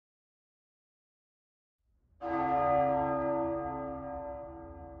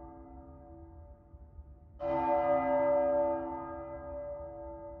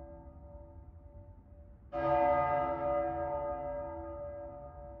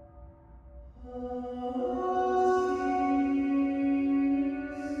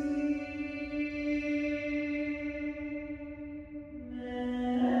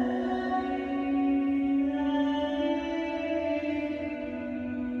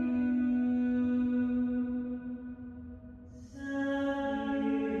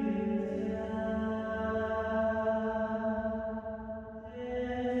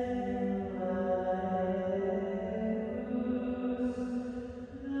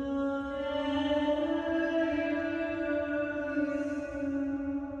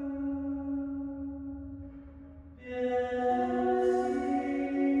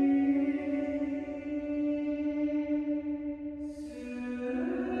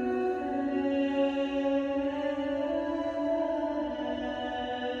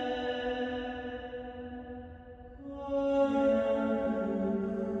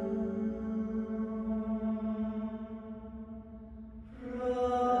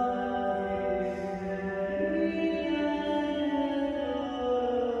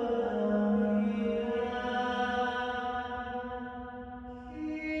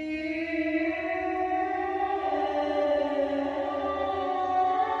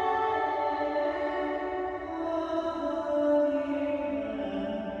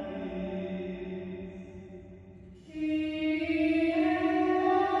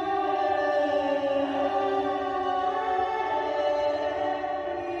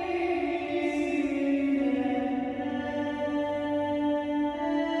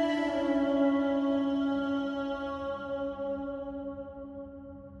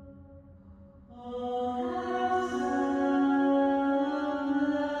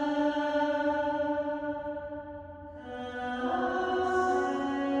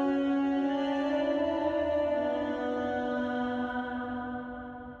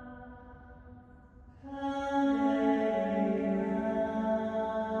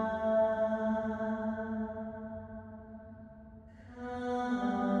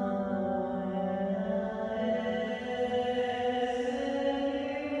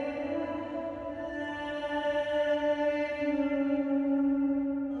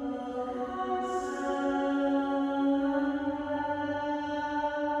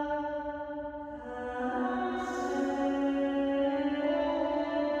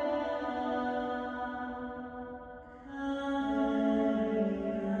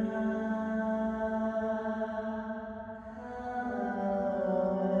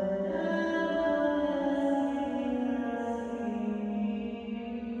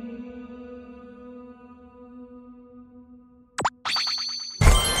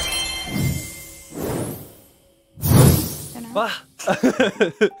Ah.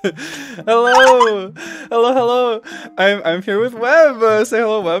 Hello, hello. I'm here with Web. Say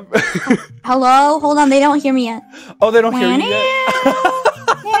hello, Web. Hello. Hold on. They don't hear me yet. Oh, they don't hear you yet.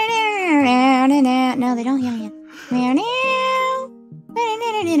 No, they don't hear me yet.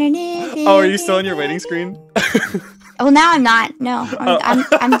 Oh, are you still on your waiting screen? Well, now I'm not. No,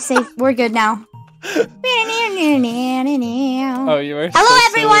 I'm safe. We're good now. Oh, you are. Hello, so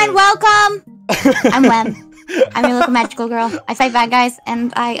everyone. silly. Welcome. I'm Web. I'm your local magical girl. I fight bad guys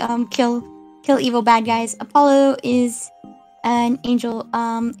and I kill evil bad guys. Apollo is an angel.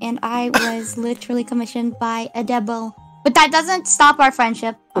 And I was literally commissioned by a devil. But that doesn't stop our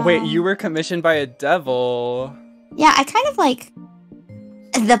friendship. Wait, you were commissioned by a devil? Yeah, I kind of like.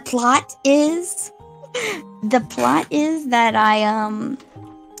 The plot is that I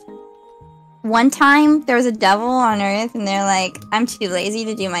one time there was a devil on Earth and they're like, I'm too lazy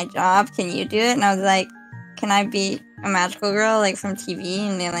to do my job, can you do it? And I was like, can I be a magical girl like from TV?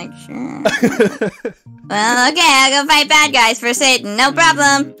 And they're like, sure. Well, okay, I'll go fight bad guys for Satan, no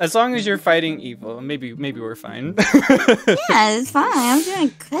problem. As long as you're fighting evil, maybe we're fine. Yeah, it's fine. I'm doing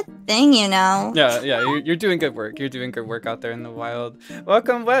a good thing, you know. Yeah, you're doing good work. You're doing good work out there in the wild.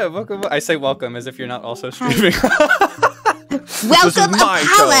 Welcome, Web. Welcome. I say welcome as if you're not also streaming. Welcome,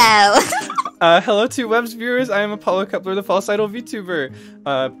 Apollo. Hello to Web's viewers. I am Apollo Kepler, the false idol VTuber.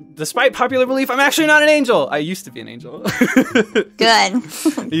 Despite popular belief, I'm actually not an angel. I used to be an angel. Good. I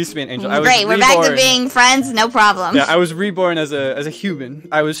used to be an angel. Great. We're back to being friends. No problem. Yeah, I was reborn as a human.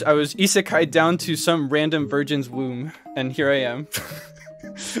 I was isekai down to some random virgin's womb, and here I am.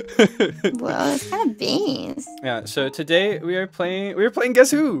 Well, it's kind of beans. Yeah. So today we are playing Guess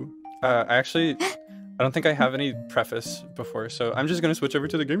Who. I don't think I have any preface before, so I'm just gonna switch over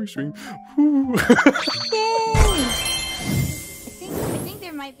to the gaming stream. Yay! I think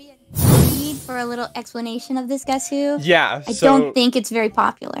there might be a need for a little explanation of this Guess Who. Yeah, I don't think it's very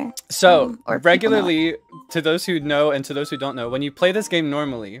popular. So regularly, to those who know and to those who don't know, when you play this game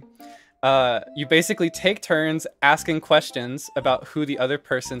normally, you basically take turns asking questions about who the other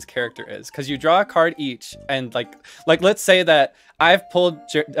person's character is, because you draw a card each, and like let's say that I've pulled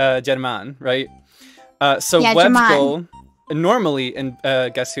German, right? So yeah, Web's German. goal normally in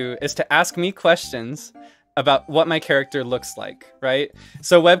Guess Who is to ask me questions about what my character looks like, right?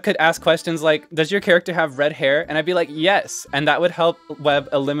 So Web could ask questions like, does your character have red hair? And I'd be like, yes. And that would help Web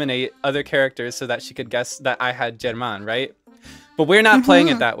eliminate other characters so that she could guess that I had German, right? But we're not playing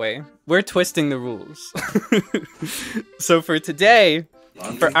it that way. We're twisting the rules. So for today,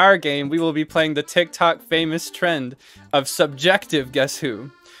 for our game, we will be playing the TikTok famous trend of subjective Guess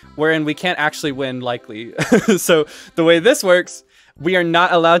Who, wherein we can't actually win, likely. So the way this works, we are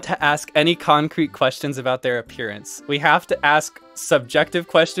not allowed to ask any concrete questions about their appearance. We have to ask subjective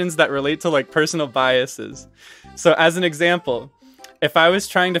questions that relate to like personal biases. So as an example, if I was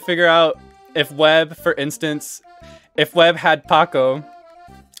trying to figure out if Web, for instance, if Web had Paco,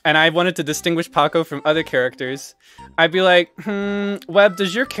 and I wanted to distinguish Paco from other characters, I'd be like, Web,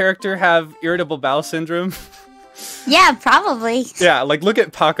 does your character have irritable bowel syndrome? Yeah, probably. Yeah, like look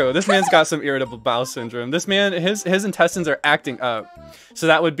at Paco. This man's got some irritable bowel syndrome. This man, his intestines are acting up. So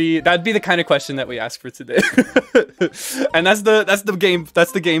that'd be the kind of question that we ask for today. And that's the game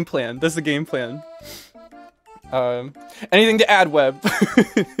plan. That's the game plan. Anything to add, Web?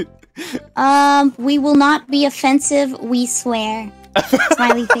 We will not be offensive, we swear.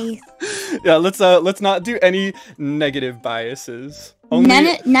 Smiley face. Yeah, let's not do any negative biases.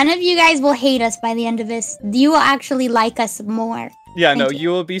 Only... None of you guys will hate us by the end of this. You will actually like us more. Yeah, no, you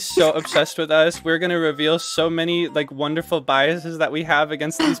will be so obsessed with us. We're gonna reveal so many like wonderful biases that we have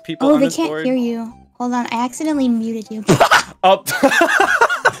against these people on this board. Oh, they can't hear you. Hold on, I accidentally muted you. Oh.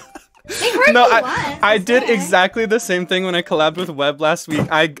 They heard no, me I did exactly the same thing when I collabed with Web last week.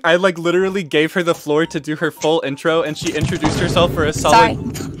 I like literally gave her the floor to do her full intro, and she introduced herself for a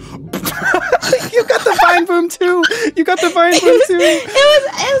solid. Sorry. You got the vine boom too. You got the vine boom too. It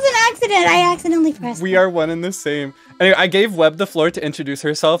was an accident. I accidentally pressed. We are one and the same. Anyway, I gave Web the floor to introduce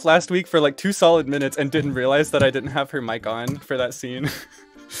herself last week for like 2 solid minutes and didn't realize that I didn't have her mic on for that scene.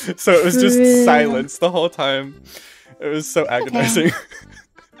 So it was just silence the whole time. It was so agonizing. Okay.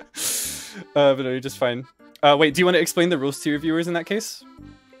 But no, you're just fine. Wait, do you want to explain the rules to your viewers in that case?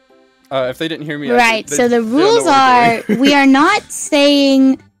 If they didn't hear me. Right, so the rules are, we are not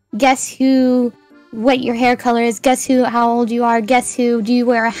saying guess who, what your hair color is, guess who, how old you are, guess who, do you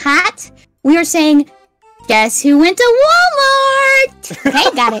wear a hat? We are saying Guess who went to Walmart?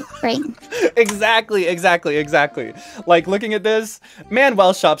 Okay, got it. Great. Exactly. Like, looking at this,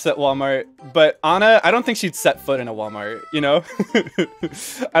 Manuel shops at Walmart, but Anna, I don't think she'd set foot in a Walmart, you know?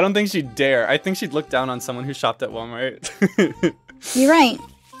 I don't think she'd dare. I think she'd look down on someone who shopped at Walmart. You're right.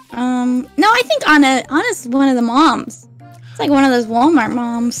 No, I think Anna's one of the moms. It's like one of those Walmart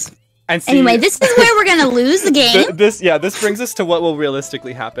moms. And see, anyway, this is where we're gonna lose the game. This brings us to what will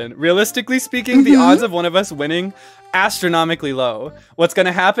realistically happen. Realistically speaking, the odds of one of us winning, astronomically low. What's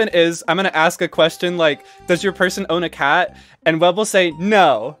gonna happen is I'm gonna ask a question like, does your person own a cat? And Webb will say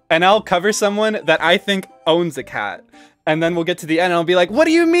no, and I'll cover someone that I think owns a cat. And then we'll get to the end and I'll be like, what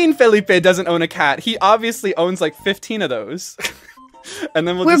do you mean Felipe doesn't own a cat? He obviously owns like 15 of those. And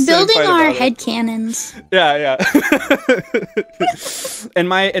then we're building our headcanons. Yeah. in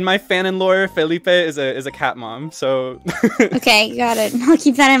my fanon lore, Felipe is a cat mom, so okay, got it. I'll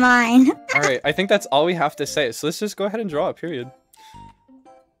keep that in mind. Alright, I think that's all we have to say, so let's just go ahead and draw a period.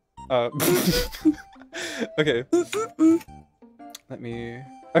 Okay. Okay.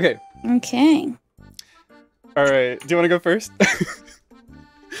 Alright, do you want to go first?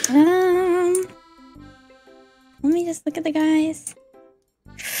 Let me just look at the guys.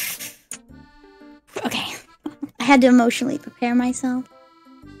 Okay, I had to emotionally prepare myself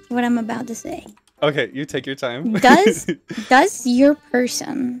for what I'm about to say. Okay, you take your time. Does your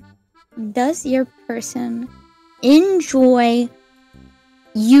person enjoy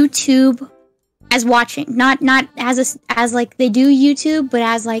YouTube as watching, not as like they do YouTube, but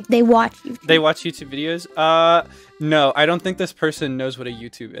as like they watch YouTube? They watch YouTube videos? No, I don't think this person knows what a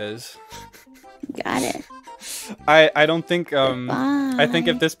YouTube is. Got it. I don't think I think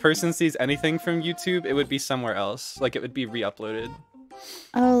if this person sees anything from YouTube, it would be somewhere else. Like it would be re-uploaded.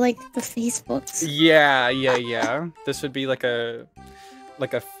 Oh, like the Facebooks. Yeah. This would be like a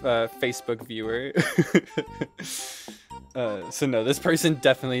Facebook viewer. So no, this person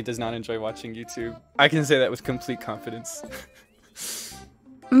definitely does not enjoy watching YouTube. I can say that with complete confidence.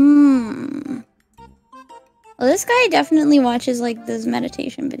 Well, this guy definitely watches like those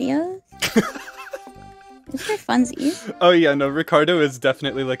meditation videos. These are funsies. Oh yeah, no, Ricardo is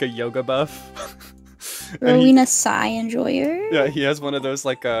definitely like a yoga buff. Rowena Sai enjoyer. Yeah, he has one of those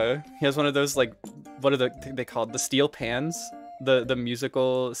like what are they called? The steel pans? The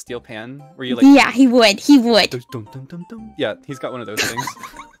musical steel pan where you like. Yeah, he would. Yeah, he's got one of those things.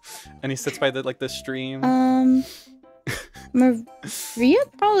 And he sits by the stream. Maria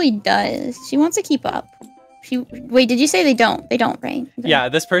probably does. She wants to keep up. Wait, did you say they don't? They don't, right? Okay. Yeah,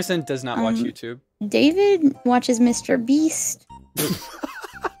 this person does not watch YouTube. David watches Mr. Beast.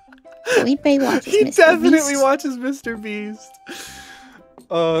 Felipe watches He Mr. definitely Beast. watches Mr. Beast.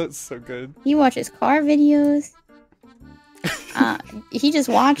 Oh, it's so good. He watches car videos. He just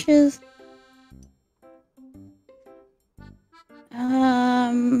watches.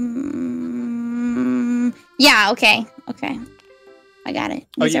 Yeah, okay. I got it.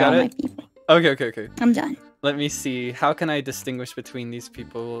 These are all my people. Okay. I'm done. Let me see. How can I distinguish between these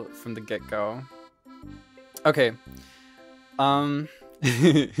people from the get-go? Okay.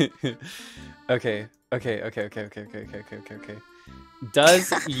 Okay.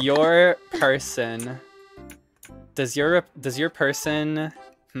 Does your person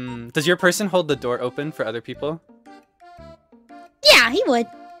hold the door open for other people? Yeah, he would.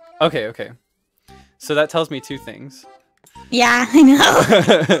 Okay. So that tells me two things. Yeah, I know.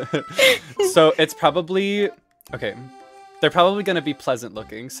 So it's probably okay. They're probably gonna be pleasant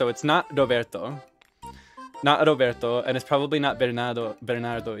looking. So it's not Roberto, and it's probably not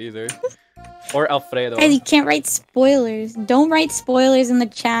Bernardo either, or Alfredo. Guys, you can't write spoilers. Don't write spoilers in the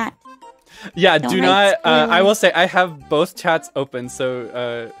chat. Yeah, do not. I will say I have both chats open,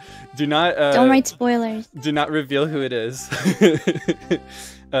 so do not. Don't write spoilers. Do not reveal who it is.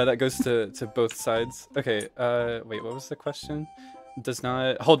 That goes to both sides. Okay. Wait, what was the question? Does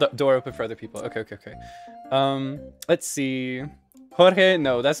not hold the door open for other people. Okay. Let's see. Jorge,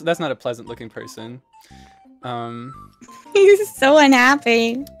 no, that's not a pleasant looking person. He's so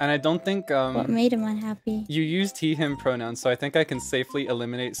unhappy. And I don't think what made him unhappy? You used he/him pronouns, so I think I can safely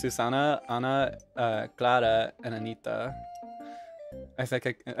eliminate Susana, Ana, Clara, and Anita. I think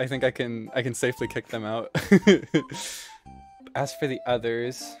I can safely kick them out. As for the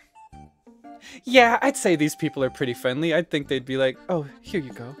others, yeah, I'd say these people are pretty friendly. I'd think they'd be like, oh, here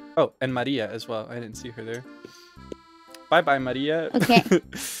you go. Oh, and Maria as well. I didn't see her there. Bye, Maria. Okay.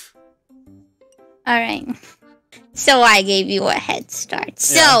 All right. So I gave you a head start.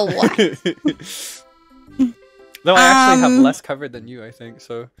 So what? Though I actually have less covered than you, I think.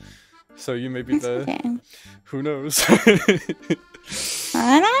 So you may be the. Okay. Who knows?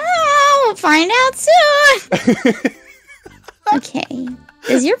 I don't know. find out soon. Okay.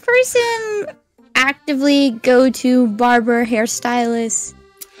 Does your person actively go to barber, hairstylist?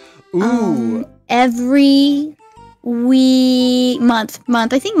 Ooh. Every month.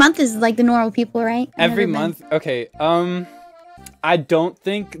 I think month is like the normal people, right? Every month? Okay. I don't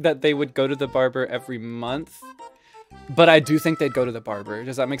think that they would go to the barber every month, but I do think they'd go to the barber.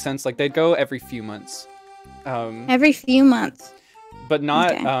 Does that make sense? Like they'd go every few months. Every few months. But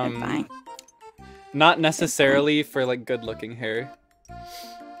not Okay, fine. not necessarily for like good looking hair.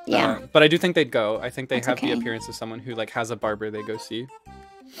 Yeah. But I do think they'd go. I think they That's have okay. the appearance of someone who like has a barber they go see.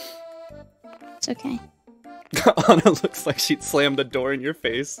 It's okay. Anna looks like she'd slam the door in your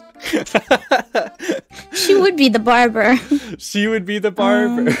face. She would be the barber. She would be the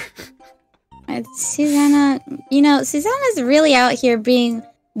barber. Susanna, you know, Susanna's really out here being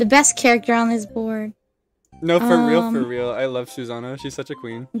the best character on this board. No, for real. I love Susanna. She's such a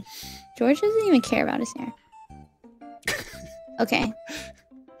queen. George doesn't even care about his hair. Okay.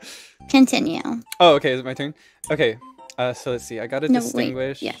 Continue. Oh, okay. Is it my turn? Okay. So let's see. I gotta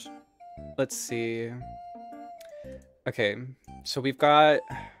distinguish. Wait. Yes. Let's see. Okay. So we've got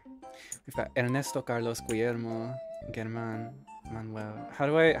Ernesto, Carlos, Guillermo, Germán, Manuel. How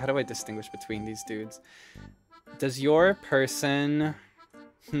do I distinguish between these dudes? Does your person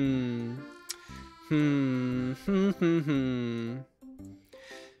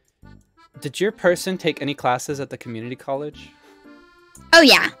Did your person take any classes at the community college? Oh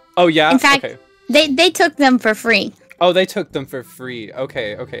yeah. Oh yeah? In fact, okay. they took them for free. Oh, they took them for free.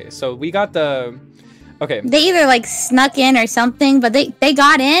 Okay. So we got the... Okay. They either like snuck in or something, but they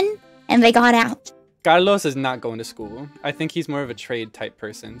got in and they got out. Carlos is not going to school. I think he's more of a trade type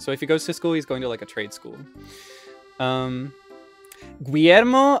person. So if he goes to school, he's going to like a trade school.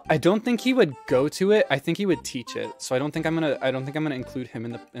 Guillermo, I don't think he would go to it. I think he would teach it. So I don't think I'm gonna include him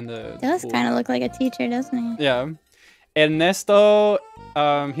in the Does pool. kind of look like a teacher, doesn't he? Yeah. Ernesto,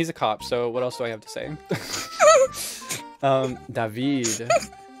 he's a cop. So what else do I have to say?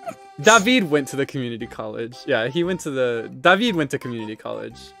 David went to the community college. Yeah, David went to community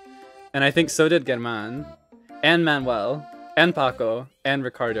college. And I think so did Germán, and Manuel, and Paco, and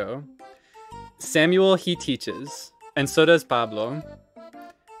Ricardo. Samuel, he teaches, and so does Pablo.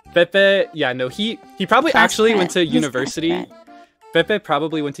 Pepe, yeah, no, he probably actually went to university. Pepe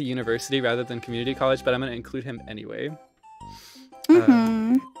probably went to university rather than community college, but I'm going to include him anyway.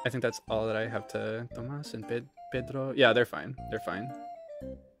 I think that's all that I have to... Tomas and Pedro, yeah, they're fine. They're fine.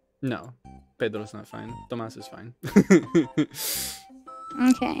 No, Pedro's not fine. Tomas is fine.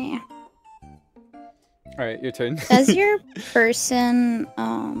 Okay. All right, your turn. Does your person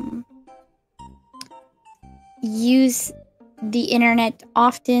use the internet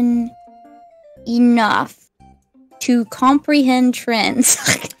often enough to comprehend trends?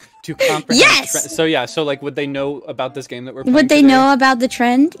 To comprehend yes! So yeah, so like would they know about this game that we're playing Would they today? know about the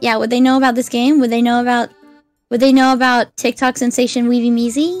trend? Yeah, would they know about this game? Would they know about TikTok sensation Weavy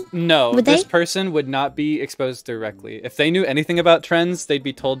Meezy? No, would this they? person would not be exposed directly. If they knew anything about trends, they'd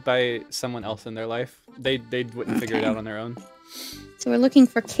be told by someone else in their life. They wouldn't figure it out on their own. So we're looking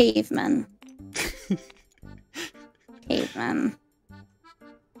for cavemen. Cavemen.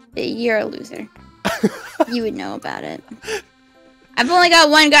 You're a loser. You would know about it. I've only got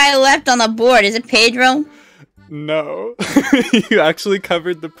one guy left on the board. Is it Pedro? No. You actually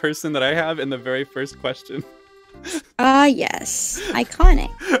covered the person that I have in the very first question. Ah, yes. Iconic.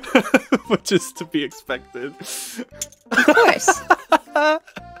 Which is to be expected. Of course.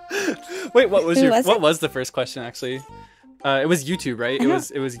 Wait, what What was the first question actually? It was YouTube, right? It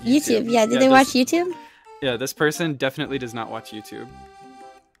was YouTube. YouTube. Yeah, did they watch YouTube? Yeah, this person definitely does not watch YouTube.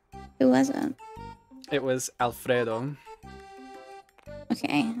 Who was it? It was Alfredo.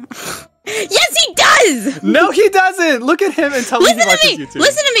 Okay. Yes, he does! No, he doesn't! Look at him and tell me he watches YouTube.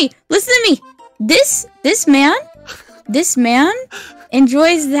 Listen to me! This man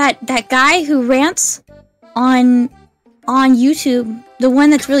enjoys that guy who rants on YouTube, the one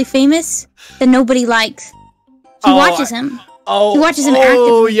that's really famous that nobody likes. He watches him. Oh, he watches him actively.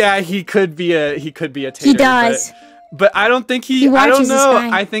 Oh yeah, he could be a tater. He does. But I don't think He I don't watches this know.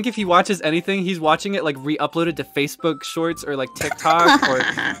 guy. I think if he watches anything, he's watching it like re-uploaded to Facebook Shorts or like TikTok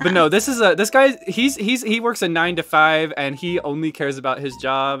but no, this guy he works a 9 to 5 and he only cares about his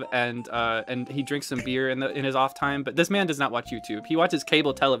job and he drinks some beer in his off time, but this man does not watch YouTube. He watches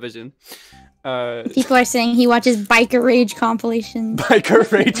cable television. People are saying he watches biker rage compilations.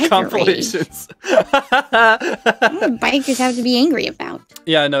 Biker rage compilations. What do bikers have to be angry about?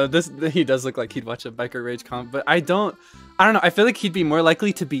 Yeah, no, he does look like he'd watch a biker rage comp, but I don't know. I feel like he'd be more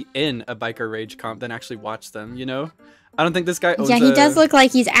likely to be in a biker rage comp than actually watch them, you know? I don't think this guy owns he does look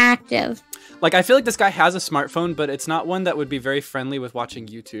like he's active. Like, I feel like this guy has a smartphone, but it's not one that would be very friendly with watching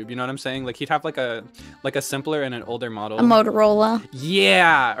YouTube. You know what I'm saying? Like, he'd have like a simpler and an older model. A Motorola.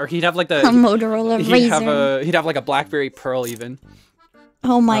 Yeah, or he'd have like the a Motorola Razr. He'd have like a BlackBerry Pearl even.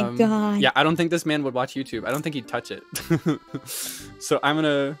 Oh my god. Yeah, I don't think this man would watch YouTube. I don't think he'd touch it. So I'm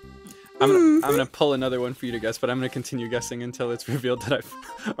gonna pull another one for you to guess, but I'm gonna continue guessing until it's revealed that I've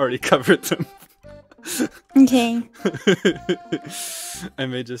already covered them. Okay. I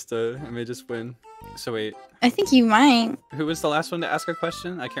may just win. So wait. I think you might. Who was the last one to ask a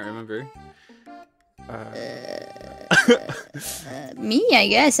question? I can't remember. Me, I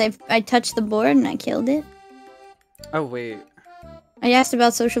guess. I touched the board and I killed it. Oh wait. I asked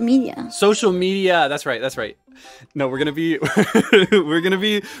about social media. Social media. That's right. That's right. No, we're gonna be we're gonna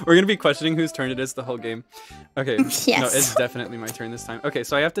be questioning whose turn it is the whole game. Okay. Yes. No, it's definitely my turn this time. Okay,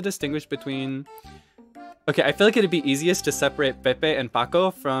 so I have to distinguish between. Okay, I feel like it'd be easiest to separate Pepe and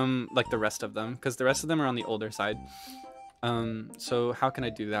Paco from like the rest of them, because the rest of them are on the older side. So how can I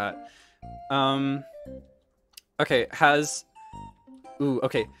do that? Okay, has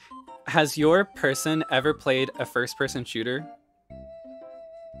your person ever played a first-person shooter?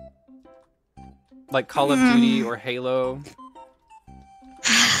 Like Call of Duty or Halo?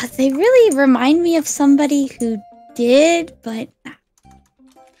 They really remind me of somebody who did, but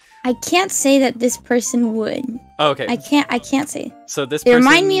I can't say that this person would. Oh, okay. I can't say. So this They person...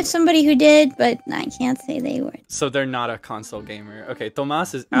 remind me of somebody who did, but I can't say they would. So they're not a console gamer. Okay,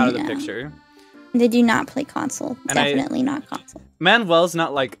 Tomas is out of the picture. They do not play console. And Definitely not console. Manuel's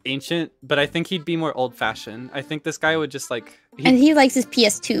not like ancient, but I think he'd be more old-fashioned. I think this guy would just like... And he likes his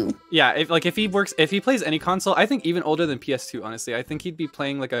PS2. Yeah, if he plays any console, I think even older than PS2, honestly. I think he'd be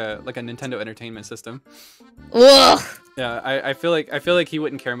playing like a Nintendo Entertainment System. Ugh. Yeah, I feel like he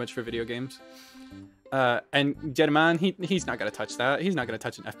wouldn't care much for video games. And German, he's not gonna touch that. He's not gonna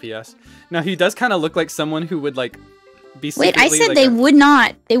touch an FPS. Now he does kind of look like someone who would like be. Wait, I said like they would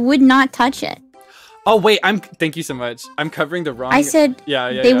not. They would not touch it. Oh wait, thank you so much. I'm covering the wrong. I said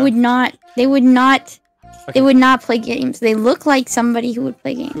they would not. They would not. Okay. They would not play games. They look like somebody who would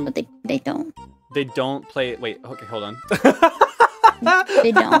play games, but they don't. They don't play. Wait, okay, hold on.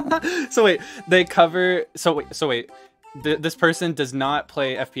 They don't. So wait, they cover. So wait. This person does not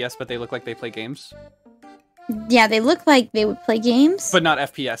play FPS, but they look like they play games. Yeah, they look like they would play games, but not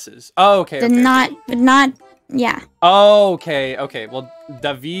FPSs. Oh, okay. But not. Yeah. Oh, okay. Well,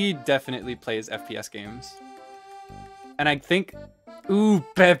 David definitely plays FPS games, and I think,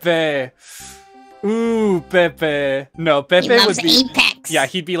 Pepe. No, Pepe would be Apex. Yeah,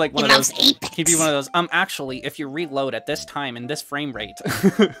 he'd be like one of those. Apex. He'd be one of those. Actually, if you reload at this time and this frame rate,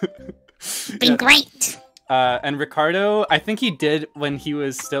 been great. And Ricardo, I think he did when he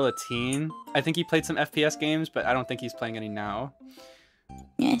was still a teen. I think he played some FPS games, but I don't think he's playing any now.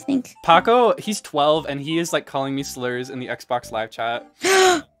 Yeah, I think. Paco, he's 12 and he is like calling me slurs in the Xbox live chat.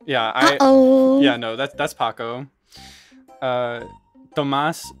 Yeah, Yeah, no, that's Paco.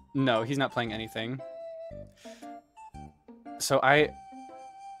 Tomas, no, he's not playing anything. So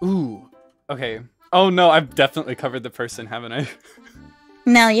okay. Oh no, I've definitely covered the person, haven't I?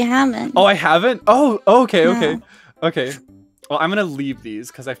 No, you haven't. Oh, I haven't? Oh, okay. No. Okay. Well, I'm gonna leave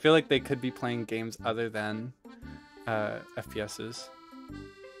these because I feel like they could be playing games other than FPSs.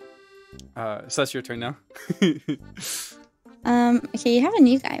 So that's your turn now. Okay, you have a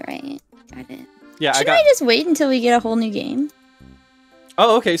new guy, right? Got it. Yeah, Should I just wait until we get a whole new game?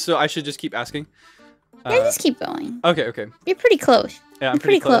 Oh, okay, so I should just keep asking? Yeah, just keep going. Okay. You're pretty close. Yeah, I'm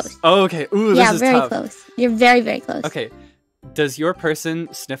pretty close. Oh, okay. Ooh, yeah, this is very tough. close. You're very, very close. Okay. Does your person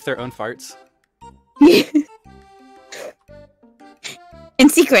sniff their own farts? In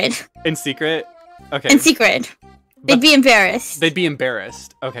secret. In secret? Okay. In secret. They'd be embarrassed. They'd be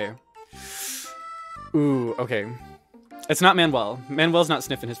embarrassed. Okay. Ooh, okay. It's not Manuel. Manuel's not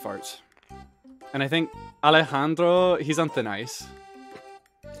sniffing his farts. And I think Alejandro, he's on thin ice.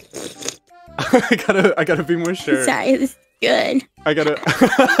 I gotta be more sure. Sorry, this is good. I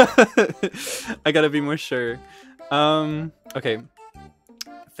gotta be more sure. Okay.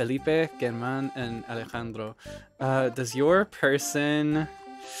 Felipe, Germán, and Alejandro. Does your person...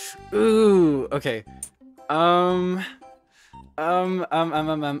 Ooh, okay.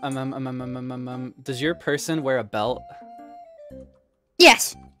 Does your person wear a belt?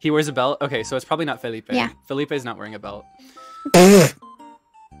 Yes. He wears a belt? Okay, so it's probably not Felipe. Yeah. Felipe is not wearing a belt.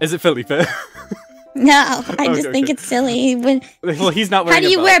 Is it Felipe? No, I just think it's silly. Well, he's not wearing a belt. How do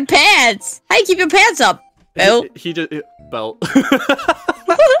you wear pants? How do you keep your pants up? Belt. He just... Belt.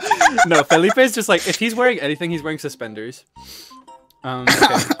 No, Felipe's just like, if he's wearing anything, he's wearing suspenders.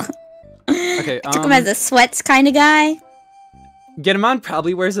 Okay. Okay, I took him as a sweats kind of guy. German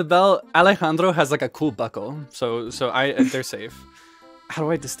probably wears a belt. Alejandro has like a cool buckle, so they're safe. How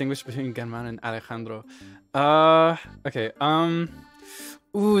do I distinguish between German and Alejandro? Okay.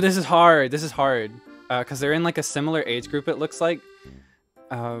 Ooh, this is hard. This is hard. Cause they're in like a similar age group. It looks like.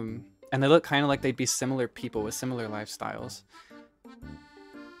 And they look kind of like they'd be similar people with similar lifestyles.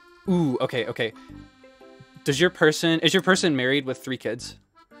 Ooh, okay, okay. Is your person married with 3 kids?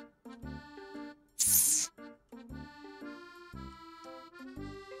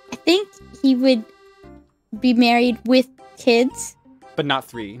 I think he would be married with kids. But not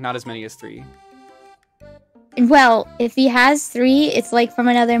 3, not as many as 3. Well, if he has 3, it's like from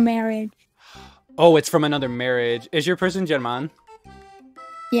another marriage. Oh, it's from another marriage. Is your person German?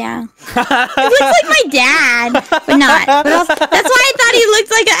 Yeah. He looks like my dad, but not. But also, that's why I thought he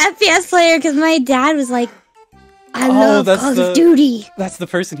looked like an FPS player, because my dad was like, I love Call of Duty. That's the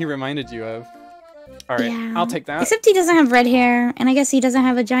person he reminded you of. Alright, yeah. I'll take that. Except he doesn't have red hair, and I guess he doesn't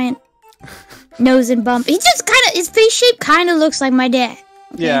have a giant nose and bump. He just his face shape kind of looks like my dad.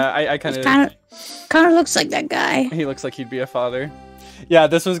 Okay? Yeah, I kind of looks like that guy. He looks like he'd be a father. Yeah,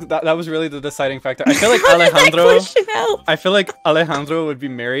 that was really the deciding factor. I feel like Alejandro would be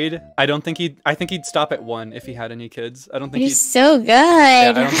married. I think he'd stop at 1 if he had any kids. I don't think he's so good.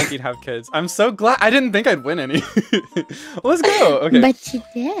 Yeah, I don't think he'd have kids. I'm so glad. I didn't think I'd win any. Let's go. Okay. But you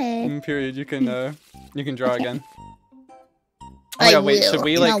did. Period. You can draw again. Oh my God, wait,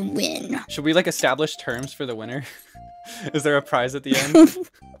 should we establish terms for the winner? Is there a prize at the end?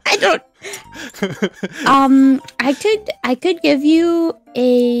 I don't. I could give you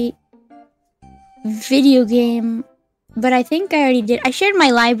a video game, but I think I already did. I shared my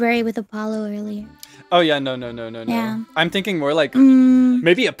library with Apollo earlier. Oh yeah, no. Yeah. I'm thinking more like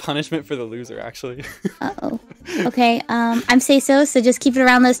maybe a punishment for the loser, actually. Uh-oh. Okay, I'm so just keep it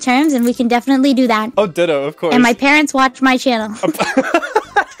around those terms, and we can definitely do that. Oh, ditto, of course. And my parents watch my channel.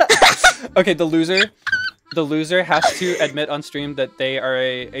 Okay, the loser has to admit on stream that they are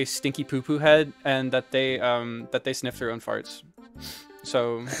a stinky poo-poo head, and that they sniff their own farts.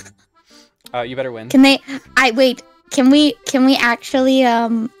 So, you better win. Can we actually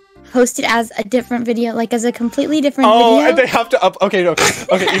post it as a different video, like as a completely different video? Oh, they have to okay,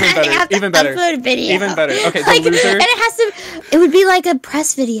 even better. Upload video. Even better. Okay, the like, loser. And it would be like a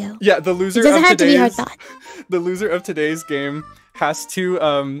press video. Yeah, the loser. It doesn't have to be hard thought. The loser of today's game has to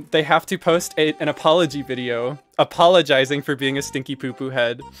they have to post an apology video apologizing for being a stinky poo-poo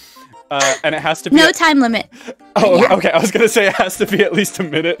head. And it has to be no time limit. Oh, yeah. Okay. I was gonna say it has to be at least a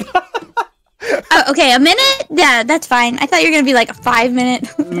minute. Oh, okay, a minute? Yeah, that's fine. I thought you were gonna be like a 5-minute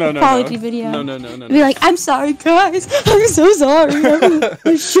apology video. No. Be like, I'm sorry, guys. I'm so sorry.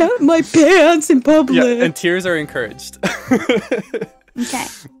 I shot my pants in public. Yeah, and tears are encouraged. Okay.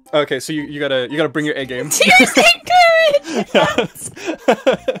 Okay, so you gotta bring your A game. Tears encouraged.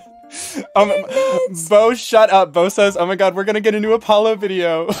 Bo, shut up. Bo says, "Oh my God, we're gonna get a new Apollo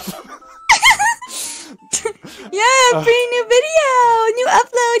video." Yeah, bring new video, new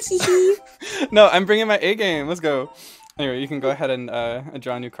upload. No, I'm bringing my A game. Let's go. Anyway, you can go ahead and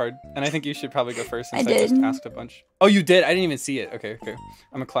draw a new card, and I think you should probably go first since I just asked a bunch. Oh, you did? I didn't even see it. Okay.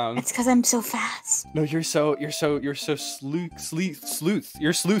 I'm a clown. It's because I'm so fast. No, you're so sleuth. You're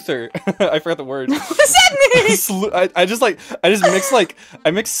sleuther. I forgot the word. What does that mean? I just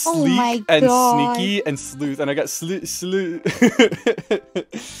mix sleek and sneaky and sleuth, and I got sleuth.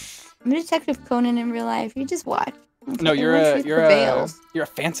 I'm Detective Conan in real life. You just watch. Okay, no, you're a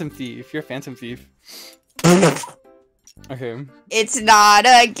phantom thief. You're a phantom thief. Okay. It's not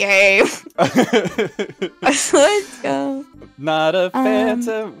a game. Let's go. Not a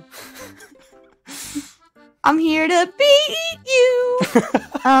phantom. I'm here to beat you.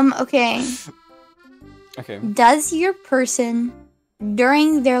 Okay. Okay. Does your person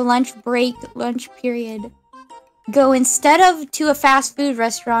during their lunch period go instead of to a fast food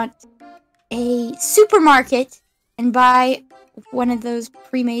restaurant, a supermarket, and buy one of those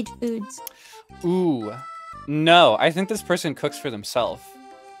pre-made foods? Ooh. No, I think this person cooks for themselves.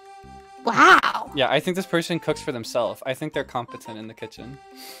 Wow. Yeah, I think this person cooks for themselves. I think they're competent in the kitchen.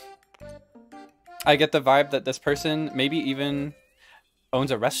 I get the vibe that this person maybe even owns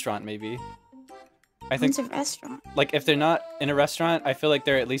a restaurant, maybe. I think owns a restaurant? Like, if they're not in a restaurant, I feel like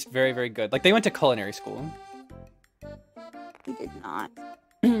they're at least very, very good. Like, they went to culinary school. He did not.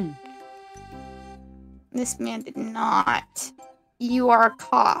 This man did not. You are a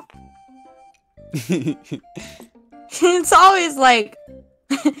cop. It's always like,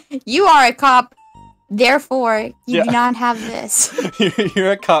 you are a cop, therefore you do not have this.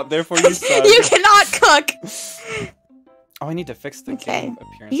 You're a cop, therefore you suck. You cannot cook. Oh, I need to fix the game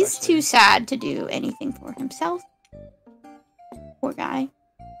appearance. He's too sad to do anything for himself. Poor guy.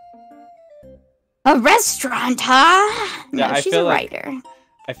 A restaurant, huh? Yeah, No, I she's feel a like writer.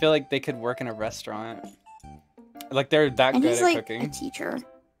 I feel like they could work in a restaurant. Like they're that And good he's at like cooking. a teacher.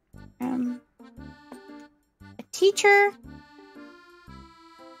 A teacher.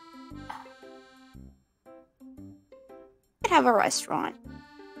 Could have a restaurant.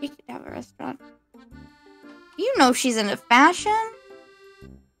 She could have a restaurant. You know she's into fashion.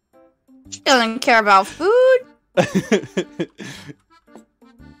 She doesn't care about food.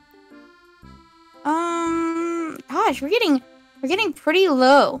 Gosh, we're getting pretty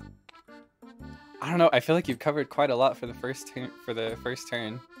low. I don't know. I feel like you've covered quite a lot for the first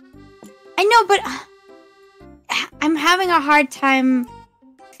turn. I know, but I'm having a hard time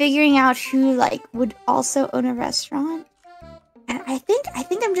figuring out who like would also own a restaurant. And I think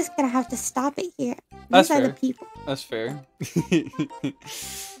I'm just gonna have to stop it here. That's These are fair. the people. That's fair.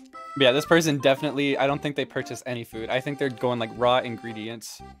 But yeah, this person definitely. I don't think they purchase any food. I think they're going like raw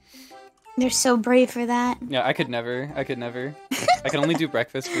ingredients. They're so brave for that. Yeah, I could never. I can only do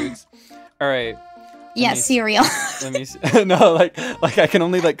breakfast foods. All right. Yeah, cereal. Let me see. No, like I can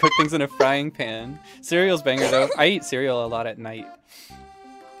only like cook things in a frying pan. Cereal's banger though. I eat cereal a lot at night.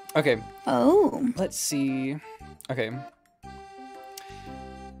 Okay. Oh. Let's see. Okay.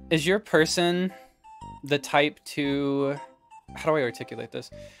 Is your person the type to... How do I articulate this?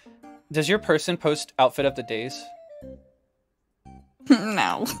 Does your person post outfit of the days?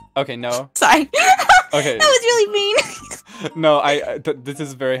 No. Okay, no. Sorry. Okay. That was really mean. No, this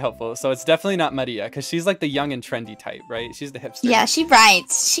is very helpful. So it's definitely not Maria, because she's like the young and trendy type, right? She's the hipster. Yeah, she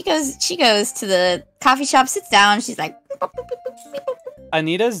writes. She goes to the coffee shop, sits down, she's like...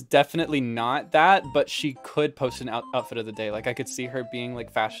 Anita's definitely not that, but she could post an outfit of the day. Like I could see her being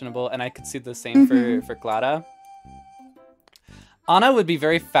like fashionable, and I could see the same for Clara. Anna would be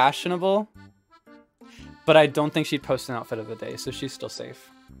very fashionable, but I don't think she'd post an outfit of the day, so she's still safe.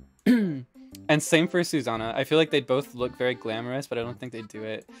 And same for Susanna. I feel like they both look very glamorous, but I don't think they do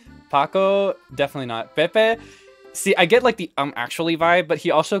it. Paco, definitely not. Pepe, see, I get like the actually vibe, but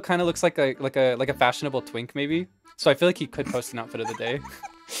he also kind of looks like a fashionable twink maybe. So I feel like he could post an outfit of the day.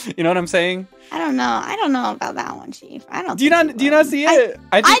 You know what I'm saying? I don't know about that one, Chief. I don't. Do you not see it?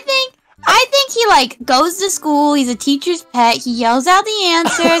 I think he like goes to school. He's a teacher's pet. He yells out the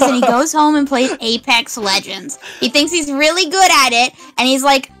answers, and he goes home and plays Apex Legends. He thinks he's really good at it, and he's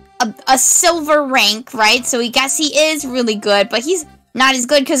like a silver rank, right? So he guess he is really good, but he's not as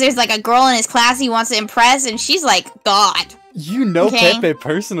good because there's like a girl in his class he wants to impress, and she's like God. You know Pepe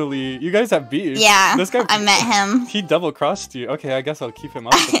personally. You guys have beef. Yeah, this guy, I met him. He double-crossed you. Okay, I guess I'll keep him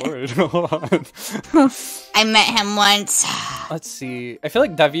off the board. Hold on. I met him once. Let's see. I feel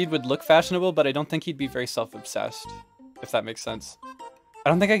like David would look fashionable, but I don't think he'd be very self-obsessed, if that makes sense. I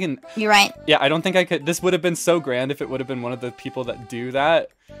don't think I can... You're right. Yeah, I don't think I could... This would have been so grand if it would have been one of the people that do that,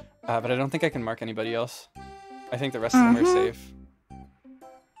 but I don't think I can mark anybody else. I think the rest of them are safe.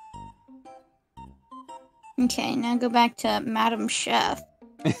 Okay, now go back to Madam Chef.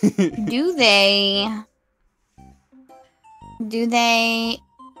 Do they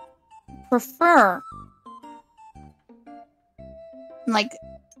prefer like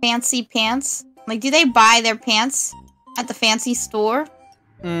fancy pants? Like, do they buy their pants at the fancy store?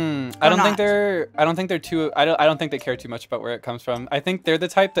 I don't think they care too much about where it comes from. I think they're the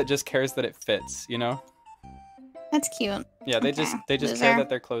type that just cares that it fits, you know? That's cute. Yeah, they just care that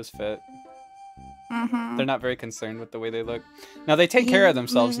their clothes fit. They're not very concerned with the way they look. Now they take care of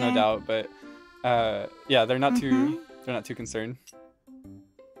themselves, no doubt, but yeah, they're not too concerned.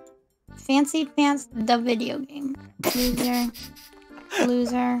 Fancy Pants, the video game.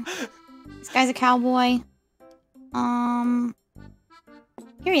 Loser. This guy's a cowboy.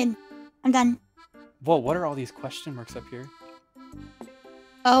 Period. I'm done. Whoa, what are all these question marks up here?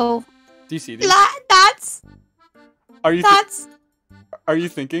 Oh. Do you see these? Dots. Are you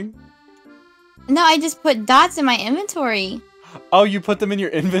thinking? No, I just put dots in my inventory. Oh, you put them in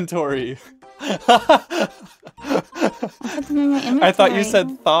your inventory. I put them in my inventory. I thought you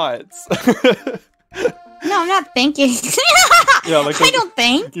said thoughts. No, I'm not thinking. Yeah, like I don't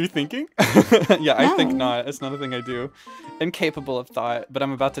think. You thinking? Yeah, I think not. It's not a thing I do. Incapable of thought, but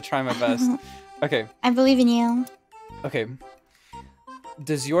I'm about to try my best. Okay. I believe in you. Okay.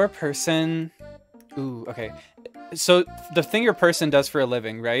 Does your person... Ooh, okay. So, the thing your person does for a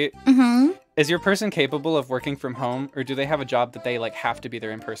living, right? Is your person capable of working from home, or do they have a job that they, like, have to be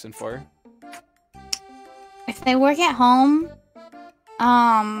there in person for? If they work at home,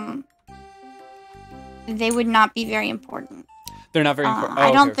 they would not be very important. They're not very important.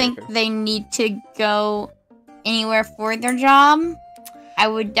 I don't think they need to go anywhere for their job. I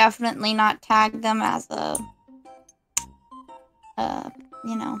would definitely not tag them as a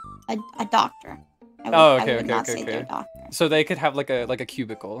you know, a doctor. Oh, I would not say they're a doctor. So they could have like a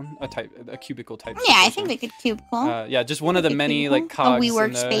cubicle, a cubicle type. Yeah, I situation. think they could cubicle. Yeah, just one of the many like a cogs.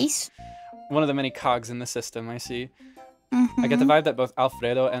 WeWork space. One of the many cogs in the system. I see. Mm-hmm. I get the vibe that both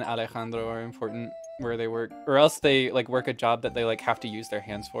Alfredo and Alejandro are important where they work, or else they like work a job that they like have to use their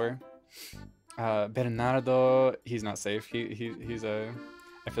hands for. Bernardo, he's not safe. He's a.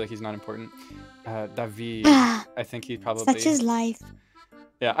 I feel like he's not important. David, I think he probably. Such is life.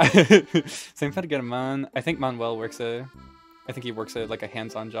 Yeah. Same for German. I think Manuel works I think he works like a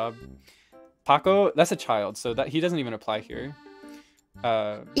hands-on job. Paco, that's a child, so that he doesn't even apply here.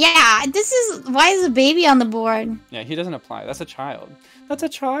 Yeah, why is a baby on the board? Yeah, he doesn't apply. That's a child. That's a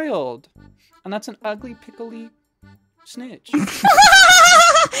child. And that's an ugly pickly snitch.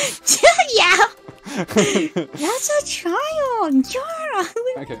 Yeah. That's a child. You're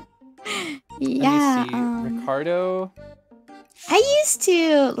ugly. Okay. Yeah. Let me see. Ricardo. I used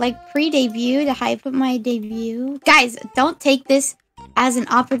to like pre-debut to hype up my debut. Guys, don't take this as an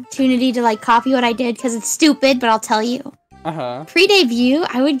opportunity to like copy what I did because it's stupid, but I'll tell you. Uh-huh. Pre-debut,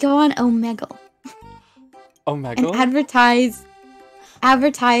 I would go on Omegle. Omegle? And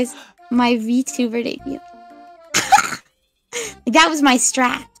advertise my VTuber debut. Like, that was my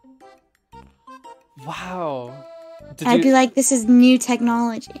strat. Wow. I'd be like, this is new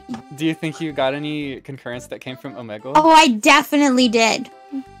technology. Do you think you got any concurrence that came from Omegle? Oh, I definitely did.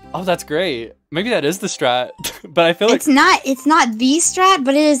 Oh, that's great. Maybe that is the strat. But I feel like... It's not the strat,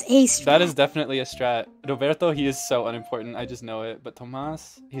 but it is a strat. That is definitely a strat. Roberto, he is so unimportant. I just know it. But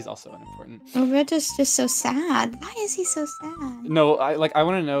Tomas, he's also unimportant. Roberto's just so sad. Why is he so sad? No, I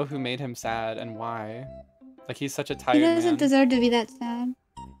want to know who made him sad and why. Like, he's such a tired man. He doesn't deserve to be that sad.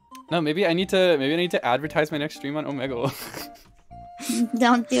 No, maybe I need to advertise my next stream on Omegle.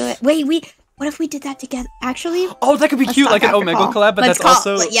 Don't do it. Wait, what if we did that together? Actually, oh, that could be cute, like an Omegle collab. But that's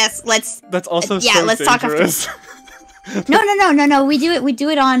also that's also so let's dangerous. talk after. No. We do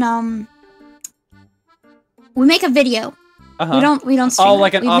it on we make a video. We don't stream. Oh,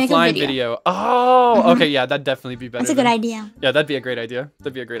 like an we offline video. Oh, okay, yeah, that'd definitely be better. That's a good idea. Yeah, that'd be a great idea.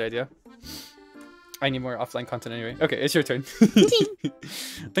 That'd be a great idea. I need more offline content anyway. Okay, it's your turn.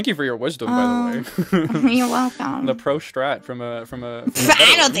 Thank you for your wisdom, by the way. You're welcome. The pro strat from a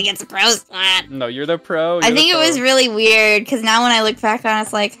I don't think it's pro strat. No, you're the pro. I think it was really weird because now when I look back on it,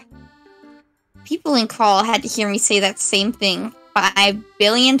 it's like people in call had to hear me say that same thing 5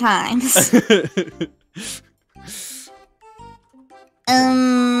 billion times.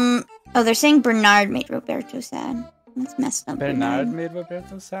 Oh, they're saying Bernard made Roberto sad. That's messed up. Bernard made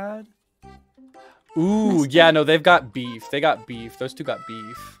Roberto sad? Ooh, yeah, no, they've got beef. They got beef. Those two got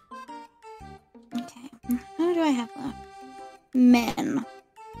beef. Okay. How do I have left? Men.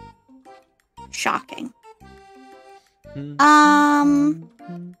 Shocking. How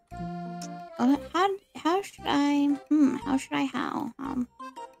should I?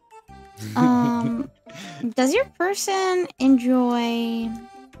 Does your person enjoy?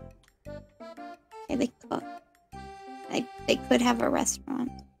 Okay, they cook. They could have a restaurant.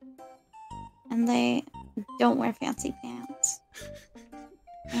 And they don't wear fancy pants.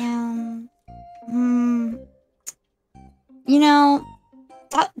 And, you know,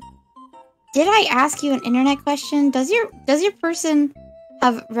 did I ask you an internet question? Does your person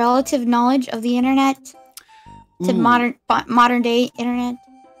have relative knowledge of the internet to modern day internet?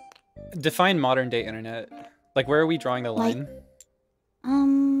 Define modern day internet. Like, where are we drawing the line?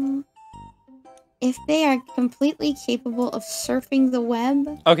 If they are completely capable of surfing the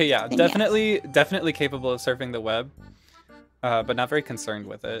web. Okay, yeah, definitely capable of surfing the web, but not very concerned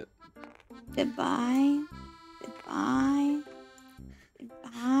with it. Goodbye. It's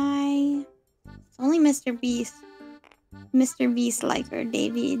only Mr. Beast. Mr. Beast liker,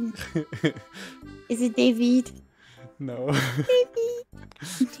 David. Is it David? No. David.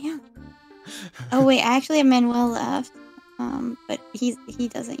 Damn. Oh wait, actually Emmanuel left. But he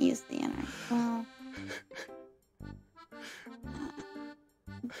doesn't use the internet. Well.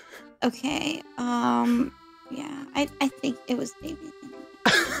 Okay. Yeah. I think it was David.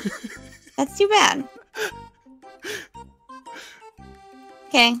 That's too bad.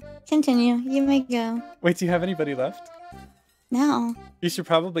 Okay, continue. You may go. Wait, do you have anybody left? No. You should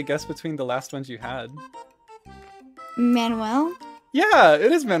probably guess between the last ones you had. Manuel? Yeah,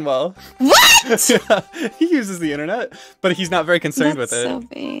 it is Manuel. What? Yeah, he uses the internet, but he's not very concerned with it. That's so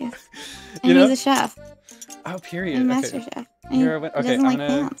base. And he's a chef. Oh, period. And master chef. And You're okay,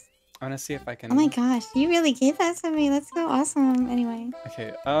 I'm gonna see if I can. Oh my gosh, you really gave that to me. That's so awesome. Anyway.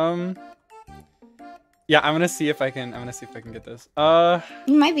 Okay. Yeah, I'm gonna see if I can. I'm gonna see if I can get this.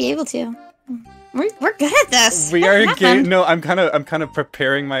 You might be able to. We're good at this. We are gay. No, I'm kind of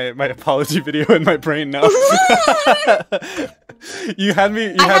preparing my apology video in my brain now. You had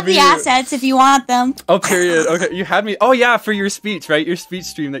me. I have the assets if you want them. Oh, period. Okay, you had me. Oh yeah, for your speech, right? Your speech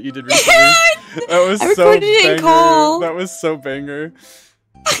stream that you did recently. That was so banger. That was so banger.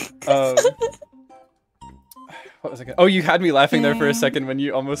 What was I gonna... Oh, you had me laughing there for a second when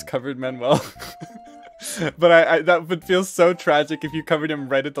you almost covered Manuel. But I that would feel so tragic if you covered him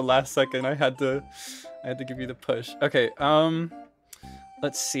right at the last second. I had to give you the push. Okay,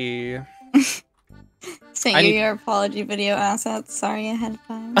 let's see. Send you your apology video assets. Sorry ahead of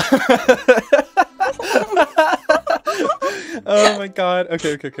time. Oh my god.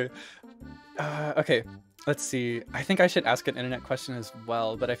 Okay. Okay. Let's see. I think I should ask an internet question as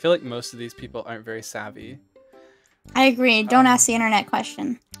well, but I feel like most of these people aren't very savvy. I agree. Don't ask the internet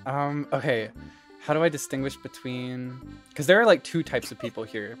question. Okay. How do I distinguish between... Because there are like two types of people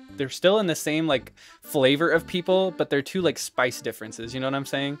here. They're still in the same like flavor of people, but they're two like spice differences. You know what I'm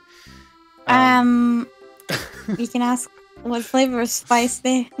saying? You can ask what flavor of spice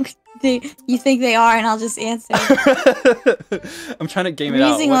you think they are, and I'll just answer. I'm trying to game it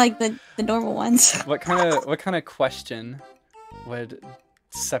out. Using like the normal ones. What kind of question would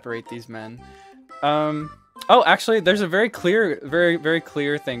separate these men? Oh, actually, there's a very clear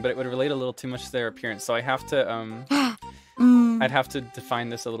thing, but it would relate a little too much to their appearance. So I have to I'd have to define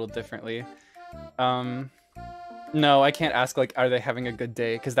this a little differently. No, I can't ask like, are they having a good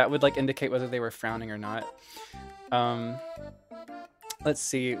day? Because that would like indicate whether they were frowning or not. Let's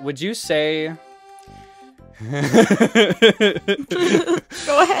see. Would you say?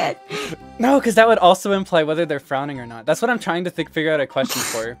 Go ahead. No, because that would also imply whether they're frowning or not. That's what I'm trying to figure out a question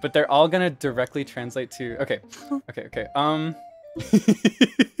for. But they're all gonna directly translate to. Okay.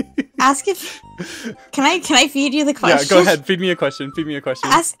 Ask if. Can I feed you the question? Yeah, go ahead. Feed me a question.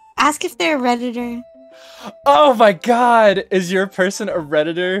 Ask if they're a Redditor. Oh my god! Is your person a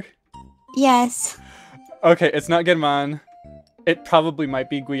Redditor? Yes. Okay, it's not German. It probably might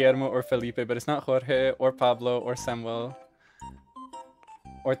be Guillermo or Felipe, but it's not Jorge or Pablo or Samuel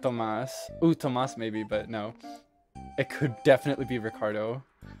or Tomas. Ooh, Tomas maybe, but no. It could definitely be Ricardo,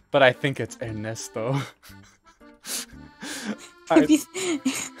 but I think it's Ernesto. I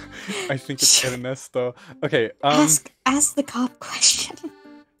think it's Ernesto. Okay. Ask the cop question.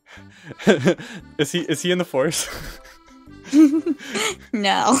 Is he in the force?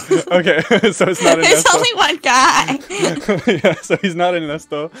 No. Okay, so it's not Ernesto. There's only one guy. Yeah, so he's not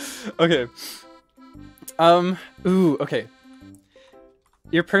Ernesto. Okay. Ooh, okay.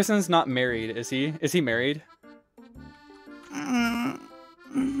 Your person's not married, is he? Is he married?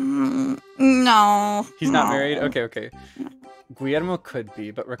 No. He's not married? Okay. Guillermo could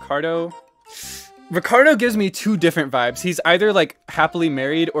be, but Ricardo gives me two different vibes. He's either like happily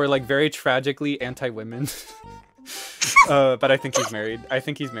married or like very tragically anti-women. But I think he's married.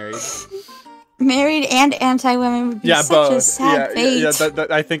 Married and anti-women would be such a sad fate. Yeah,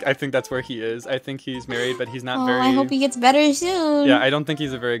 I think that's where he is. I think he's married, but he's not very... I hope he gets better soon. Yeah, I don't think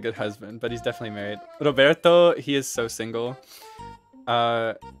he's a very good husband, but he's definitely married. Roberto, he is so single.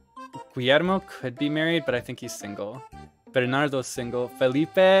 Guillermo could be married, but I think he's single. Bernardo's single.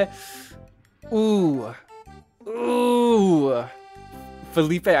 Felipe... Ooh.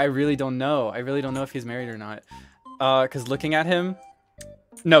 Felipe, I really don't know. I really don't know if he's married or not. Because looking at him...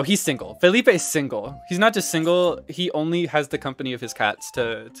 No, he's single. Felipe is single. He's not just single, he only has the company of his cats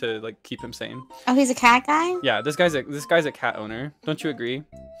to like keep him sane. Oh, he's a cat guy? Yeah, this guy's a cat owner. Don't you agree?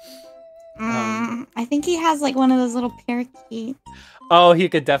 I think he has like one of those little parakeets. Oh, he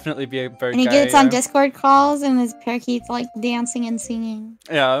could definitely be a bird guy. And he gets on Discord calls and his parakeet's like dancing and singing.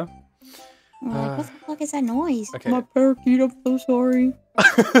 Yeah. Like, what the fuck is that noise? Okay. My parakeet, I'm so sorry.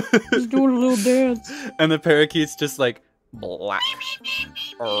 He's doing a little dance. And the parakeet's just like black.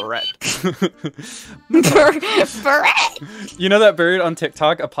 Red. Bird. You know that bird on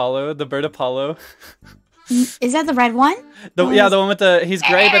TikTok, Apollo? The bird Apollo? Is that the red one? Yeah, the one with the... He's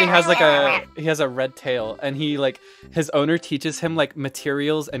gray, but he has a red tail. And he, like... His owner teaches him, like,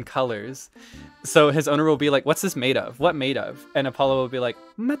 materials and colors. So his owner will be like, what's this made of? What made of? And Apollo will be like,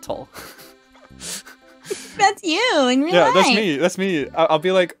 metal. That's you in real life. Yeah, that's me. I'll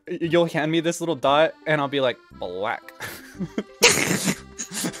be like, you'll hand me this little dot, and I'll be like, black.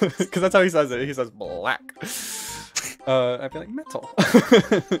 Because that's how he says it. He says black. I'd be like, metal.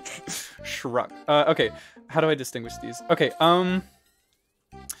 Shrug. Okay, how do I distinguish these? Okay,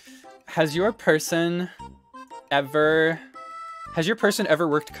 has your person ever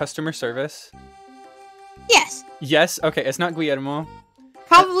worked customer service? Yes. Yes? Okay, it's not Guillermo.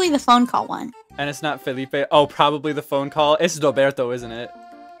 Probably the phone call one. And it's not Felipe. Oh, probably the phone call. It's Roberto, isn't it?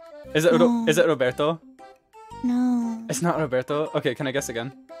 Is it No. is it Roberto? No. It's not Roberto. Okay, can I guess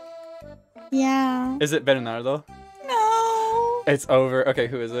again? Yeah. Is it Bernardo? No. It's over. Okay,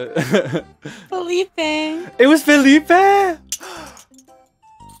 who is it? Felipe. It was Felipe.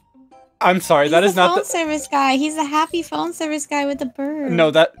 I'm sorry, that is not the phone service guy. He's a happy phone service guy with a bird. No,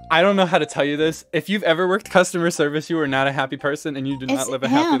 that I don't know how to tell you this. If you've ever worked customer service, you are not a happy person and you do not live a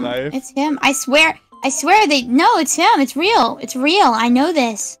happy life. It's him. I swear they no, it's him. It's real. It's real. I know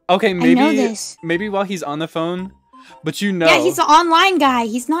this. Okay, I know this. maybe while he's on the phone, but you know. Yeah, he's an online guy.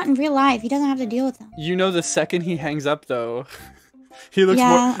 He's not in real life. He doesn't have to deal with them. You know the second he hangs up though, he looks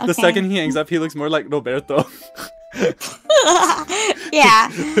Yeah, more the okay. second he hangs up, he looks more like Roberto. Yeah.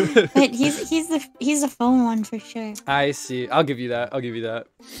 But he's the phone one for sure. I see. I'll give you that.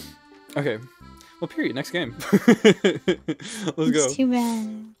 Okay. Well, period. Next game. Let's go. It's too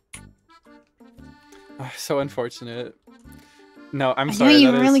bad. Oh, so unfortunate. No, I'm I know sorry. you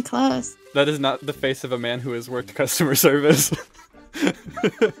were really close. That is not the face of a man who has worked customer service.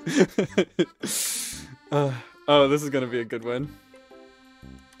 Oh, this is gonna be a good one.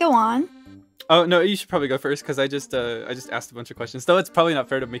 Go on. Oh no, you should probably go first because I just asked a bunch of questions. Though it's probably not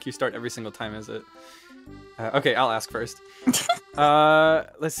fair to make you start every single time, is it? Okay, I'll ask first.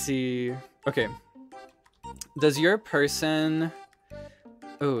 Let's see. Okay. Does your person?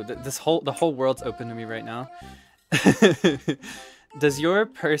 Oh, the whole world's open to me right now. Is your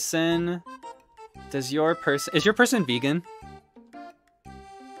person vegan?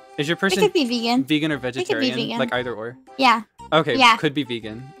 Is your person It could be vegan. vegan or vegetarian? vegan. Like either or? Yeah. Okay, Yeah. could be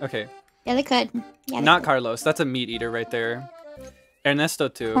vegan. Okay. Yeah, they could. Yeah, they Not could. Carlos. That's a meat eater right there. Ernesto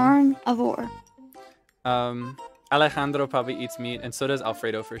too. Carnivore. Alejandro probably eats meat, and so does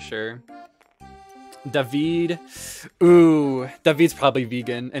Alfredo for sure. David. Ooh, David's probably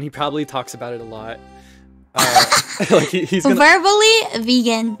vegan, and he probably talks about it a lot. Like he's gonna Verbally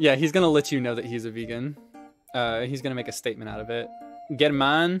vegan. Yeah, he's gonna let you know that he's a vegan. He's gonna make a statement out of it.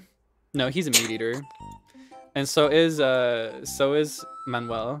 German, no, he's a meat eater, and so is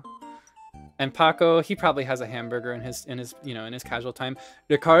Manuel. And Paco, he probably has a hamburger in his casual time.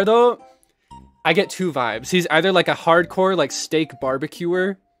 Ricardo, I get two vibes. He's either like a hardcore like steak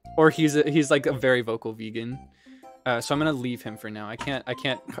barbecuer, or he's like a very vocal vegan. So I'm gonna leave him for now. I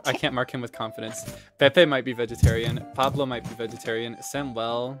can't mark him with confidence. Pepe might be vegetarian. Pablo might be vegetarian.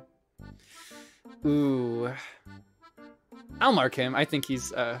 Samuel, ooh, I'll mark him. I think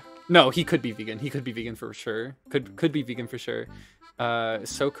he's no, he could be vegan. He could be vegan for sure. Could be vegan for sure.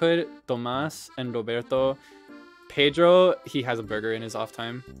 So could Tomas and Roberto. Pedro, he has a burger in his off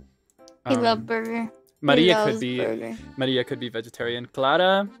time. He loves burger. Maria He could be loves burger. Maria could be vegetarian.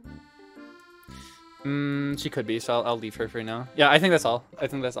 Clara, she could be, so I'll leave her for now. Yeah, I think that's all. I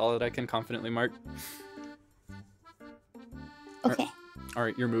think that's all that I can confidently mark. Okay. All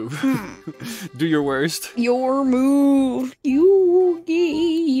right, your move. Do your worst. Your move,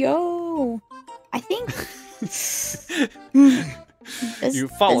 Yu-Gi-Oh! I think.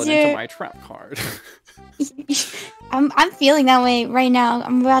 You've fallen into my trap card. I'm feeling that way right now.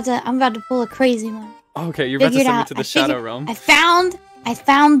 I'm about to pull a crazy one. Okay, you're about to send me to the shadow realm. I found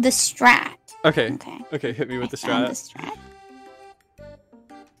the strat. Okay. Okay, hit me with the strat.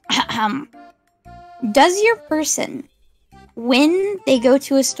 Does your person, when they go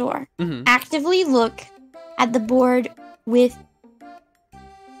to a store, actively look at the board with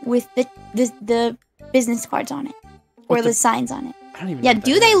the business cards on it or the signs on it? I don't even Yeah, know what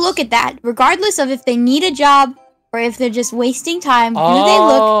do that they is. look at that regardless of if they need a job or if they're just wasting time? Do they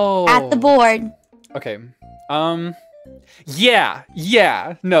look at the board? Okay.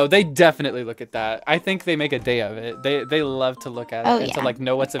 Yeah. No, they definitely look at that. I think they make a day of it. They love to look at it and to like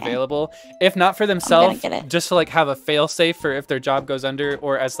know what's available. If not for themselves, just to like have a fail safe for if their job goes under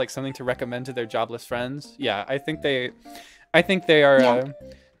or as like something to recommend to their jobless friends. Yeah, I think they are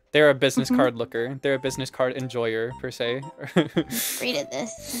they're a business card looker. They're a business card enjoyer per se. Great at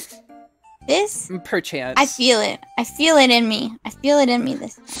this. This? Perchance. I feel it. I feel it in me. I feel it in me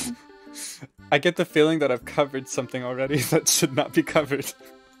this time. I get the feeling that I've covered something already that should not be covered.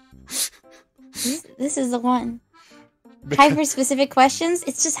 This is the one. Hyper-specific questions,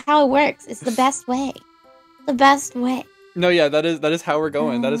 it's just how it works. It's the best way. The best way. No, yeah, that is how we're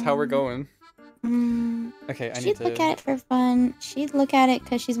going. That is how we're going. Okay, I need to... She'd look at it for fun. She'd look at it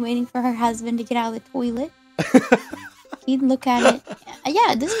because she's waiting for her husband to get out of the toilet. He'd look at it.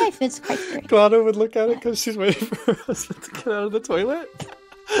 Yeah, this guy fits quite great. Clara would look at it because she's waiting for her husband to get out of the toilet?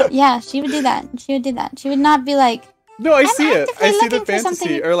 Yeah, she would do that. She would do that. She would not be like... No, I see it. I see the looking for fantasy.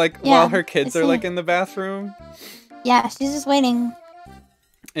 something- Or like Yeah, while her kids I are see like it. in the bathroom. Yeah, she's just waiting.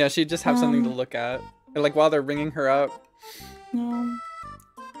 Yeah, she'd just have something to look at. Or like while they're ringing her up.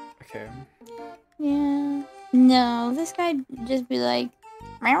 Okay. Yeah. No, this guy just be like.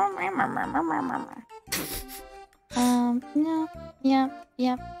 No. Yep.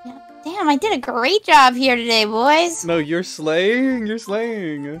 Damn, I did a great job here today, boys. No, you're slaying. You're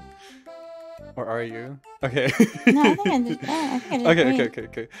slaying. Or are you? Okay. No, I think I did. Yeah, I think I did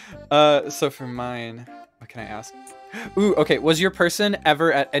great. Okay. So for mine, what can I ask? Ooh, okay. Was your person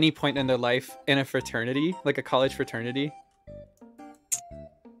ever at any point in their life in a fraternity, like a college fraternity?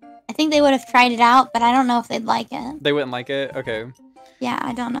 I think they would have tried it out, but I don't know if they'd like it. They wouldn't like it? Okay. Yeah,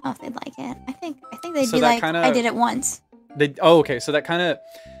 I don't know if they'd like it. I think they'd So be that like, kinda- I did it once. Okay. So that kind of,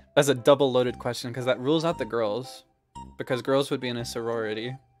 that's a double loaded question because that rules out the girls. Because girls would be in a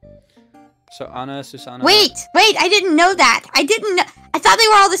sorority. So Anna, Susanna. Wait, I didn't know that. I didn't know. I thought they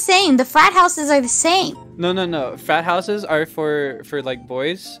were all the same. The frat houses are the same. No. Frat houses are for like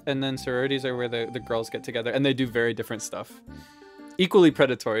boys, and then sororities are where the girls get together, and they do very different stuff. Equally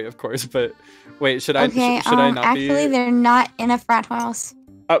predatory, of course, but wait, should I not actually, they're not in a frat house.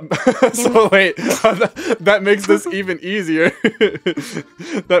 So wait, that makes this even easier.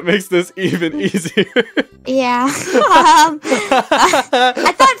 That makes this even easier. Yeah. I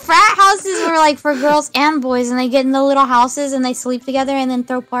thought frat houses were like for girls and boys, and they get in the little houses and they sleep together and then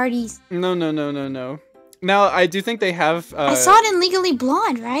throw parties. No. Now I do think they have. I saw it in Legally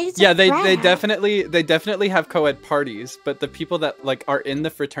Blonde, right? It's yeah, a frat house. they definitely have co-ed parties, but the people that like are in the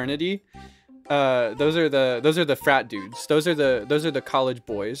fraternity, those are the frat dudes. Those are the college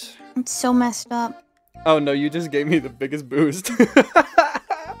boys. It's so messed up. Oh no, you just gave me the biggest boost.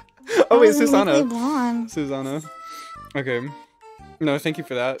 Oh wait, Susanna. Okay. No, thank you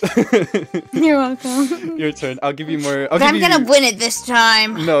for that. You're welcome. Your turn. I'll give you more. But I'm gonna win it this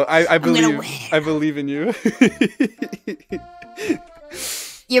time. No, I believe. Gonna win. I believe in you.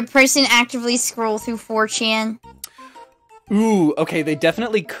 Your person actively scroll through 4chan. Ooh, okay, they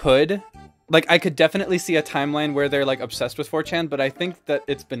definitely could. Like, I could definitely see a timeline where they're like obsessed with 4chan, but I think that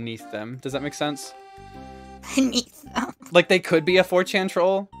it's beneath them. Does that make sense? Beneath them. Like, they could be a 4chan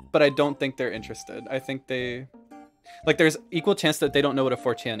troll, but I don't think they're interested. I think they... Like, there's equal chance that they don't know what a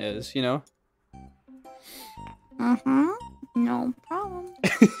 4chan is, you know? Mm-hmm. No problem.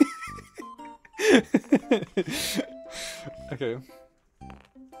 Okay.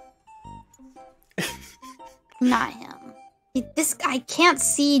 Not him. This guy can't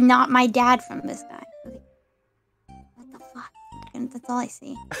see not my dad from this guy. What the fuck? And that's all I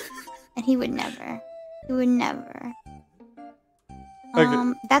see. And he would never. He would never.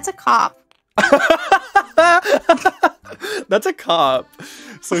 Okay. That's a cop. That's a cop.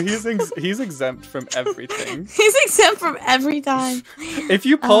 So he's exempt from everything. He's exempt from every time. If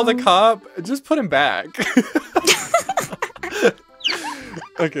you pull the cop, just put him back.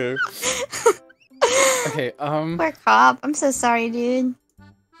 Okay. Okay, Poor cop. I'm so sorry, dude.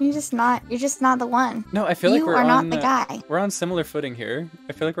 You're just not the one. No, I feel like you are not the guy. We're on similar footing here.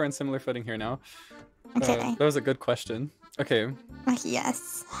 I feel like we're on similar footing here now. Okay. That was a good question. Okay.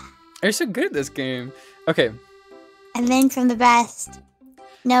 Yes. You're so good at this game. Okay. I learned from the best.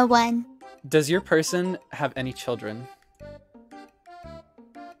 No one. Does your person have any children?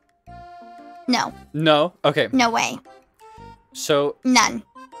 No. No? Okay. No way. So... None.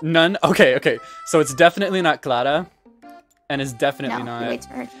 None? Okay. So it's definitely not Clara. And it's definitely No, he waits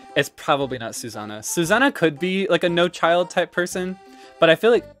for her. It's probably not Susanna. Susanna could be like a no-child type person. But I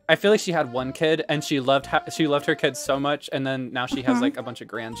feel like she had one kid and she loved her kids so much, and then now she has like a bunch of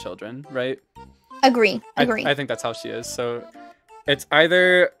grandchildren, right? Agree. I think that's how she is. So it's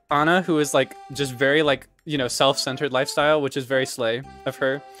either Anna, who is like just very like, you know, self-centered lifestyle, which is very slay of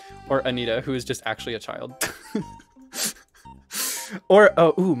her, or Anita, who is just actually a child. Or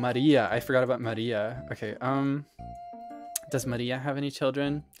Maria. I forgot about Maria. Okay. Does Maria have any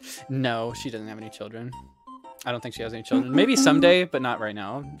children? No, she doesn't have any children. I don't think she has any children. Maybe someday, but not right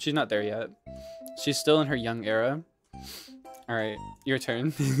now. She's not there yet. She's still in her young era. All right, your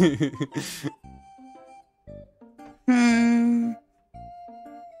turn. I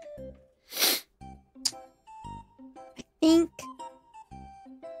think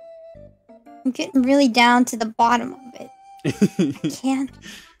I'm getting really down to the bottom of it. I can't.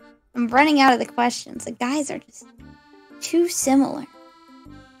 I'm running out of the questions. The guys are just too similar.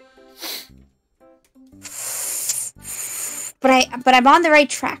 But I'm on the right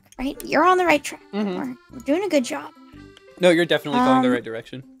track, right? You're on the right track. We're doing a good job. No, you're definitely going the right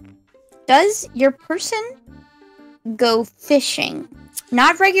direction. Does your person go fishing?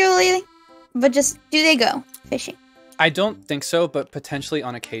 Not regularly, but just do they go fishing? I don't think so, but potentially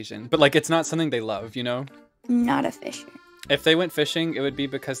on occasion. But like, it's not something they love, you know? Not a fisher. If they went fishing, it would be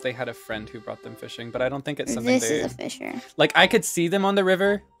because they had a friend who brought them fishing, but I don't think it's something This is a fisher. Like, I could see them on the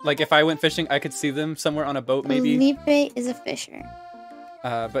river. Like, if I went fishing, I could see them somewhere on a boat, maybe. Felipe is a fisher.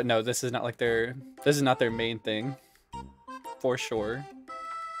 But no, this is not like this is not their main thing. For sure.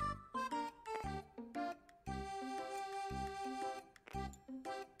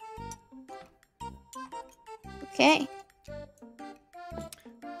 Okay.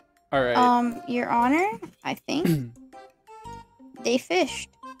 All right. Your Honor, I think they fished.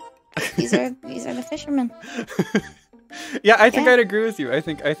 These are the fishermen. Yeah, I think I'd agree with you. I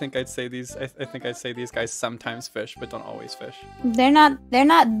think I'd say these. I think I'd say these guys sometimes fish, but don't always fish. They're not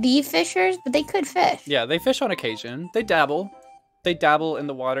the fishers, but they could fish. Yeah, they fish on occasion. They dabble. They dabble in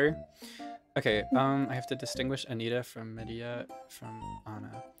the water. Okay. I have to distinguish Anita from Medea from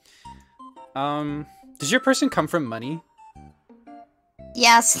Anna. Does your person come from money?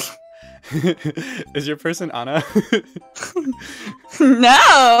 Yes. Is your person Anna?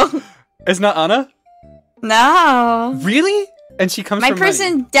 No. It's not Anna? No. Really? And she comes from My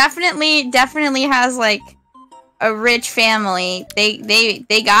person money. definitely has like a rich family. They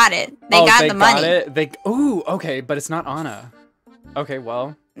got it. They got the money. It? Ooh, okay, but it's not Anna. Okay,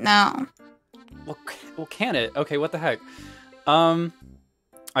 well. No. Well, can it? Okay, what the heck?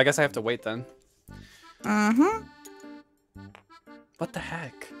 I guess I have to wait then. Mm-hmm. What the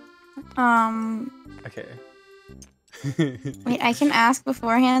heck? Okay. Wait, I can ask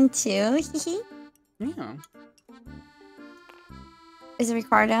beforehand too. Yeah. Is it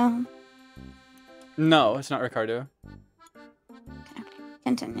Ricardo? No, it's not Ricardo. Okay.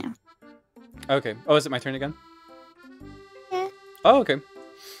 Continue. Okay. Oh, is it my turn again? Yeah. Oh, okay.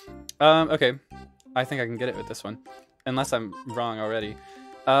 Okay. I think I can get it with this one. Unless I'm wrong already.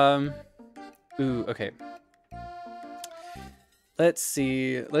 Ooh, okay. Let's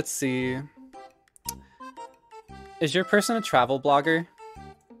see. Is your person a travel blogger?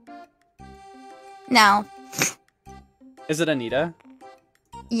 No. Is it Anita?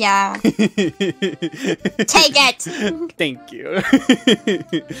 Yeah. Take it! Thank you.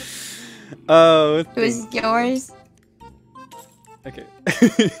 Oh. It was yours. Okay.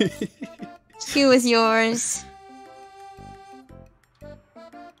 Q was yours.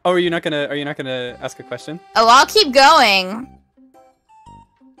 Oh, are you not gonna ask a question? Oh, I'll keep going.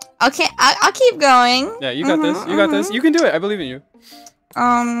 Okay, I'll keep going. Yeah, you got this. You got this. You can do it. I believe in you.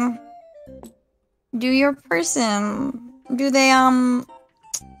 Do your person, do they,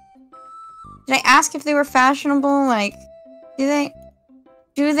 did I ask if they were fashionable? Like, do they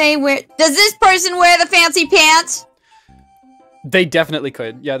wear, does this person wear the fancy pants? They definitely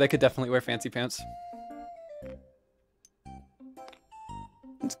could. Yeah, they could definitely wear fancy pants.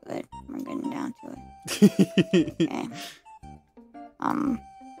 That's good. We're getting down to it. Okay.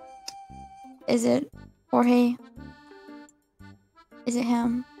 Is it Jorge? Is it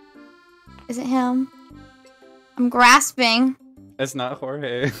him? Is it him? I'm grasping. It's not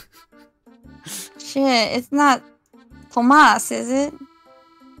Jorge. Shit, it's not Tomas, is it?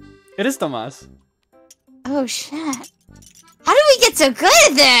 It is Tomas. Oh shit. How did we get so good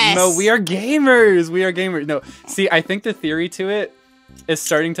at this? No, we are gamers. We are gamers. No, see, I think the theory to it is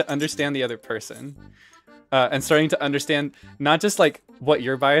starting to understand the other person. And starting to understand not just like what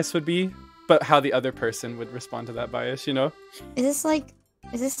your bias would be, but how the other person would respond to that bias, you know? Is this like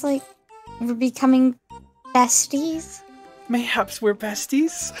we're becoming besties? Mayhaps we're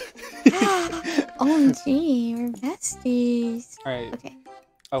besties. OMG, we're besties. Alright. Okay.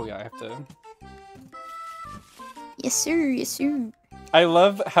 Oh yeah, I have to. Yes sir, yes sir. I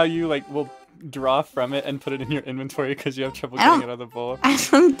love how you like will draw from it and put it in your inventory because you have trouble getting it out of the bowl. I'm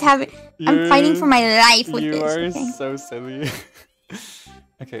fighting for my life with this. You are okay? so silly.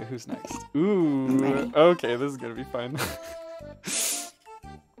 Okay, who's next? Ooh. Okay, this is gonna be fun.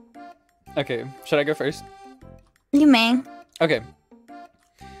 Okay, should I go first? You may. Okay.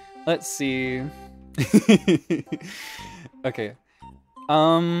 Let's see. Okay.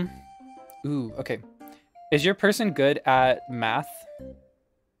 Ooh, okay. Is your person good at math?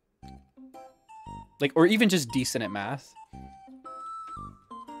 Like, or even just decent at math?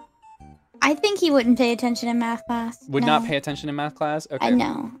 I think he wouldn't pay attention in math class. Would not pay attention in math class? Okay. I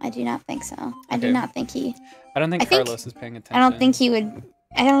know. I do not think so. I do not think he... I don't think Carlos is paying attention. I don't think he would...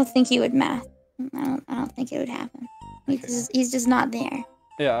 I don't think he would math. I don't think it would happen. He's just not there.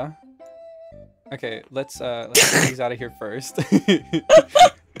 Yeah. Okay, let's get these out of here first.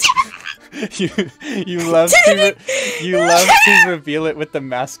 you love to reveal it with the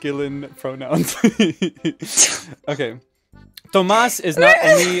masculine pronouns. Okay. Tomas is not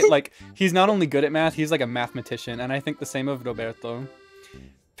only like he's not only good at math, he's like a mathematician, and I think the same of Roberto.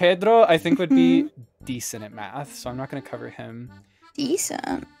 Pedro, I think would be decent at math, so I'm not gonna cover him.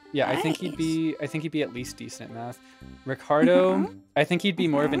 Decent. Yeah, Nice. I think he'd be at least decent at math. Ricardo, I think he'd be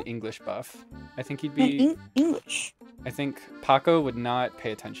more of an English buff. I think he'd be English. I think Paco would not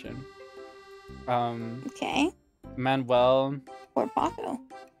pay attention. Okay. Manuel, Or Paco.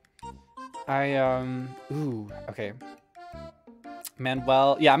 okay.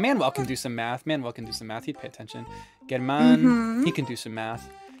 Manuel, yeah, Manuel can do some math. He'd pay attention. German, he can do some math.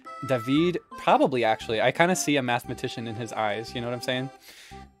 David, probably actually. I kind of see a mathematician in his eyes. You know what I'm saying?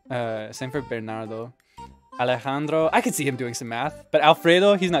 Same for Bernardo. Alejandro, I could see him doing some math. But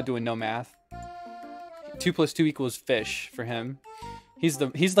Alfredo, he's not doing no math. 2 + 2 = fish for him. He's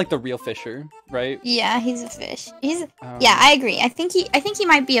like the real fisher, right? Yeah, he's a fish. Yeah, I agree. I think he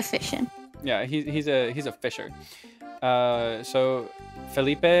might be a fishin'. Yeah, he's a fisher. So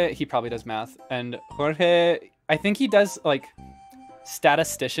Felipe, he probably does math, and Jorge, I think he does like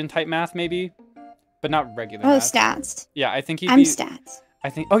statistician type math maybe, but not regular math. Stats. Yeah, I think I'm stats.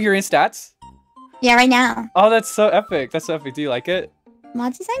 Oh, you're in stats? Yeah, right now. Oh, that's so epic. Do you like it?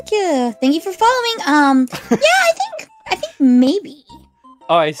 Monty, thank you. Thank you for following. Yeah, I think maybe.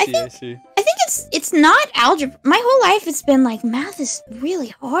 Oh, I see. I think it's not algebra. My whole life it's been like math is really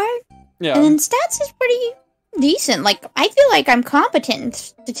hard. Yeah. And then stats is pretty decent. Like I feel like I'm competent in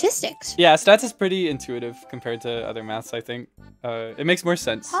statistics. Yeah, stats is pretty intuitive compared to other maths, I think. It makes more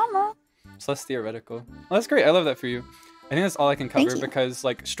sense. It's less theoretical. Well, that's great. I love that for you. I think that's all I can cover because,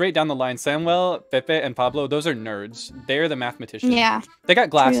 like, straight down the line, Samuel, Pepe, and Pablo, those are nerds. They're the mathematicians. Yeah. They got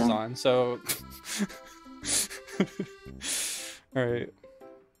glasses on, so... Alright.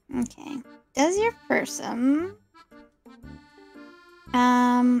 Okay. Does your person...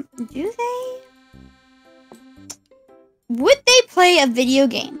 do they... Would they play a video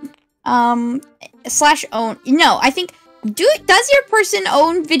game? Slash own... No, I think... Does your person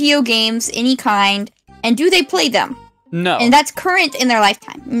own video games, any kind, and do they play them? No. And that's current in their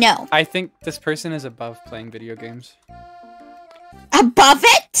lifetime. No. I think this person is above playing video games. Above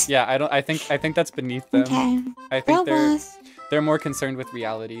it? Yeah, I think that's beneath them. Okay. I think they're more concerned with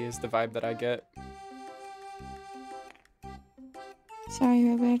reality is the vibe that I get. Sorry,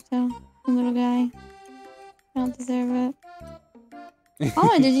 Roberto. The little guy. I don't deserve it.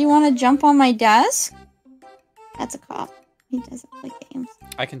 Oh, did you want to jump on my desk? That's a cop. He doesn't play games.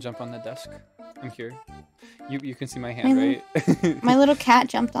 I can jump on the desk. I'm here. You can see my hand, right? My little cat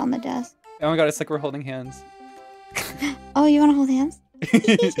jumped on the desk. Oh my god, it's like we're holding hands. Oh, you want to hold hands?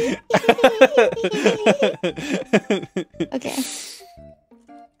 Okay.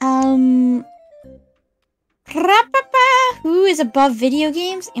 Who is above video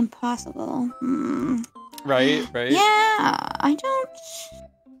games? Impossible. Right. Yeah, I don't...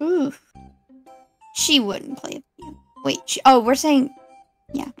 Oof. She wouldn't play a video. Wait, we're saying...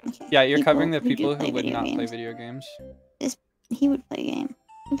 Yeah, okay. Yeah, you're covering the people who would not play video games. He would play a game.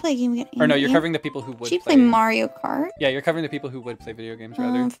 He'd play a game again. Or no, you're covering the people who would She'd play Mario Kart. Yeah, you're covering the people who would play video games,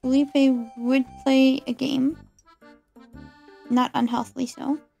 rather. Felipe would play a game. Not unhealthily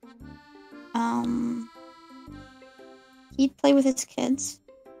so. He'd play with his kids.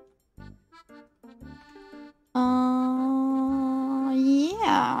 Yeah.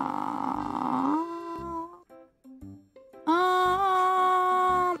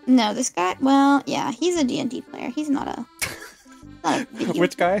 No, this guy. Well, yeah, he's a D&D player. He's not a. Video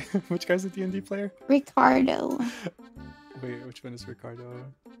Which guy? Which guy's a D&D player? Ricardo. Wait, which one is Ricardo?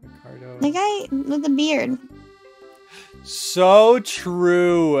 The guy with the beard. So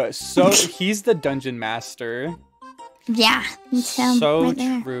true. So he's the dungeon master. Yeah, it's him. So right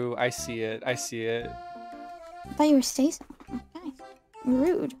there. true. I see it. I thought you were saying something.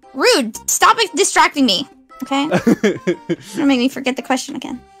 Okay. Rude. Stop distracting me. Okay. Gonna make me forget the question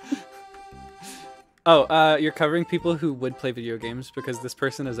again. Oh, you're covering people who would play video games because this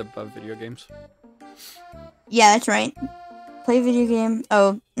person is above video games. Yeah, that's right. Play video game.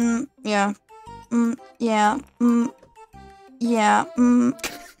 Oh, yeah. Yeah. Yeah.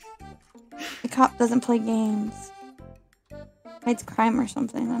 The cop doesn't play games. Fights crime or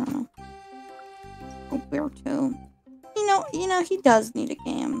something. I don't know. Roberto. You know, he does need a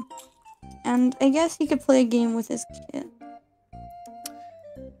game. And I guess he could play a game with his kid.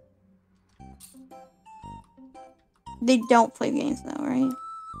 They don't play games though, right?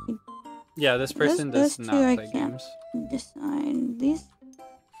 Yeah, this person does not play games. Decide these.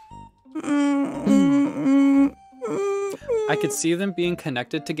 I could see them being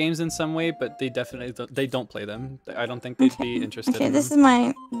connected to games in some way, but they definitely don't play them. I don't think they'd be interested in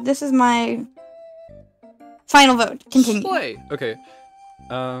them. This is my final vote. Continue. Play. Okay.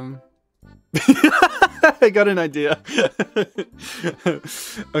 I got an idea.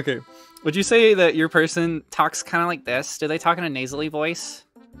 Okay. Would you say that your person talks kind of like this? Do they talk in a nasally voice?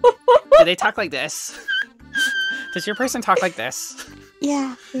 Do they talk like this? Does your person talk like this?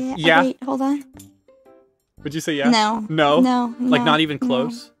 Yeah. Yeah. Wait, hold on. Would you say yeah? No. No? No. Like not even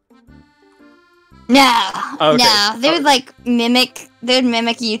close? No. Oh, okay. No. They would like mimic. They would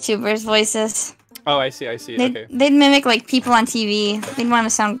mimic YouTubers' voices. Oh, I see. Okay. They'd mimic like people on TV. They'd want to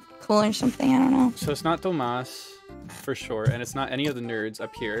sound cool or something. I don't know. So it's not Tomas, for sure, and it's not any of the nerds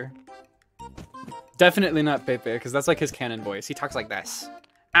up here. Definitely not Pepe, because that's like his canon voice. He talks like this.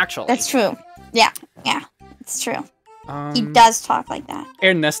 Actually. That's true. Yeah. It's true. He does talk like that.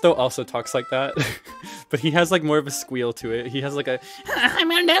 Ernesto also talks like that, but he has like more of a squeal to it. He has like a,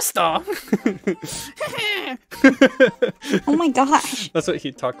 I'm Ernesto. Oh my gosh. That's what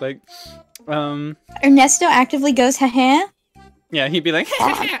he'd talk like. Ernesto actively goes, haha. Yeah, he'd be like,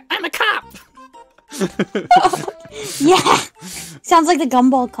 I'm a cop. Yeah. Sounds like the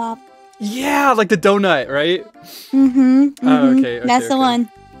Gumball Cop. Yeah, like the donut, right? Oh, okay. That's the one.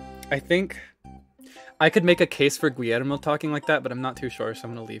 I think I could make a case for Guillermo talking like that, but I'm not too sure, so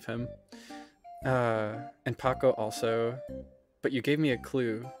I'm gonna leave him. And Paco also. But you gave me a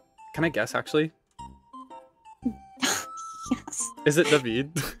clue. Can I guess, actually? Yes. Is it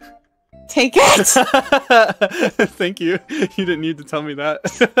David? Take it! Thank you. You didn't need to tell me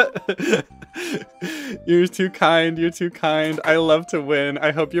that. You're too kind. You're too kind. I love to win.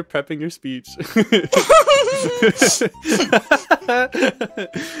 I hope you're prepping your speech. All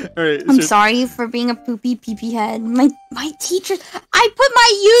right. I'm sorry for being a poopy pee-pee head. My teachers. I put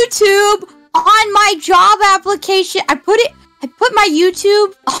my YouTube on my job application. I put my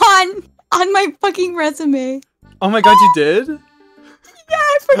YouTube on my fucking resume. Oh my god, you did? Yeah,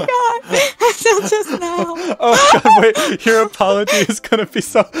 I forgot. Until just now. Oh god, wait. Your apology is gonna be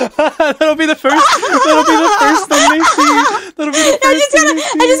so. That'll be the first. That'll be the first thing they see. That'll be the first thing they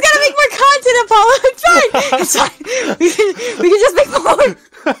see. I just gotta make more content, Apollo. It's fine. It's fine. We can just make more.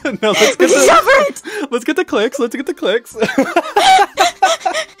 No, let's get the clicks. Let's get the clicks.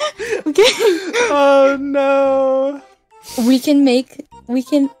 Okay. Oh no. We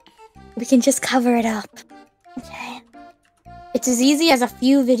can just cover it up. Okay. It's as easy as a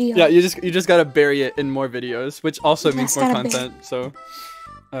few videos. Yeah, you just gotta bury it in more videos, which also means more content. So,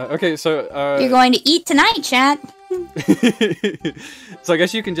 okay, so you're going to eat tonight, chat. So I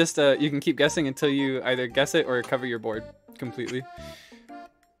guess you can just you can keep guessing until you either guess it or cover your board completely.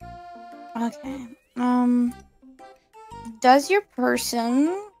 Okay. Does your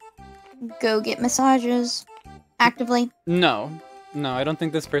person go get massages actively? No, I don't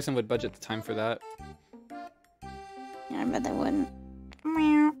think this person would budget the time for that. Yeah, I bet they wouldn't.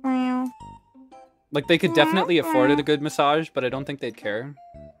 Like, they could definitely afford a good massage, but I don't think they'd care.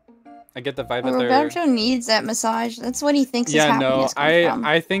 I get the vibe that they're... Roberto needs that massage. That's what he thinks is happiness comes from.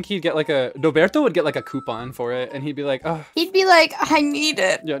 I think he'd get like a... Roberto would get like a coupon for it, and he'd be like, oh... He'd be like, I need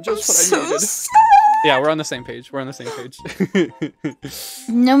it. Yeah, just what I needed. Sad. Yeah, we're on the same page. We're on the same page.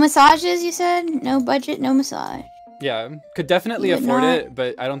 No massages, you said? No budget, no massage. Yeah, could definitely afford it,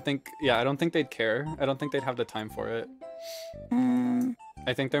 but I don't think they'd care. I don't think they'd have the time for it.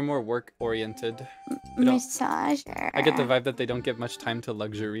 I think they're more work-oriented. Massager. I get the vibe that they don't give much time to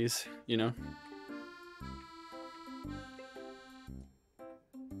luxuries, you know?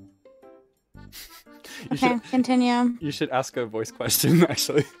 Okay, continue. You should ask a voice question,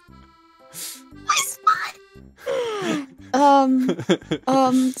 actually.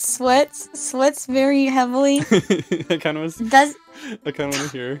 Sweats very heavily. I kind of want to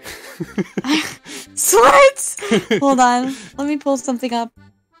hear. Sweats. Hold on, let me pull something up.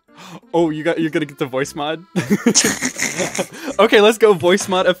 Oh, you're gonna get the voice mod. Okay, let's go. Voice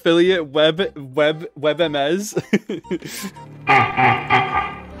mod affiliate WebMS.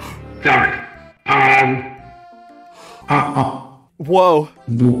 Sorry. Whoa.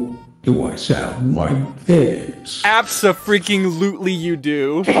 Do I sound like this? Abso-freaking-lutely you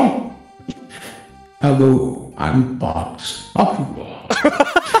do. Hello, I'm Box. I'm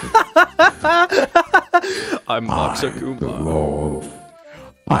Boxakuma.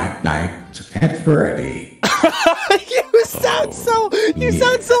 I'm night and ready. You sound so old.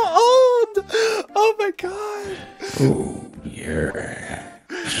 Oh my god. Oh yeah.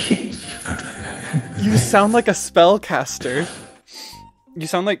 You sound like a spellcaster. You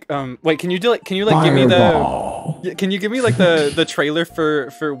sound like wait, can you give me like the trailer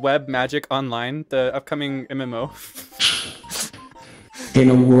for Web Magic Online, the upcoming MMO? In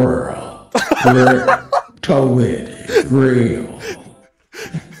a world where totally real.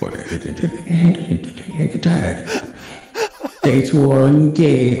 It's one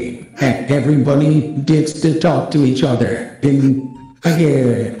game and everybody gets to talk to each other. And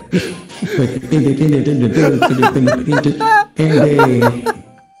they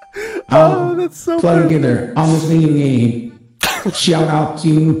Oh, that's so play perfect. together on this video game. Shout out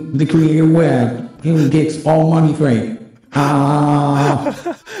to the creator Web, who gets all money for it.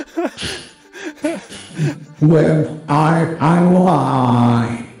 Well, I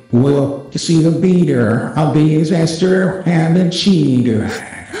will see the beater. I'll be his Esther and the cheater.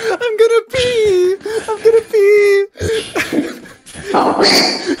 I'm gonna pee. I'm gonna pee.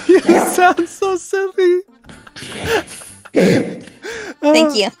 You sound so silly.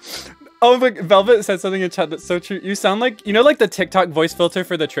 Thank you. Oh, but Velvet said something in chat that's so true. You sound like, you know, like the TikTok voice filter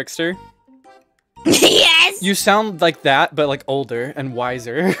for the trickster? Yes. You sound like that, but like older and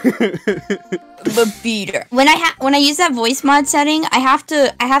wiser. The beater. When I use that voice mod setting, I have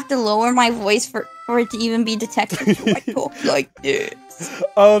to lower my voice for it to even be detected. So I talk like this.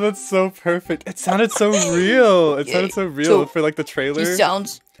 Oh, that's so perfect. It sounded so real. It sounded so real So, for like the trailer.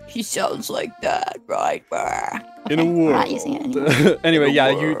 He sounds like that, right? In a Okay, world. we're not using it anymore. Anyway, In a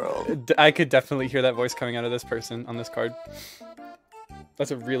yeah, world. I could definitely hear that voice coming out of this person on this card.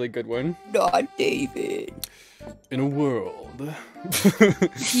 That's a really good one. Not David. In a world.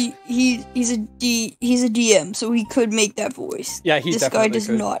 He's a DM, so he could make that voice. Yeah, he This guy definitely does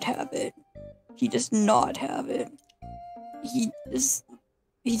could. not have it. He does not have it. He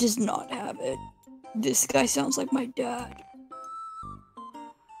does not have it. This guy sounds like my dad.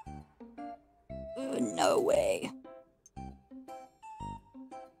 No way.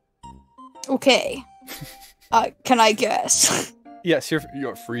 Okay. Can I guess? Yes,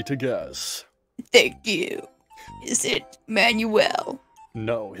 you're free to guess. Thank you. Is it Manuel?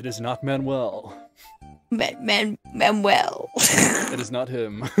 No, it is not Manuel. Manuel. It is not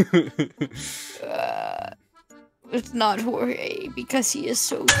him. It's not Jorge because he is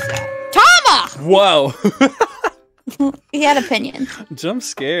so sad. Tama! Whoa! He had opinions. Jump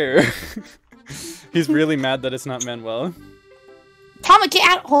scare. He's really mad that it's not Manuel. Tama, get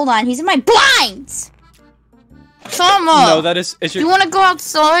out! Hold on, he's in my blinds. Tama. No, that is. It's You your. want to go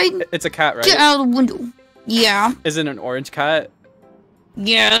outside? It's a cat, right? Get out of the window. Yeah. Is it an orange cat?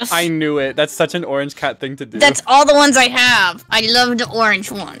 Yes. I knew it. That's such an orange cat thing to do. That's all the ones I have. I love the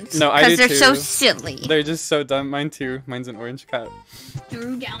orange ones. No, I do because they're so too. silly. They're just so dumb. Mine too. Mine's an orange cat.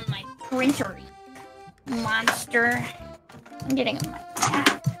 Threw down my printer. Monster. I'm getting my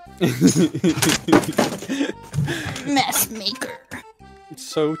cat. Mess maker.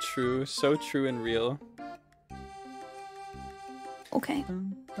 So true and real. Okay.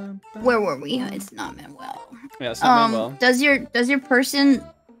 Where were we? It's not Manuel. Yeah, it's not Manuel. Does your person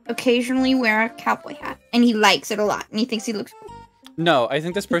occasionally wear a cowboy hat? And he likes it a lot, and he thinks he looks cool. No, I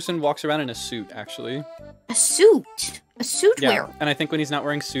think this person walks around in a suit, actually. A suit? A suit Yeah, wearer? and I think when he's not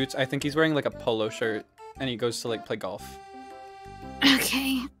wearing suits, I think he's wearing like a polo shirt, and he goes to like play golf.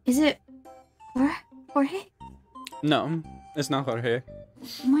 Okay. Is it Jorge? No, it's not Jorge.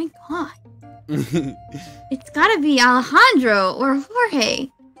 Oh my god. It's gotta be Alejandro or Jorge.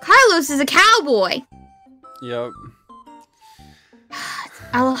 Carlos is a cowboy. Yep.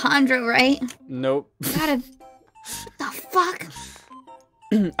 Alejandro, right? Nope. Gotta. What the fuck?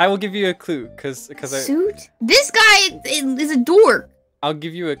 I will give you a clue, cause I. Suit? This guy is a dork. I'll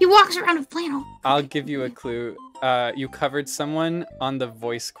give you a. He walks around with flannel. I'll give you a clue. You covered someone on the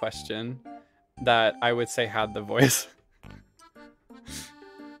voice question that I would say had the voice.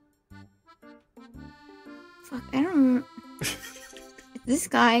 Fuck, I don't remember. This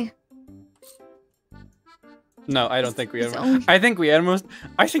guy. No, I don't think we His animal. own- I think we animals.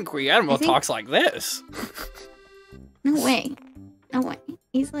 I think we animal I think- talks like this. No way. No way.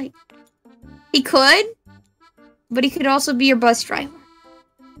 He's like. He could, but he could also be your bus driver.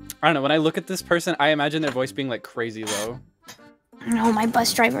 I don't know. When I look at this person, I imagine their voice being like crazy low, No, my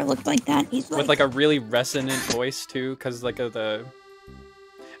bus driver looked like that. He's like. with like a really resonant voice too, cause like of the.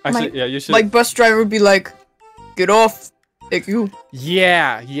 Actually, yeah, you should. My bus driver would be like, "Get off, thank you."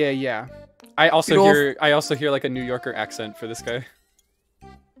 Yeah. I Get also hear like a New Yorker accent for this guy.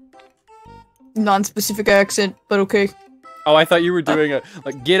 Non-specific accent, but okay. Oh, I thought you were doing a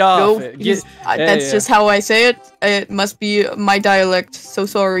like get off. No, it, he's- yeah, that's yeah. just how I say it. It must be my dialect. So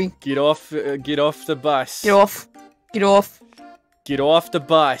sorry. Get off the bus. Get off. Get off. Get off the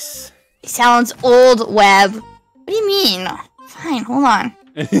bus. He sounds old, Web. What do you mean? Fine, hold on.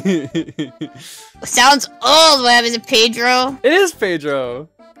 It Sounds old, Web. Is it Pedro? is Pedro.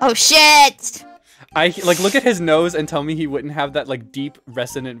 Oh shit! I like look at his nose and tell me he wouldn't have that like deep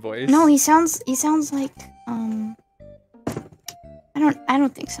resonant voice. No, he sounds like I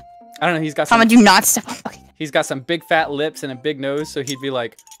don't think so. I don't know. He's got Tama, some. do not step on. Okay. He's got some big fat lips and a big nose, so he'd be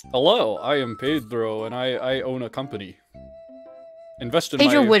like, "Hello, I am Pedro, and I own a company. Invest in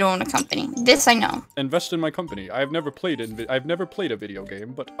Pedro my would own a company. This I know. invest in my company. I've never played a video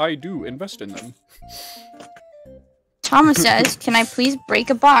game, but I do invest in them." Thomas says, "Can I please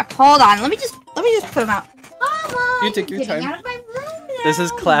break a box?" Hold on. Let me just put him out. You take your Getting time. out of my room This is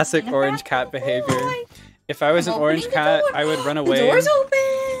now. classic Get orange back. cat behavior. Boy. If I was an I'm orange opening the cat, door. I would run The away. door's open.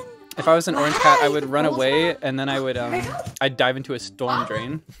 If I was an orange cat, I would run Close away, that. and then I'd dive into a storm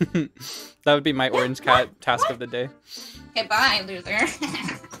drain. That would be my orange cat task of the day. Okay, bye, loser.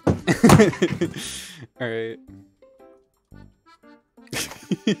 Alright.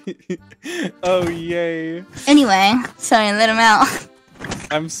 Oh, yay. Anyway, so I let him out.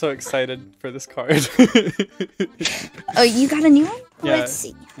 I'm so excited for this card. Oh, you got a new one? Yeah. Let's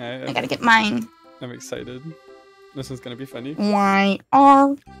see. Yeah, I gotta get mine. I'm excited. This is gonna be funny. Why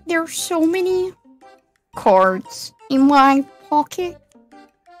are there so many cards in my pocket?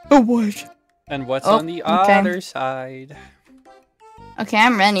 Oh, what? And what's Oh, on the okay. other side? Okay,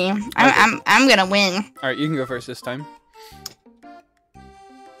 I'm ready. I'm gonna win. Alright, you can go first this time.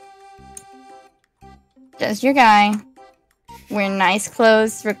 Does your guy wear nice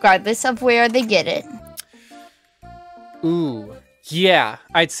clothes regardless of where they get it? Ooh. Yeah.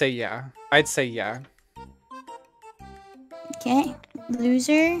 I'd say yeah. I'd say yeah. Okay.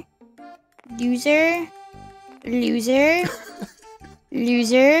 Loser. Loser. Loser.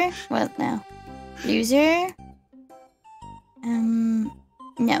 Loser. What now? Loser.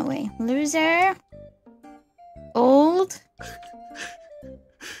 No way. Loser. Old.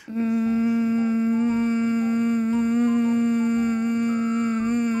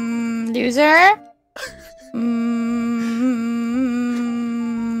 Loser.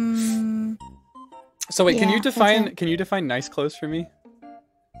 So wait, Yeah, that's can you define nice clothes for me?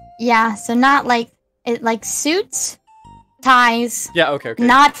 Yeah, so not like suits, ties, Yeah, okay.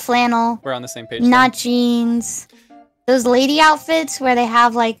 not flannel, We're on the same page. not jeans. Those lady outfits where they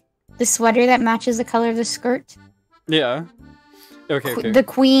have like the sweater that matches the color of the skirt. Then. Yeah. Okay. The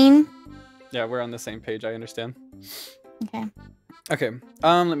queen. Yeah, we're on the same page. I understand. Okay. Okay.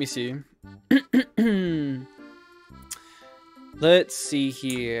 Let me see. Let's see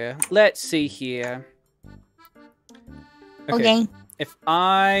here. Okay. If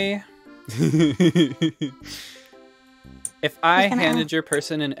I if I gonna handed your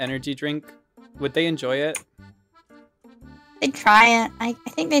person an energy drink, would they enjoy it? They'd try it. I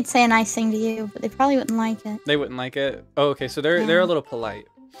think they'd say a nice thing to you, but they probably wouldn't like it. They wouldn't like it. Oh, okay. So they're Yeah. a little polite.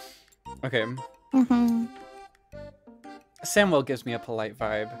 Okay. Mm-hmm. Samuel gives me a polite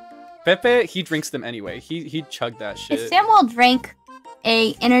vibe. Pepe, he drinks them anyway. He'd chug that shit. If Samuel drank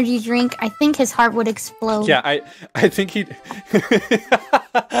a energy drink, I think his heart would explode. Yeah, I think he'd.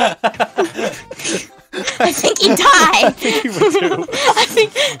 I think he'd die. I think he would too. I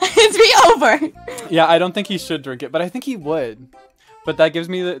think it'd be over. Yeah, I don't think he should drink it, but I think he would. But that gives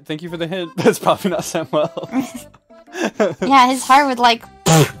me the. Thank you for the hint. That's probably not Samuel. Yeah, his heart would like.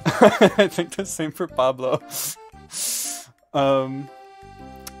 I think the same for Pablo.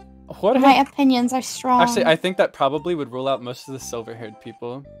 What? My opinions are strong. Actually, I think that probably would rule out most of the silver-haired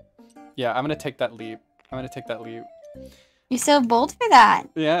people. Yeah, I'm gonna take that leap. You're so bold for that.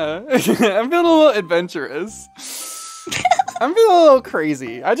 Yeah, I'm feeling a little adventurous. I'm feeling a little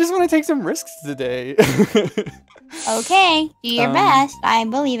crazy. I just want to take some risks today. Okay, do your best. I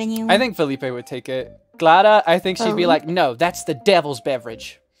believe in you. I think Felipe would take it. Clara, I think she'd be like, no, that's the devil's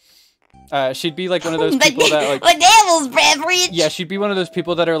beverage. She'd be like one of those people that like... The devil's beverage! Yeah, she'd be one of those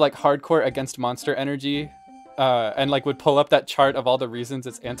people that are like hardcore against Monster Energy. And like would pull up that chart of all the reasons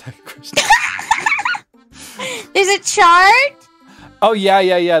it's anti-Christian. There's a chart? Oh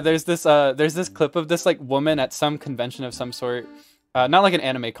yeah. There's this clip of this like woman at some convention of some sort. Not like an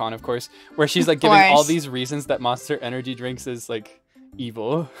anime con, of course, where she's like giving all these reasons that Monster Energy drinks is like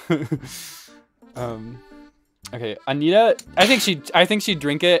evil. Okay, Anita, I think she'd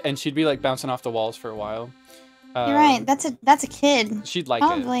drink it and she'd be like bouncing off the walls for a while. You're right. That's a kid. She'd like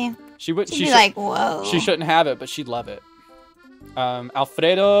Probably. it. She would. She'd be like, whoa. She shouldn't have it, but she'd love it.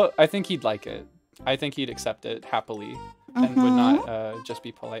 Alfredo, I think he'd like it. I think he'd accept it happily and would not just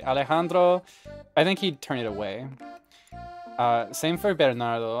be polite. Alejandro, I think he'd turn it away. Same for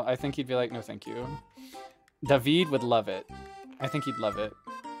Bernardo. I think he'd be like, no, thank you. David would love it. I think he'd love it.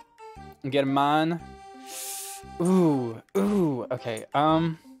 German. Ooh, okay.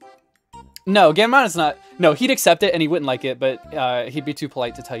 No, German is not. No, he'd accept it and he wouldn't like it, but he'd be too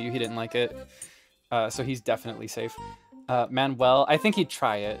polite to tell you he didn't like it. So he's definitely safe. Manuel, I think he'd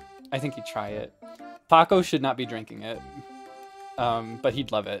try it. Paco should not be drinking it. But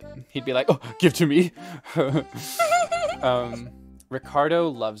he'd love it. He'd be like, "Oh, give to me." Ricardo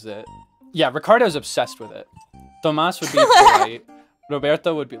loves it. Yeah, Ricardo's obsessed with it. Tomas would be polite.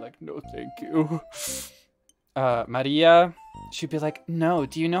 Roberto would be like, "No, thank you." Maria, she'd be like, "No,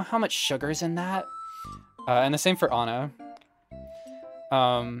 do you know how much sugar's in that?" And the same for Anna.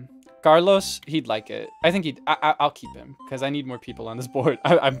 Carlos, he'd like it. I think I'll keep him because I need more people on this board.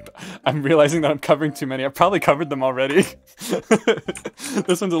 I'm realizing that I'm covering too many. I've probably covered them already.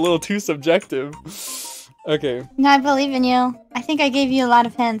 This one's a little too subjective. Okay. No, I believe in you. I think I gave you a lot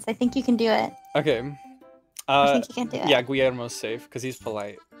of hints. I think you can do it. Okay. I think you can do it. Yeah, Guillermo's safe because he's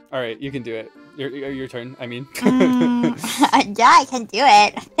polite. All right, you can do it. Your turn. I mean. Yeah, I can do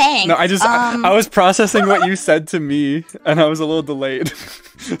it. Thanks. No, I was processing what you said to me, and I was a little delayed,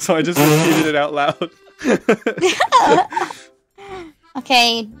 so I just repeated it out loud.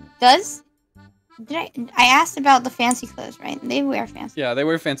 Okay. I asked about the fancy clothes, right? They wear fancy. Yeah, they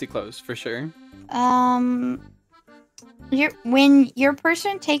wear fancy clothes for sure. When your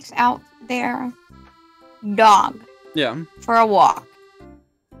person takes out their dog Yeah. for a walk,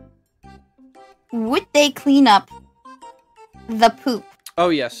 would they clean up the poop? Oh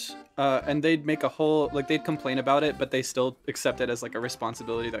yes. And they'd make a whole they'd complain about it, but they still accept it as like a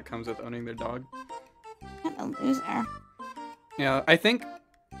responsibility that comes with owning their dog. What a loser. Yeah, I think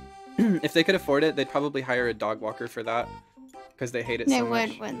if they could afford it, they'd probably hire a dog walker for that because they hate it so much.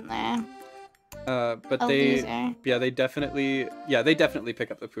 They would, wouldn't they? But Loser. they definitely pick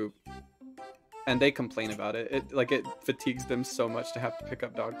up the poop. And they complain about it. It fatigues them so much to have to pick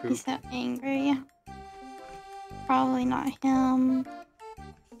up dog poop. He's so angry. Probably not him.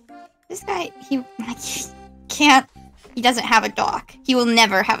 This guy, he can't. He doesn't have a dog. He will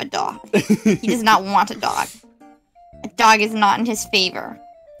never have a dog. He does not want a dog. A dog is not in his favor.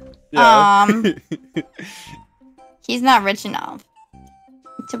 Yeah. He's not rich enough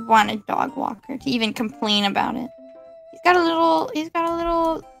to want a dog walker, to even complain about it. He's got a little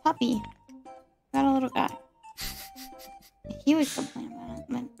puppy. Got a little guy. He would complain about it.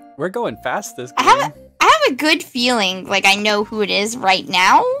 But We're going fast this game. I have a good feeling, like I know who it is right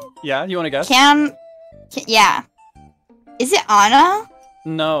now. Yeah, you want to guess? Yeah. Is it Anna?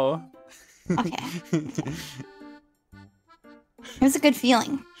 No. Okay. It was a good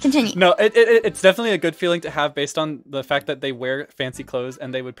feeling. Continue. No, it's definitely a good feeling to have based on the fact that they wear fancy clothes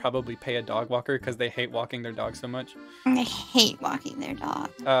and they would probably pay a dog walker because they hate walking their dog so much. I hate walking their dog.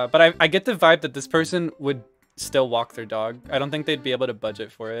 But I get the vibe that this person would still walk their dog. I don't think they'd be able to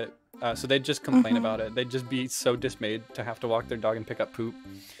budget for it. So they'd just complain about it. They'd just be so dismayed to have to walk their dog and pick up poop.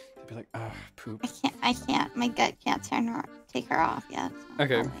 They'd be like, "Ah, poop." I can't. My gut can't take her off yet. So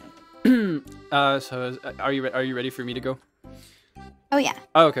Okay. So are you ready for me to go? Oh yeah.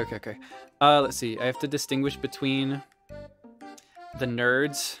 Oh, okay. Let's see. I have to distinguish between the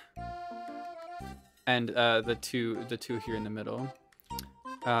nerds and the two here in the middle.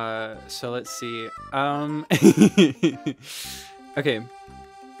 So let's see. Okay.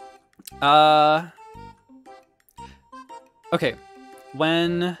 Okay.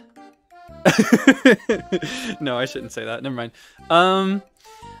 When No, I shouldn't say that. Never mind.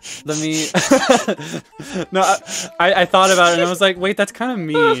 Let me No, I thought about it and I was like, wait, that's kind of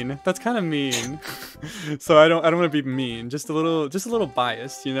mean. That's kind of mean. So I don't want to be mean. Just a little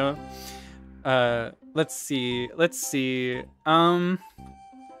biased, you know? Let's see.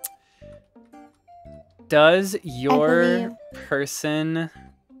 Does your person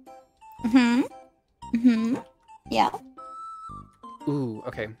Yeah. Ooh,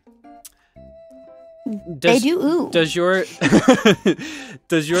 okay. They do ooh. Does your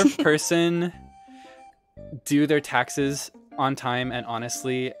person do their taxes on time and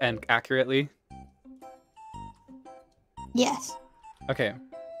honestly and accurately? Yes. Okay.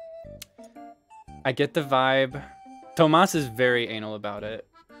 I get the vibe. Tomas is very anal about it.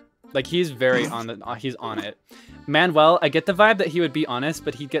 Like he's very he's on it. Manuel, I get the vibe that he would be honest,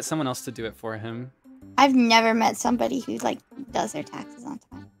 but he'd get someone else to do it for him. I've never met somebody who like does their taxes on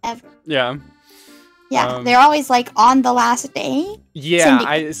time ever. Yeah. Yeah, they're always like on the last day. Yeah,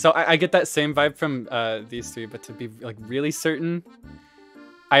 I get that same vibe from these three, but to be like really certain,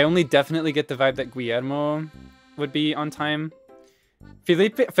 I only definitely get the vibe that Guillermo would be on time.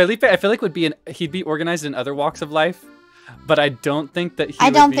 Felipe, I feel like he'd be organized in other walks of life, but I don't think that I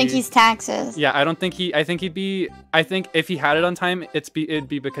don't think he's taxes. Yeah, I think if he had it on time, it'd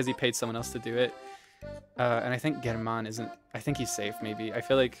be because he paid someone else to do it. And I think German isn't. I think he's safe. Maybe I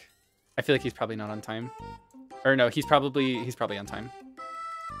feel like he's probably not on time, or no, he's probably on time.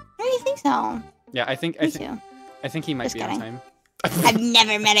 Why do you think so? Yeah, I think he might be on time. I've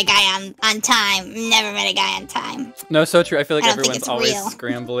never met a guy on time. Never met a guy on time. No, so true. I feel like I don't think everyone's it's always real.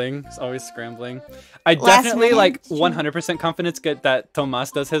 scrambling. It's always scrambling. I Last definitely minute, like sure. 100% confidence get that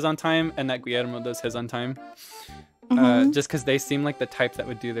Tomas does his on time and that Guillermo does his on time. Mhm. Just because they seem like the type that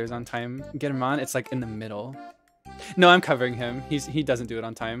would do theirs on time. Guillermo, it's like in the middle. No, I'm covering him. He doesn't do it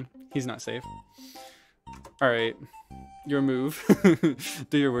on time. He's not safe. All right, your move.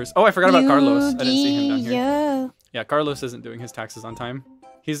 Do your worst. Oh, I forgot about Carlos. I didn't see him down here. Yeah. Yeah, Carlos isn't doing his taxes on time.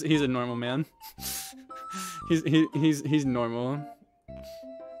 He's a normal man. he's normal.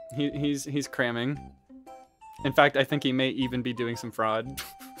 He's cramming. In fact, I think he may even be doing some fraud.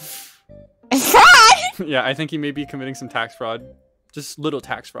 Fraud? Yeah, I think he may be committing some tax fraud. Just little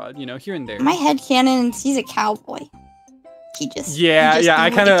tax fraud, you know, here and there. My headcanon, he's a cowboy. He just Yeah, he just I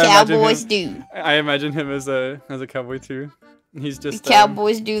do what kind of the imagine cowboys him. do. I imagine him as a cowboy too. He's just The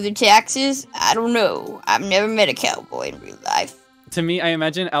cowboys do the taxes? I don't know. I've never met a cowboy in real life. To me, I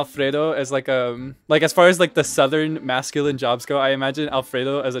imagine Alfredo as like as far as like the southern masculine jobs go, I imagine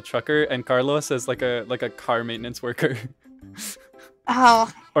Alfredo as a trucker and Carlos as like a car maintenance worker.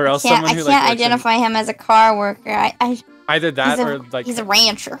 Oh, Or else I someone who can't like works in- identify him as a car worker. either that he's a, or like he's a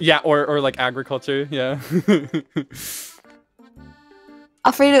rancher. yeah, or like agriculture, yeah.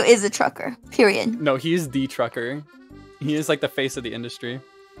 Alfredo is a trucker. Period. No, he's the trucker. He is like the face of the industry.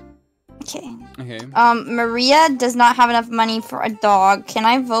 Okay. Okay. Maria does not have enough money for a dog. Can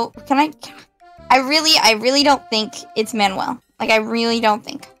I vote? I really don't think it's Manuel. Like, I really don't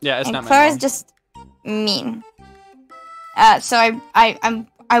think. Yeah, it's and not Clara's Manuel. just mean. So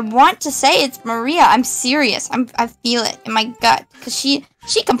I want to say it's Maria. I'm serious. I feel it in my gut because she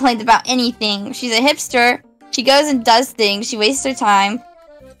complains about anything. She's a hipster. She goes and does things. She wastes her time.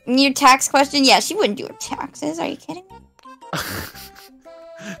 Your tax question? Yeah, she wouldn't do her taxes. Are you kidding me?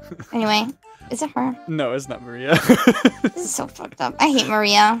 Anyway, is it her? No, it's not Maria. This is so fucked up. I hate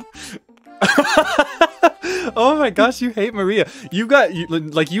Maria. Oh my gosh, you hate Maria. You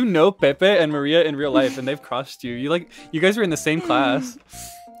know Pepe and Maria in real life, and they've crossed you. You guys were in the same class.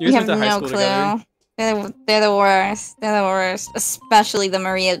 You You guys have went to high no school together. clue. They're the worst. They're the worst. Especially the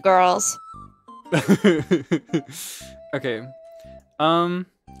Maria girls. Okay.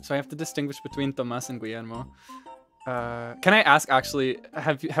 So I have to distinguish between Tomas and Guillermo. Can I ask actually,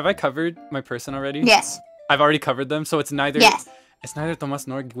 have I covered my person already? Yes. I've already covered them, so it's neither Yes. Tomas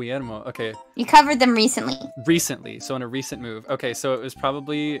nor Guillermo. Okay. You covered them recently. Recently, so in a recent move. Okay, so it was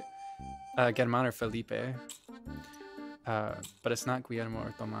probably Germán or Felipe. But it's not Guillermo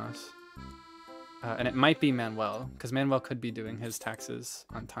or Tomas. And it might be Manuel, because Manuel could be doing his taxes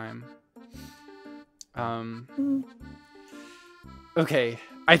on time. Okay,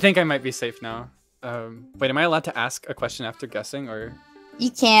 I think I might be safe now. Wait, am I allowed to ask a question after guessing, or? You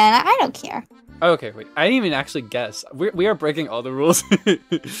can. I don't care. Oh, okay, wait. I didn't even actually guess. We are breaking all the rules. We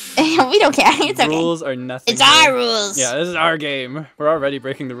don't care. It's okay. Rules are nothing. It's here. our rules. Yeah, this is our game. We're already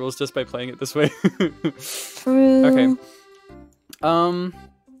breaking the rules just by playing it this way. True. Okay.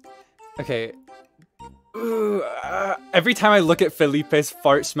 Okay. Ooh, every time I look at Felipe's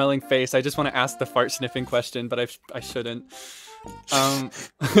fart-smelling face, I just want to ask the fart-sniffing question, but I shouldn't. I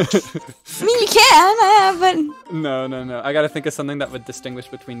mean, you can, but No. I gotta think of something that would distinguish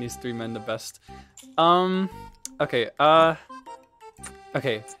between these three men the best. Okay.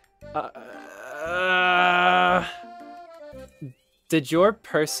 Okay. Did your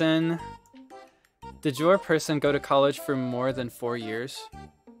person go to college for more than 4 years?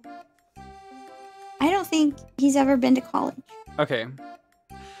 I don't think he's ever been to college. Okay,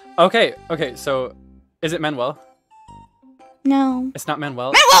 so is it Manuel? No. It's not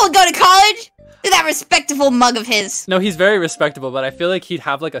Manuel? Manuel would go to college! Look at that respectable mug of his. No, he's very respectable, but I feel like he'd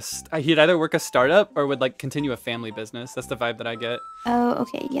have like he'd either work a startup or would like continue a family business. That's the vibe that I get. Oh,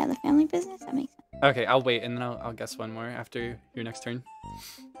 okay. Yeah, the family business? That makes sense. Okay, I'll wait and then I'll guess one more after your next turn.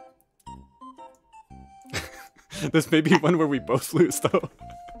 This may be one where we both lose though.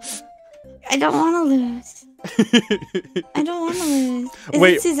 I don't want to lose. I don't want to lose. Is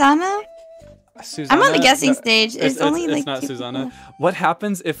Wait. it Susanna? Susanna? I'm on the guessing No, stage. It's only like it's not 2 Susanna. people. What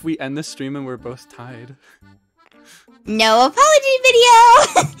happens if we end the stream and we're both tied? No apology video.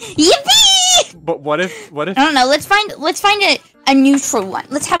 Yippee! But what if I don't know. Let's find a neutral one.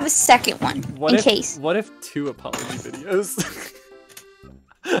 Let's have a second one in case. What if 2 apology videos?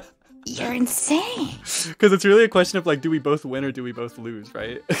 You're insane. Because it's really a question of like, do we both win or do we both lose,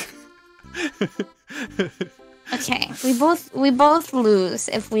 right? Okay, we both lose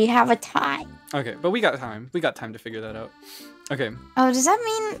if we have a tie. Okay, but we got time. We got time to figure that out. Okay. Oh, does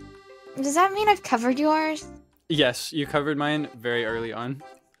that mean I've covered yours? Yes, you covered mine very early on.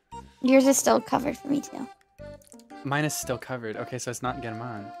 Yours is still covered for me too. Mine is still covered. Okay, so it's not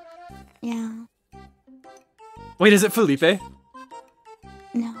German. Yeah. Wait, is it Felipe?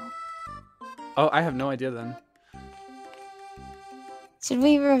 No. Oh, I have no idea then. Should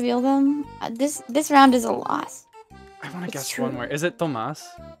we reveal them? This round is a loss. I want to It's guess true. one more. Is it Tomas?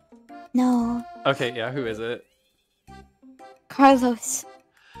 No. Okay, yeah, who is it? Carlos.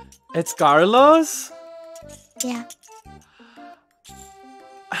 It's Carlos? Yeah.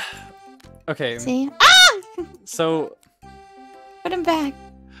 Okay, See? Ah! so Put him back.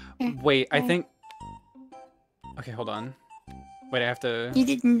 Here. wait, I Right. think... Okay, hold on. Wait, I have to You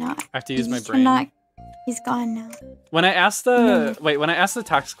did not. use my You brain. cannot- He's gone now. When I asked the when I asked the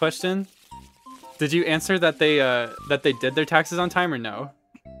tax question, did you answer that they did their taxes on time or no?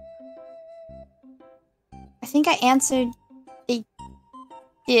 I think I answered. They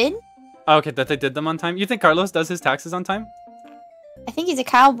did. Oh, okay, that they did them on time. You think Carlos does his taxes on time, I think he's a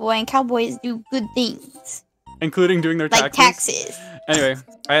cowboy, and cowboys do good things, including doing their like taxes. Anyway,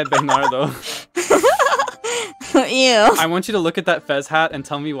 I had Bernardo. Ew. I want you to look at that fez hat and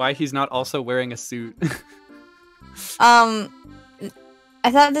tell me why he's not also wearing a suit. I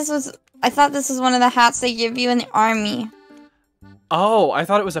thought this was one of the hats they give you in the army. Oh, I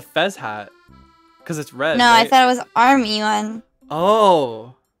thought it was a fez hat because it's red. No, right? I thought it was an army one.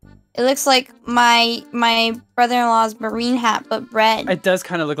 Oh, It looks like my brother-in-law's marine hat, but red. it does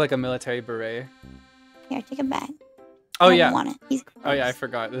kind of look like a military beret. Here, take it back. Oh I don't yeah. want it. He's Oh yeah, I gross.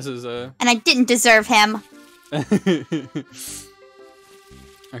 forgot. This is a. And I didn't deserve him.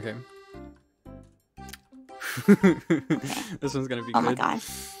 Okay. This one's gonna be Oh good. my god.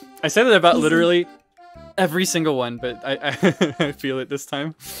 I said it about Easy. literally every single one, but I I feel it this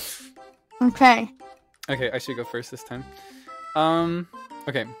time. Okay. Okay, I should go first this time.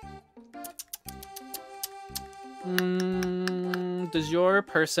 Okay. Has your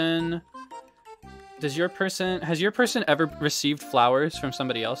person ever received flowers from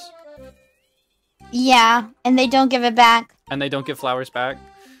somebody else Yeah, and they don't give it back. and they don't give flowers back?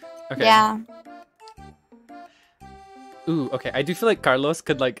 Okay. Yeah. Ooh, okay. I do feel like Carlos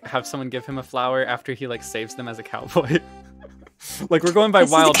could like have someone give him a flower after he like saves them as a cowboy. Like we're going by This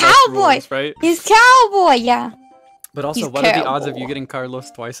is a Wild West cowboy! rules, right? He's cowboy, yeah. But also, He's what are the odds of you cowboy. getting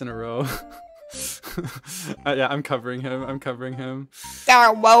Carlos twice in a row? Yeah, I'm covering him.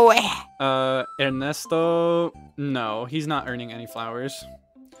 Cowboy. Ernesto, no, he's not earning any flowers.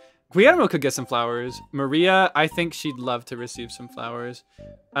 Guillermo could get some flowers. Maria, I think she'd love to receive some flowers.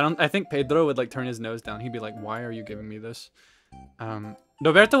 I think Pedro would like turn his nose down. He'd be like, why are you giving me this?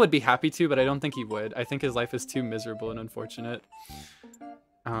 Roberto would be happy to, but I don't think he would. I think his life is too miserable and unfortunate.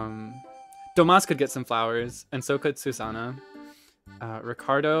 Tomas could get some flowers, and so could Susana.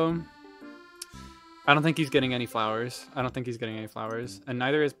 Ricardo, I don't think he's getting any flowers. And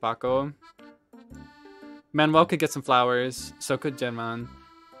neither is Paco. Manuel could get some flowers, so could German.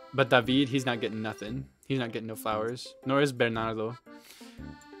 But David, he's not getting nothing. He's not getting no flowers. Nor is Bernardo.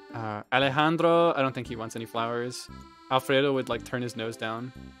 Alejandro, I don't think he wants any flowers. Alfredo would like turn his nose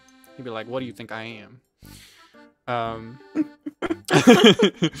down. He'd be like, what do you think I am?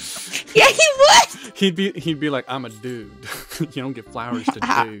 Yeah, he would. He'd be like, I'm a dude. You don't give flowers to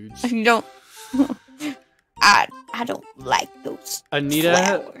dudes. You don't. I don't like those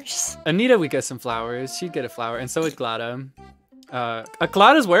flowers. Anita would get some flowers. She'd get a flower, and so would Glada.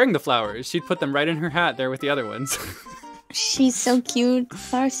 Glada's wearing the flowers. She'd put them right in her hat there with the other ones. She's so cute.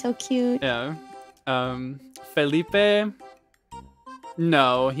 Flower's so cute. Yeah. Felipe,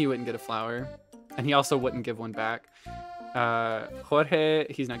 no, he wouldn't get a flower, and he also wouldn't give one back. Jorge,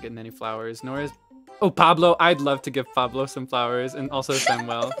 he's not getting any flowers. Nor is Pablo. I'd love to give Pablo some flowers, and also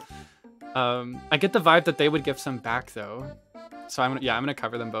Samuel. I get the vibe that they would give some back though, so I'm gonna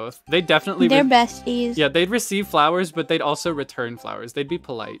cover them both. They definitely They're besties. Yeah, they'd receive flowers, but they'd also return flowers. They'd be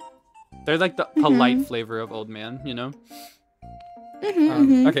polite. They're like the polite flavor of old man, you know.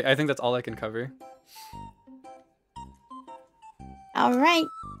 Okay, I think that's all I can cover. All right.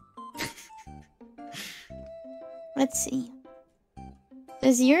 Let's see.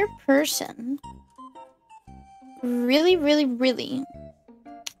 Does your person really, really, really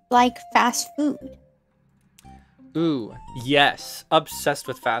like fast food? Ooh, yes. Obsessed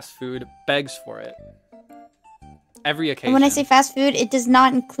with fast food. Begs for it. Every occasion. And when I say fast food, it does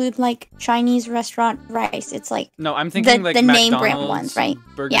not include like Chinese restaurant rice. It's like no, I'm thinking like the name brand McDonald's, ones, right?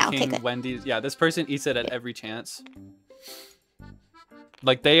 Burger Yeah, okay, King, good. Wendy's. Yeah, this person eats it at every chance.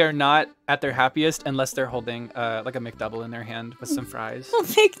 Like they are not at their happiest unless they're holding like a McDouble in their hand with some fries.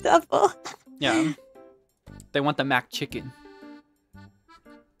 Big double. Yeah. They want the Mac chicken.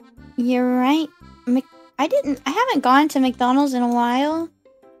 You're right. I haven't gone to McDonald's in a while,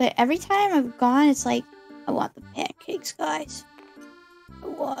 but every time I've gone, it's like I want the pancakes, guys. I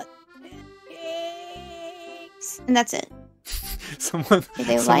want pancakes. And that's it. Someone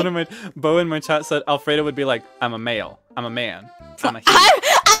in my Bo in my chat said Alfredo would be like, I'm a male. I'm a man. I'm a he.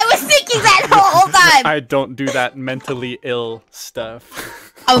 I was thinking that the whole time. I don't do that mentally ill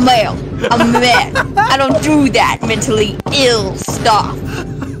stuff. I'm a male. I'm a man. I don't do that mentally ill stuff.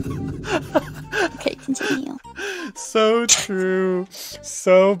 Okay, continue. So true.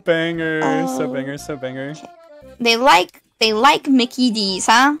 So banger. So banger. So banger. Okay. They like Mickey D's,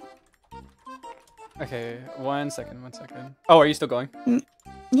 huh? Okay, 1 second, 1 second. Oh, are you still going?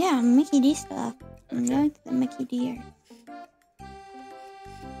 Yeah, Mickey D stuff. I'm Okay. going to the Mickey D.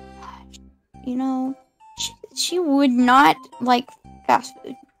 You know, she would not like fast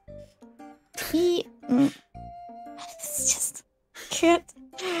food. It's just can't.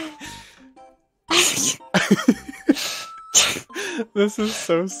 This is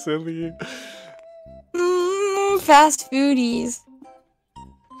so silly. Fast foodies.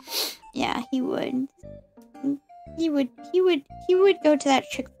 Yeah, he would. He would go to that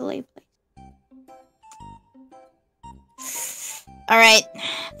Chick-fil-A place. All right,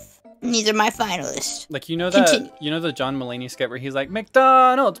 these are my finalists. Like you know Continue. the John Mulaney skit where he's like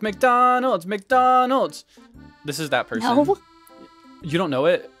McDonald's, McDonald's, McDonald's. This is that person. No, You don't know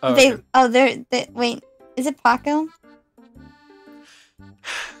it? Oh, they. okay. Oh, they. Wait, is it Paco?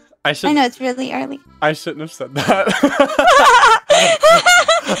 I I know it's really early. I shouldn't have said that.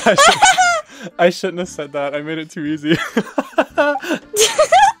 I shouldn't have said that. I made it too easy.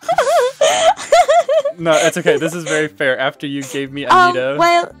 No, it's okay. This is very fair. After you gave me Anita.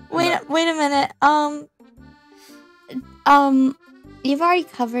 Well, wait a minute. You've already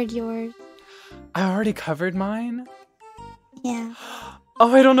covered yours. I already covered mine? Yeah.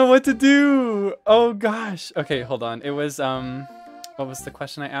 Oh, I don't know what to do. Oh gosh. Okay, hold on. It was what was the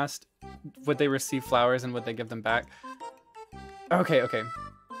question I asked? Would they receive flowers and would they give them back? Okay.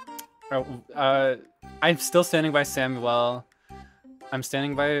 Oh, I'm still standing by Samuel. I'm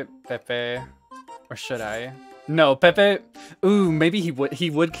standing by Pepe. Or should I? No, Pepe. Ooh, maybe he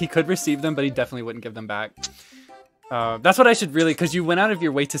could receive them, but he definitely wouldn't give them back. That's what I should really, because you went out of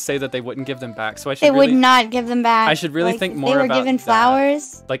your way to say that they wouldn't give them back, so I should. They would not give them back. I should really think more about. They were about given that.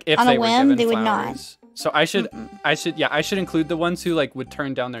 flowers. Like if on they a were whim, given they would flowers. not. So I should include the ones who like would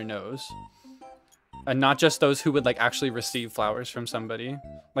turn down their nose, and not just those who would like actually receive flowers from somebody,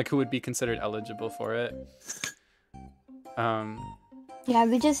 like who would be considered eligible for it. Yeah,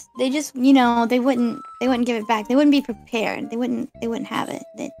 they just you know they wouldn't give it back. They wouldn't be prepared. They wouldn't have it.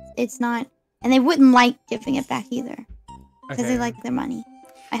 It's not, and they wouldn't like giving it back either because they like their money.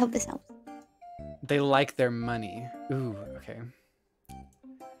 I hope this helps. They like their money. Ooh, okay.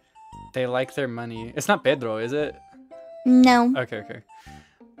 They like their money. It's not Pedro, is it? No. Okay.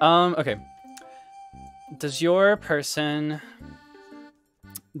 Okay. Is your person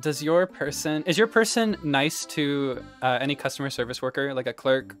nice to any customer service worker, like a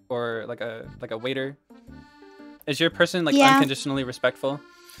clerk or like a waiter? Is your person like unconditionally respectful?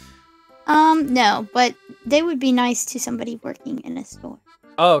 No, but they would be nice to somebody working in a store.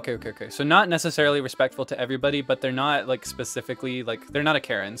 Oh, okay. So not necessarily respectful to everybody, but they're not like specifically like they're not a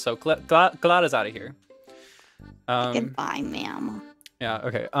Karen. So Clara's out of here. Goodbye, ma'am. Yeah.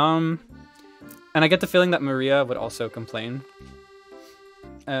 Okay. And I get the feeling that Maria would also complain.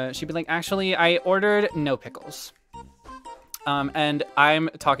 She'd be like, actually, I ordered no pickles. And I'm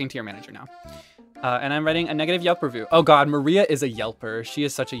talking to your manager now. And I'm writing a negative Yelp review. Oh God, Maria is a Yelper. She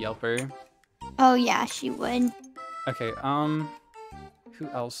is such a Yelper. Oh yeah, she would. Okay. Who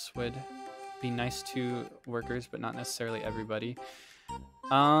else would be nice to workers, but not necessarily everybody?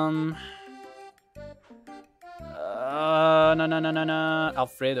 No.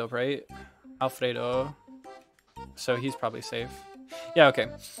 Alfredo, right? Alfredo. So he's probably safe. Yeah, okay.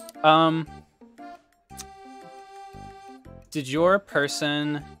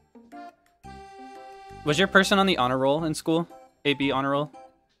 Was your person on the honor roll in school? AB honor roll?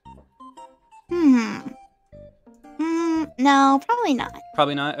 No, probably not.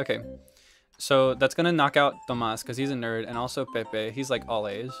 Probably not? Okay. So that's gonna knock out Tomas, because he's a nerd, and also Pepe. He's like all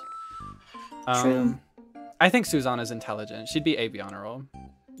A's. True. I think Susanna's intelligent. She'd be AB honor roll.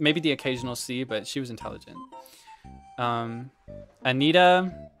 Maybe the occasional C, but she was intelligent.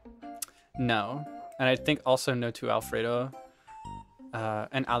 Anita, no. And I think also no to Alfredo.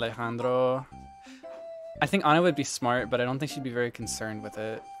 And Alejandro. I think Anna would be smart, but I don't think she'd be very concerned with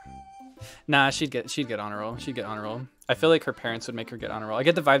it. Nah, she'd get honor roll. She'd get honor roll. I feel like her parents would make her get honor roll. I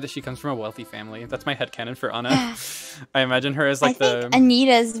get the vibe that she comes from a wealthy family. That's my headcanon for Anna. I imagine her as like I think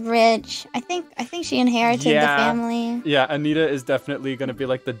Anita's rich. I think she inherited the family. Yeah, Anita is definitely gonna be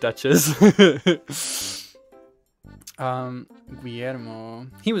like the Duchess. Guillermo.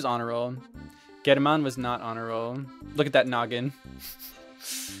 He was honor roll. German was not honor roll. Look at that noggin.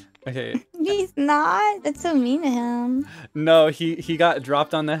 Okay. He's not. That's so mean to him. No, he got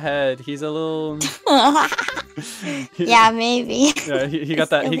dropped on the head. He's a little. Yeah, maybe. Yeah, he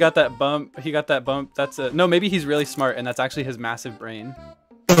got that. He got that bump. He got that bump. That's a no. Maybe he's really smart, and that's actually his massive brain.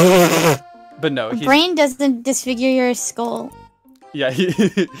 But no, Brain doesn't disfigure your skull. Yeah,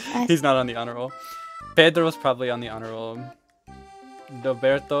 he's not on the honor roll. Pedro's probably on the honor roll.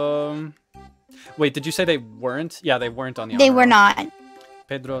 Roberto. Wait, did you say they weren't? Yeah, they weren't on the honor roll. They were not.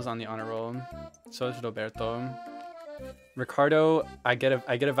 Pedro's on the honor roll. So is Roberto. Ricardo, I get a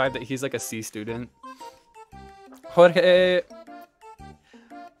vibe that he's like a C student. Jorge,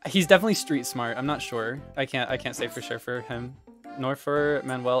 he's definitely street smart. I'm not sure. I can't say for sure for him, nor for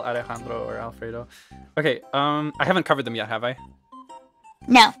Manuel, Alejandro, or Alfredo. Okay, I haven't covered them yet, have I?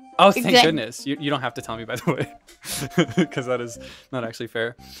 No. Oh, thank goodness. You don't have to tell me, by the way, because that is not actually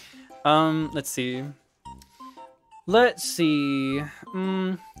fair. Let's see.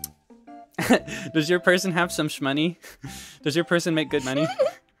 Does your person have some shmoney? Does your person make good money?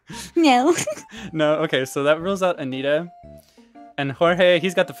 No. No? Okay, so that rules out Anita. And Jorge,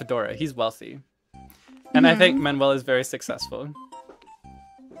 he's got the fedora. He's wealthy. And I think Manuel is very successful.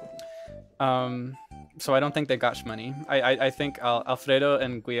 So I don't think they got shmoney. I think Alfredo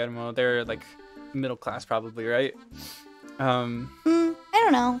and Guillermo, they're like middle class probably, right? I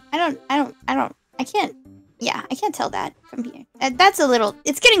don't know. I can't. Yeah, I can't tell that from here. That's a little.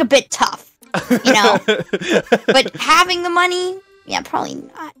 It's getting a bit tough, you know. But having the money, yeah, probably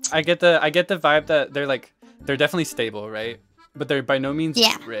not. I get the vibe that they're definitely stable, right? But they're by no means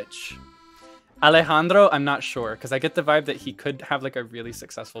rich. Alejandro, I'm not sure because I get the vibe that he could have like a really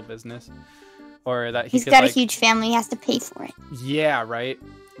successful business, or that he's got a huge family. He has to pay for it. Yeah, right.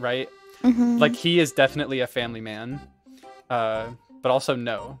 Like he is definitely a family man. But also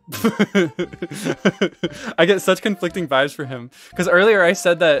no. I get such conflicting vibes for him because earlier I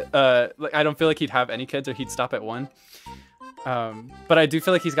said that like I don't feel like he'd have any kids or he'd stop at one. But I do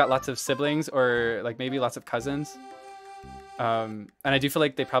feel like he's got lots of siblings or like maybe lots of cousins. And I do feel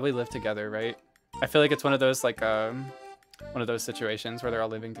like they probably live together, right? I feel like it's one of those like one of those situations where they're all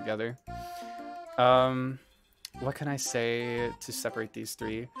living together. What can I say to separate these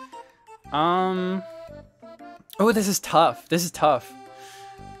three? Oh, this is tough.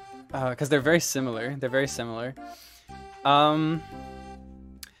 Because they're very similar.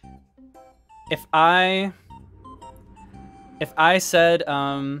 If I said,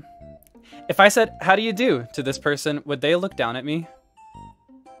 how do you do to this person, would they look down at me?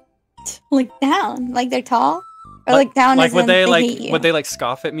 Look down? Like they're tall? Or look down like as would in they hate you? would they like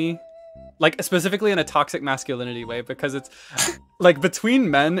scoff at me? Like specifically in a toxic masculinity way, because it's like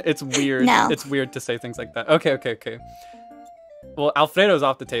between men, it's weird. No. It's weird to say things like that. Okay. Well, Alfredo's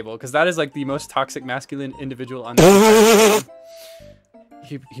off the table because that is like the most toxic masculine individual on the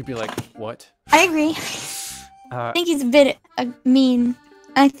He'd be like, what? I agree. I think he's a bit mean.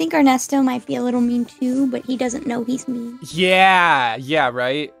 I think Ernesto might be a little mean too, but he doesn't know he's mean. Yeah,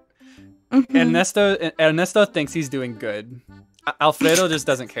 right. Ernesto thinks he's doing good. Alfredo just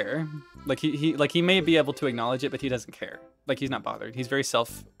doesn't care. Like he may be able to acknowledge it, but he doesn't care. Like he's not bothered. He's very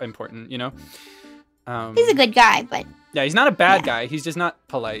self-important, you know. He's a good guy, but yeah, he's not a bad guy. He's just not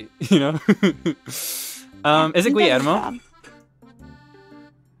polite, you know. Is it Guillermo?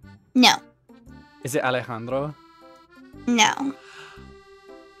 No. Is it Alejandro? No.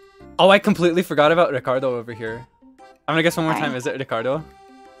 Oh, I completely forgot about Ricardo over here. I'm gonna guess one more time. Is it Ricardo?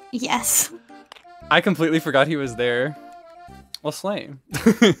 Yes. I completely forgot he was there. Well, slay.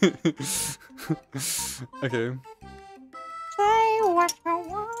 Okay. Play what you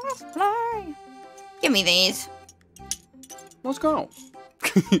wanna play. Give me these. Let's go.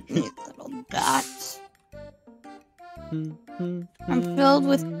 These little dots. I'm filled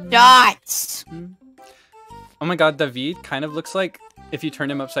with dots. Oh my god, David kind of looks like if you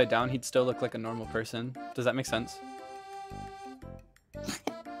turned him upside down, he'd still look like a normal person. Does that make sense?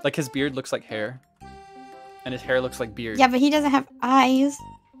 Like his beard looks like hair. And his hair looks like beard. Yeah, but he doesn't have eyes.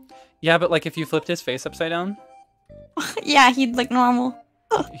 Yeah, but like if you flipped his face upside down. Yeah, he'd look normal.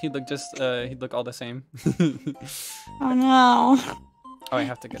 He'd look all the same. Oh no. Oh, I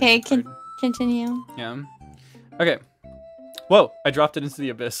have to get Okay, continue. Yeah. Okay. Whoa, I dropped it into the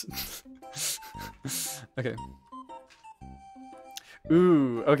abyss. Okay.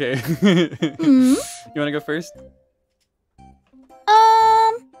 Ooh, okay. You want to go first?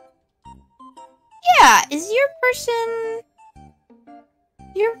 Yeah, is your person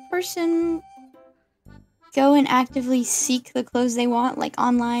go and actively seek the clothes they want, like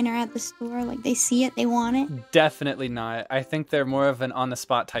online or at the store? Like they see it, they want it? Definitely not. I think they're more of an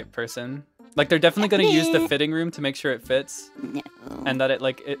on-the-spot type person. Like they're definitely going to use the fitting room to make sure it fits No. and that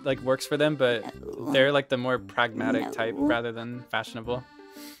it works for them, but No. they're like the more pragmatic No. type rather than fashionable.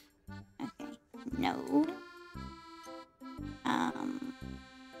 Okay. No.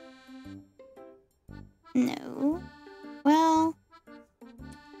 No. Well.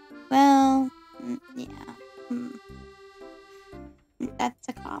 Yeah. That's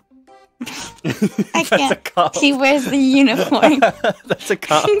a cop. I That's can't. a cop. He wears the uniform. That's a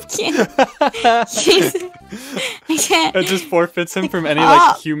cop. I can't. It just forfeits him from any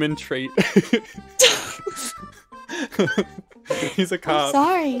cop. like human trait. He's a I'm cop.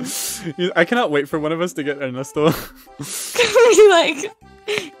 sorry. I cannot wait for one of us to get Ernesto. Like,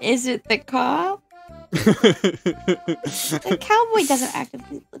 is it the cop? The cowboy doesn't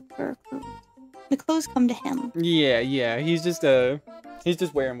actively look for clothes. The clothes come to him. Yeah. He's just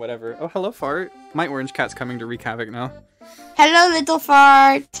wearing whatever. Oh, hello, fart. My orange cat's coming to wreak havoc now. Hello, little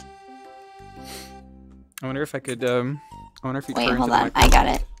fart. I wonder if I could. I wonder if he. Wait, turns hold into on. my- I got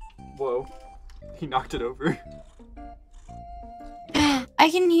it. Whoa. He knocked it over. I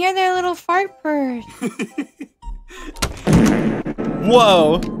can hear their little fart purrs.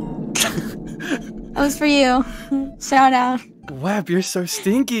 Whoa. That was for you. Shout out. Web, you're so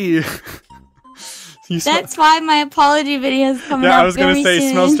stinky. That's why my apology video is coming Yeah, out I was gonna very say,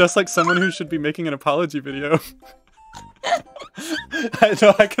 soon. smells just like someone who should be making an apology video. I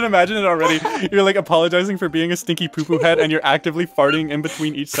know, I can imagine it already. You're like apologizing for being a stinky poo-poo head and you're actively farting in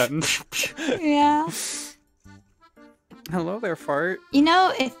between each sentence. Yeah. Hello there, fart. You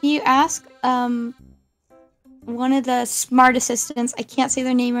know, if you ask one of the smart assistants, I can't say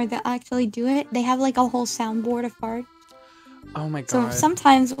their name or they'll actually do it. They have like a whole soundboard of fart. Oh my god. So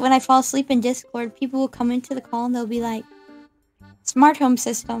sometimes when I fall asleep in Discord, people will come into the call and they'll be like, "Smart home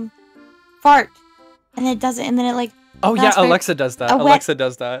system, fart," and it does it, and then it like. Oh yeah, Alexa does that. Alexa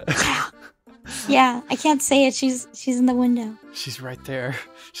does that. Yeah, I can't say it. She's in the window. She's right there.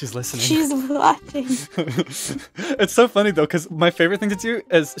 She's listening. She's watching. It's so funny though, because my favorite thing to do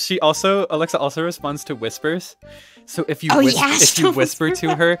is Alexa also responds to whispers. So if you whisper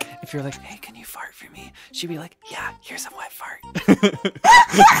to her, if you're like, "Hey, can you fart for me?" She'd be like, "Yeah, here's a wet fart."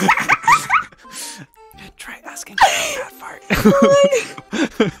 Try asking for a bad fart.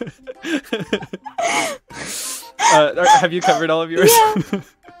 Have you covered all of yours? Yeah.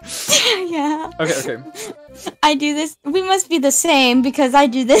 Yeah. Okay. I do this. We must be the same because I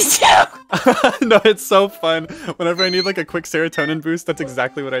do this too. No, it's so fun. Whenever I need like a quick serotonin boost, that's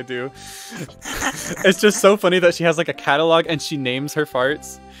exactly what I do. It's just so funny that she has like a catalog and she names her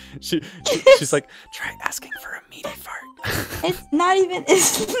farts. She's like, "Try asking for a meaty fart." It's not even a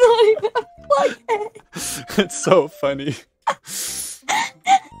plug. It's so funny.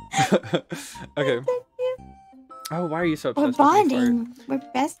 Okay. Oh, why are you so obsessed We're with me, bonding. fart? We're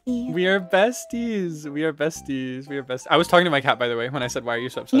besties. We are besties. We are besties. We are besties. I was talking to my cat, by the way, when I said, "Why are you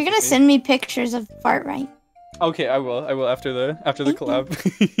so obsessed?" You're gonna send me pictures of fart, right? Okay, I will. I will after the collab.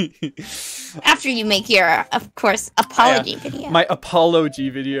 After you make your, of course, apology video. My apology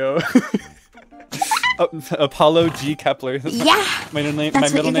video. Apollo G. Kepler. Yeah. My middle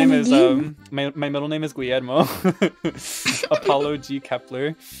you're name gonna is do. my middle name is Guillermo. Apollo G.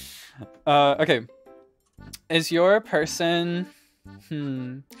 Kepler. Okay. Is your person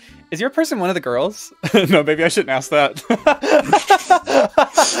one of the girls? No, maybe I shouldn't ask that.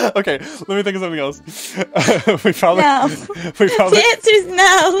 Okay, let me think of something else. We probably The answer is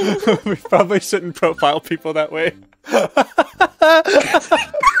no. we probably shouldn't profile people that way.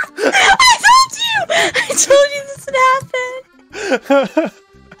 I told you this would happen.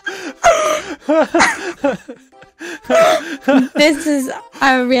 This is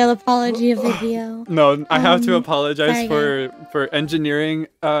our real apology video. No, I have to apologize sorry, for engineering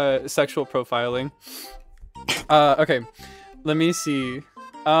sexual profiling. Okay, let me see.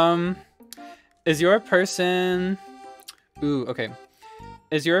 Is your person? Ooh, okay.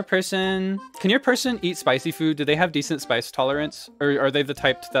 Is your person? Can your person eat spicy food? Do they have decent spice tolerance, or are they the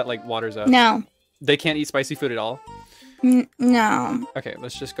type that like waters up? No. They can't eat spicy food at all. No. Okay,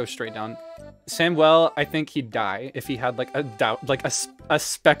 let's just go straight down. Samuel, I think he'd die if he had like a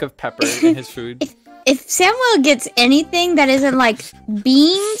speck of pepper in his food. If Samuel gets anything that isn't like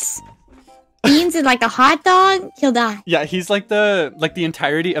beans and like a hot dog, he'll die. Yeah, he's like the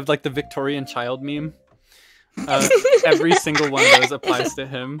entirety of like the Victorian child meme. Every single one of those applies to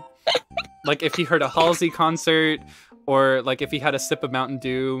him. Like if he heard a Halsey concert, or like if he had a sip of Mountain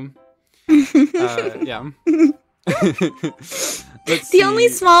Dew. Yeah. Let's The see. only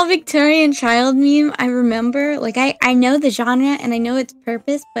small Victorian child meme I remember, like I know the genre and I know its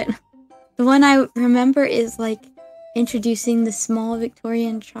purpose, but the one I remember is like introducing the small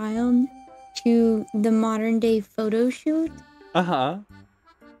Victorian child to the modern day photo shoot, Uh-huh.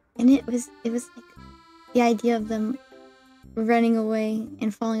 and it was like the idea of them running away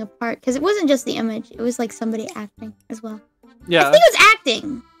and falling apart, because it wasn't just the image, it was like somebody acting as well. Yeah. I think it was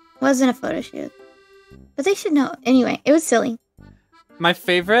acting. It wasn't a photo shoot. But they should know. Anyway, it was silly. My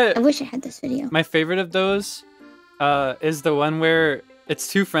favorite I wish I had this video. My favorite of those is the one where it's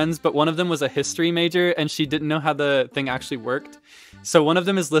two friends, but one of them was a history major and she didn't know how the thing actually worked. So one of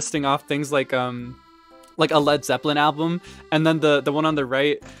them is listing off things like a Led Zeppelin album, and then the one on the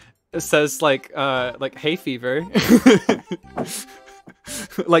right says like hay fever.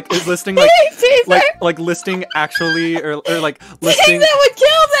 Like is listing like listing actually or like listing that would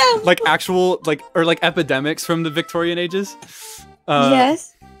kill them. like actual like epidemics from the Victorian ages.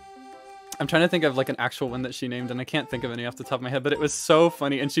 Yes. I'm trying to think of like an actual one that she named, and I can't think of any off the top of my head, but it was so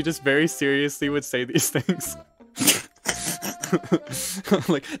funny, and she just very seriously would say these things.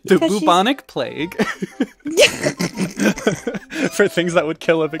 Like the bubonic plague. For things that would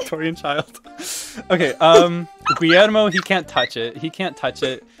kill a Victorian child. Okay, Guillermo, he can't touch it. He can't touch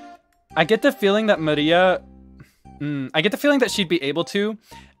it. I get the feeling that Maria... I get the feeling that she'd be able to,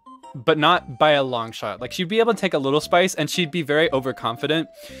 but not by a long shot. Like, she'd be able to take a little spice, and she'd be very overconfident.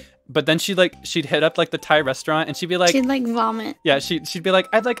 But then she'd hit up like the Thai restaurant, and she'd be like... She'd like vomit. Yeah, she'd be like,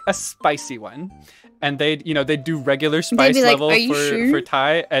 I'd like a spicy one. And they'd do regular spice like, level sure? for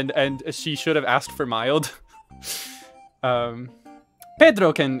Thai, and she should have asked for mild.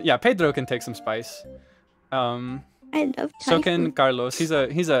 Pedro can take some spice. I love Thai So can food. Carlos. He's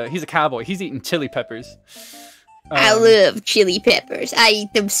a cowboy. He's eating chili peppers. I love chili peppers. I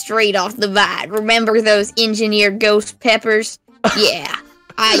eat them straight off the vine. Remember those engineered ghost peppers? Yeah.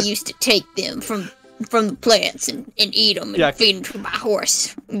 I used to take them from the plants and eat them and feed them to my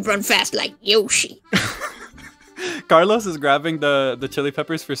horse. And run fast like Yoshi. Carlos is grabbing the chili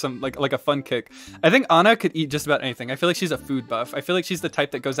peppers for some like a fun kick. I think Anna could eat just about anything. I feel like she's a food buff. I feel like she's the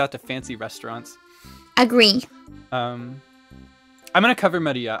type that goes out to fancy restaurants. Agree. I'm gonna cover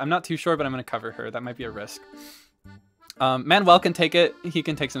Maria. I'm not too sure, but I'm gonna cover her. That might be a risk. Manuel can take it. He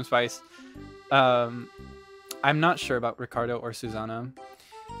can take some spice. I'm not sure about Ricardo or Susana.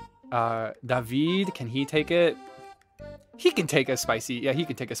 David, can he take it? He can take a spicy. Yeah, he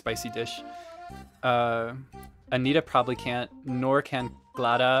can take a spicy dish. Anita probably can't, nor can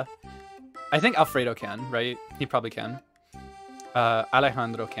Glada. I think Alfredo can, right? He probably can.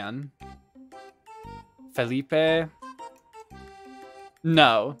 Alejandro can. Felipe.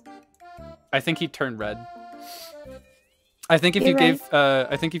 No. I think he'd turn red. I think if if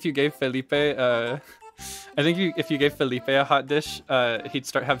you gave Felipe if you gave Felipe a hot dish, he'd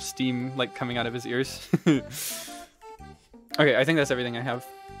have steam like coming out of his ears. Okay, I think that's everything I have.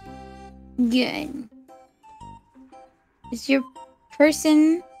 Good. Does your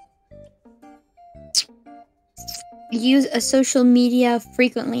person use a social media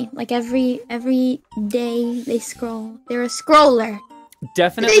frequently? Like every day they scroll. They're a scroller.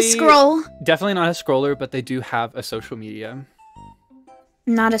 Definitely. They scroll. Definitely not a scroller, but they do have a social media.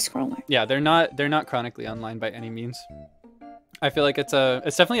 Not a scroller. Yeah, they're not chronically online by any means. I feel like it's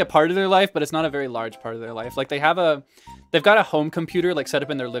definitely a part of their life, but it's not a very large part of their life. Like they've got a home computer like set up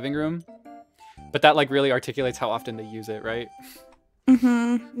in their living room, but that like really articulates how often they use it, right?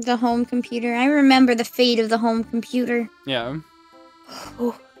 Mm-hmm. The home computer. I remember the fate of the home computer. Yeah.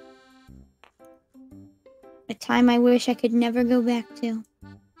 Oh. A time I wish I could never go back to.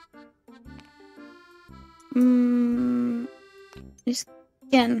 Just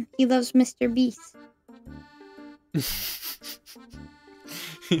again, he loves Mr. Beast.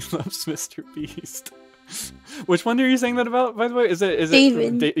 He loves Mr. Beast. Which one are you saying that about, by the way? Is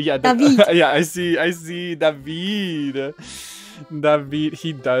David. Yeah, David. Yeah, I see David. David,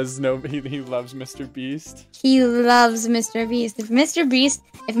 he does know, he loves Mr. Beast. He loves Mr. Beast. If Mr.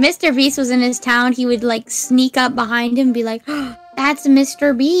 Beast was in his town, he would like sneak up behind him and be like, oh, that's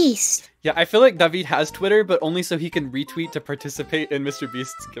Mr. Beast. Yeah, I feel like David has Twitter, but only so he can retweet to participate in Mr.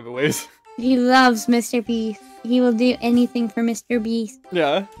 Beast's giveaways. He loves Mr. Beast. He will do anything for Mr. Beast.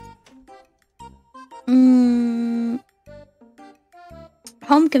 Yeah. Home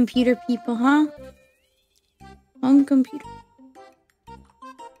computer people, huh? Home computer.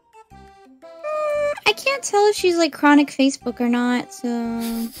 I can't tell if she's like chronic Facebook or not,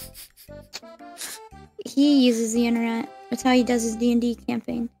 so... He uses the internet. That's how he does his D&D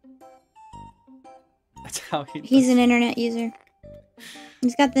campaign. That's how he does. He's an internet user.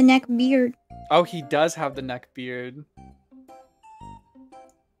 He's got the neck beard. Oh, he does have the neck beard.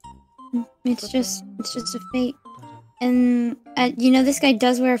 It's just a fate. And you know, this guy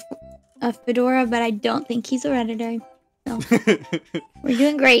does wear a fedora, but I don't think he's hereditary. So we're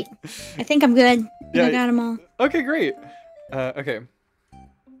doing great. I think I'm good. Yeah, I got them all. Okay, great. Okay.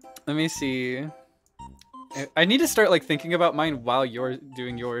 Let me see. I need to start like thinking about mine while you're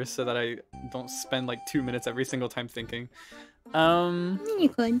doing yours, so that I don't spend like 2 minutes every single time thinking. You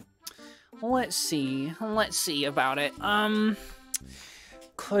could. Let's see about it.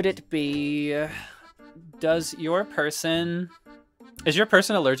 Could it be? Is your person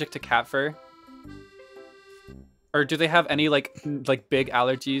allergic to cat fur? Or do they have any like big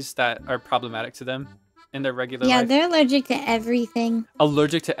allergies that are problematic to them in their regular life? Yeah, they're allergic to everything.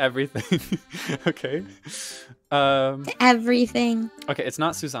 Allergic to everything. Okay. To everything. Okay, it's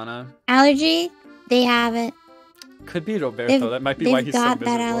not Susanna. Allergy? They have it. Could be Roberto. That might be why he's so got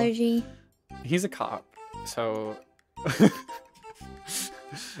miserable. that allergy. He's a cop, so.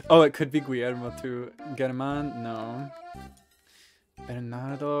 Oh, it could be Guillermo too. Germán? No.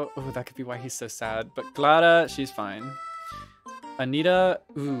 Bernardo? Oh, that could be why he's so sad. But Clara, she's fine. Anita?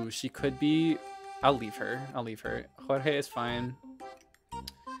 Ooh, she could be. I'll leave her. Jorge is fine.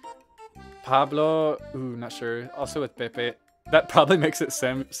 Pablo? Ooh, not sure. Also with Pepe. That probably makes it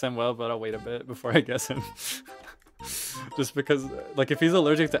Samuel, but I'll wait a bit before I guess him. Just because, like, if he's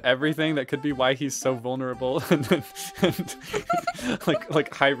allergic to everything, that could be why he's so vulnerable and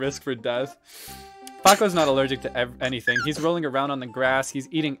like high risk for death. Paco's not allergic to anything. He's rolling around on the grass. He's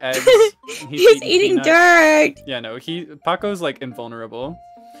eating eggs. He's eating dirt. Yeah, no, Paco's like invulnerable.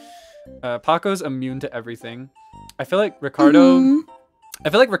 Paco's immune to everything. I feel like Ricardo. I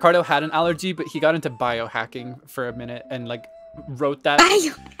feel like Ricardo had an allergy, but he got into biohacking for a minute and like wrote that.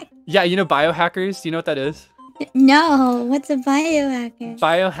 Yeah, you know biohackers. Do you know what that is? No, what's a biohacker?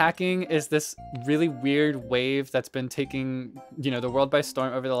 Biohacking is this really weird wave that's been taking, the world by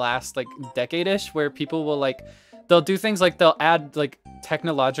storm over the last like decade-ish, where people will they'll do things like they'll add like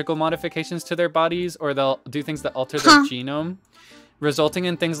technological modifications to their bodies, or they'll do things that alter their genome, resulting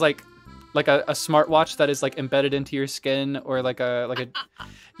in things like a smartwatch that is like embedded into your skin, or and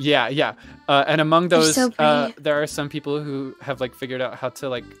among those there are some people who have like figured out how to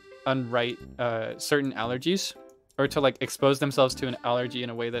like unwrite certain allergies, or to like expose themselves to an allergy in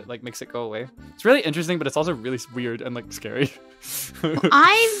a way that like makes it go away. It's really interesting, but it's also really weird and like scary.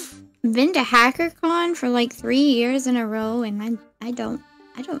 I've been to HackerCon for like 3 years in a row, and I don't.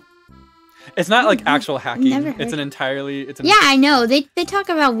 It's not like actual hacking. Never heard. Yeah, I know. They talk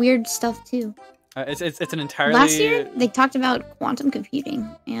about weird stuff too. It's an entirely. Last year they talked about quantum computing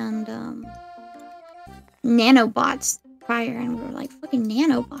and nanobots prior, and we were like, fucking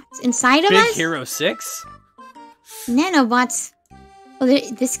nanobots inside of us. Big Hero 6. Nanobots. Well,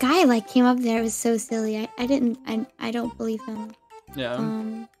 this guy like came up there. It was so silly. I don't believe him. Yeah.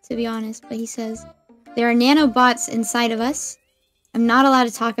 To be honest, but he says there are nanobots inside of us. I'm not allowed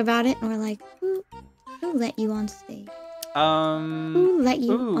to talk about it, and we're like, who let you on stage? Who let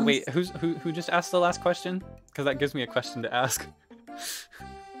you? Ooh, wait, who just asked the last question? Because that gives me a question to ask.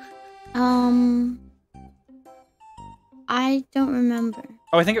 I don't remember.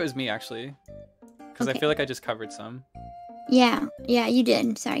 Oh, I think it was me actually, because Okay. I feel like I just covered some. Yeah, you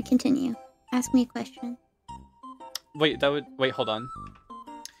did. Sorry, continue. Ask me a question. Wait, hold on.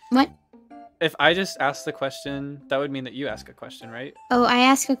 What? If I just asked the question, that would mean that you ask a question, right? Oh, I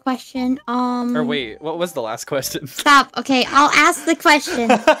ask a question. Or wait, what was the last question? Stop. Okay, I'll ask the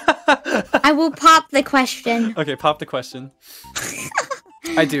question. I will pop the question. Okay, pop the question.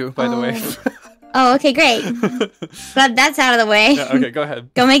 I do, by the way. Oh, okay, great. Glad that's out of the way. Yeah, okay, go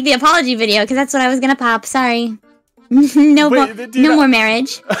ahead. Go make the apology video, because that's what I was gonna pop. Sorry. No more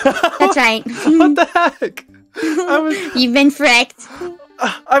marriage. That's right. What the heck? You've been fricked.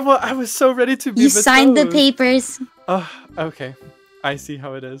 I was so ready to be You signed the betrothed. papers. Oh, okay. I see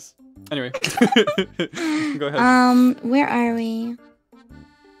how it is. Anyway. Go ahead. Where are we?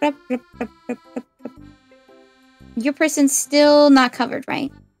 Your person's still not covered,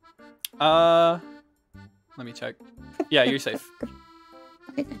 right? Let me check. Yeah, you're safe.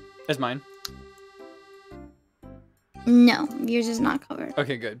 Okay, good. Is mine? No, yours is not covered.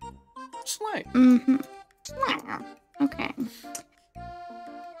 Okay, good. Slay. Mm-hmm. Okay.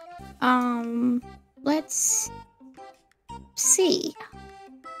 Let's see.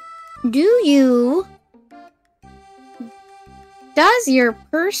 Does your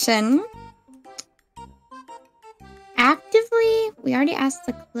person actively, we already asked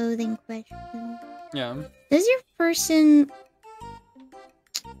the clothing question. Yeah. Does your person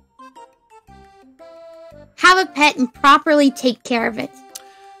have a pet and properly take care of it?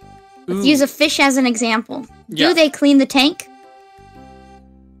 Let's Ooh. use a fish as an example. Yeah. Do they clean the tank?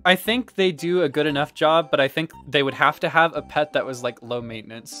 I think they do a good enough job, but I think they would have to have a pet that was like low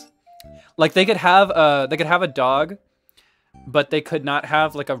maintenance. Like they could have a dog, but they could not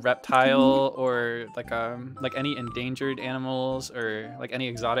have like a reptile or like any endangered animals or like any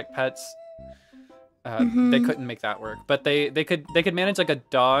exotic pets. They couldn't make that work, but they could manage like a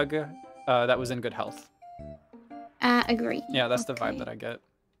dog that was in good health. Agree. Yeah, that's the vibe that I get.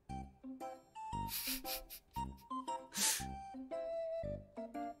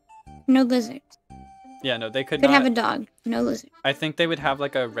 No lizards. Yeah, no, they could Could not have a dog. No lizard. I think they would have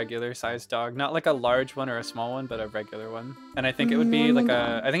like a regular sized dog, not like a large one or a small one, but a regular one. And I think it would be like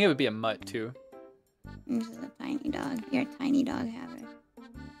I think it would be a mutt too. This is a tiny dog. You're a tiny dog haver.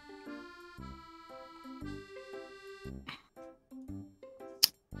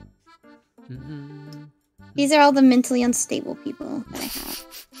 These are all the mentally unstable people that I have.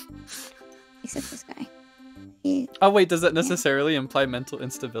 Except this guy. Oh wait, does that necessarily imply mental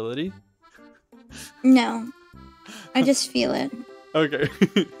instability? No. I just feel it. Okay.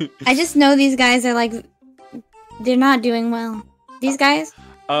 I just know these guys are like, they're not doing well. These guys?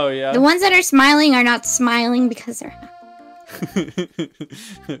 Oh yeah. The ones that are smiling are not smiling because they're happy.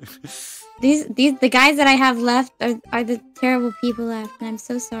 The guys that I have left are the terrible people left, and I'm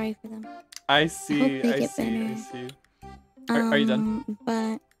so sorry for them. I see. I see. Are you done?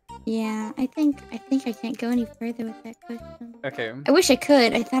 But yeah, I think I can't go any further with that question. Okay. I wish I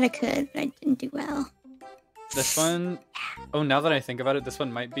could. I thought I could, but I didn't do well. This one, oh, now that I think about it, this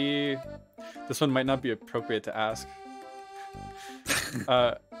one might not be appropriate to ask.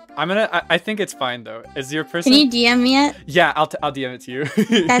 I think it's fine though. Is your person? Can you DM me it? Yeah, I'll DM it to you.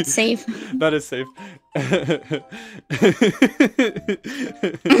 That's safe. That is safe.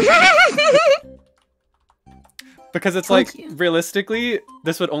 Because it's like, realistically,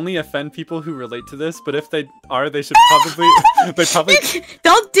 this would only offend people who relate to this, but if they are, they should probably,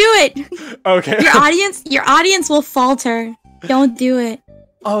 Don't do it! Okay. Your audience will falter. Don't do it.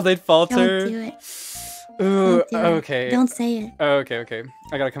 Oh, they'd falter? Don't do it. Ooh, Don't do okay. it. Don't say it. Oh, okay.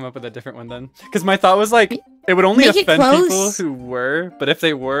 I gotta come up with a different one then. Because my thought was like, it would only offend people who were, but if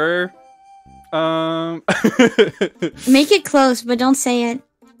they were, Make it close, but don't say it.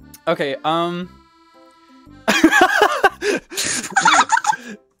 Okay,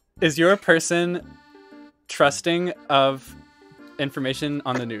 is your person trusting of information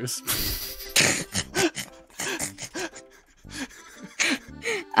on the news?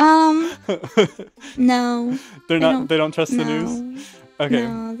 No. They don't trust the news? Okay.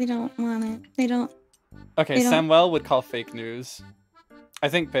 No, they don't want it. They don't. Okay, Samuel would call fake news. I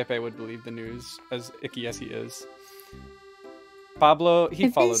think Pepe would believe the news, as icky as he is. Pablo, he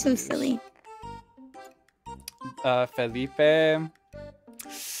followed the news. So silly. Felipe.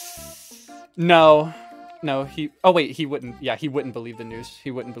 No, he. Oh wait, he wouldn't. Yeah, he wouldn't believe the news.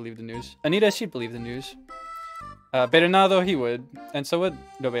 He wouldn't believe the news. Anita, she'd believe the news. Bernardo, he would, and so would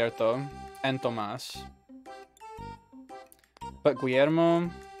Roberto and Tomas. But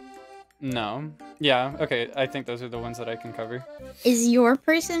Guillermo, no. Yeah, okay. I think those are the ones that I can cover. Is your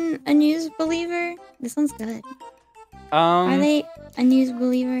person a news believer? This one's good. Are they a news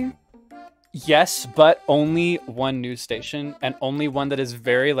believer? Yes, but only one news station, and only one that is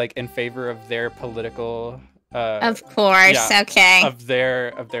very like in favor of their political. Of course. Yeah, okay. Of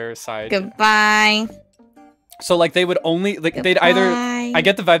their side. Goodbye. So like they would only like Goodbye. They'd either. I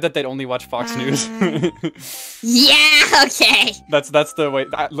get the vibe that they'd only watch Fox News. Yeah. Okay. That's the way.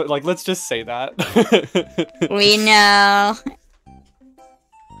 Like let's just say that. We know.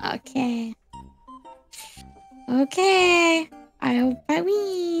 Okay. Okay. I hope I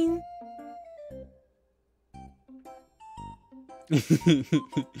win.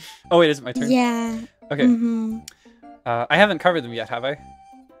 Oh wait, is it my turn? Yeah. Okay. I haven't covered them yet, have I?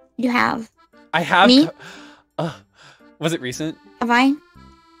 You have. I have. Me? Was it recent? Have I?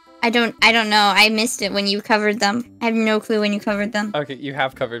 I don't know. I missed it when you covered them. I have no clue when you covered them. Okay, you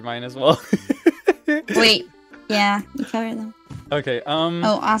have covered mine as well. Wait. Yeah, you covered them. Okay.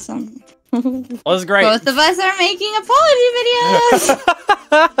 Oh, awesome. Well, that's great. Both of us are making apology videos.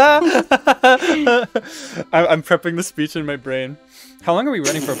 I'm prepping the speech in my brain. How long are we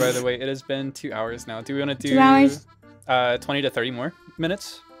running for, by the way? It has been 2 hours now. Do we want to do 2 hours? 20 to 30 more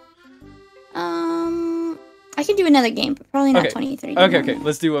minutes? I can do another game, but probably not 20, 30. Okay.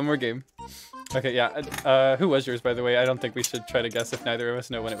 Let's do one more game. Okay, yeah. Who was yours, by the way? I don't think we should try to guess if neither of us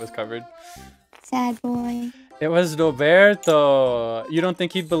know when it was covered. Sad boy. It was Roberto. You don't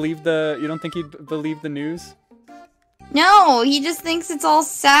think he'd believe the news? No, he just thinks it's all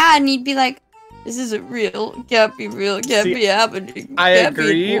sad, and he'd be like, This isn't real. Can't be real. Can't See, be happening. I Can't be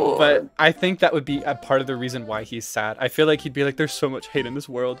agree, war. but I think that would be a part of the reason why he's sad. I feel like he'd be like, "There's so much hate in this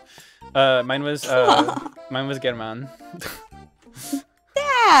world." Mine was German.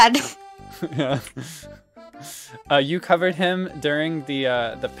 Dad. Yeah. You covered him during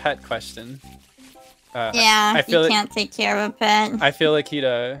the pet question. Yeah, I feel you like, can't take care of a pet. I feel like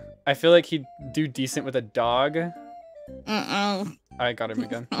he'd do decent with a dog. I got him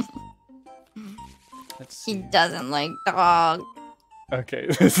again. Let's see. He doesn't like dogs. Okay,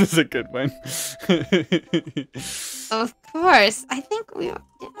 this is a good one. Of course. I think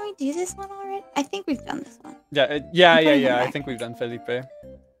didn't we do this one already? I think we've done this one. Yeah. I think we've done Felipe.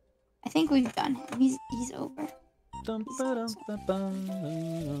 I think we've done him. He's over.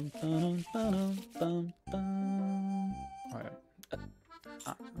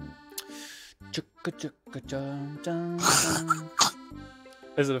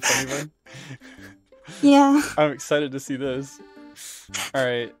 Is it a funny one? Yeah. I'm excited to see this. All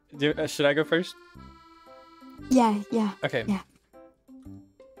right, should I go first? Yeah. Okay. Yeah.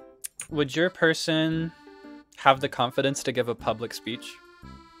 Would your person have the confidence to give a public speech?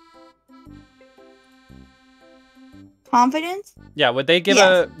 Confidence? Yeah, would they give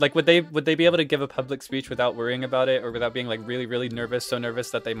Yes. would they be able to give a public speech without worrying about it or without being like really, really nervous, so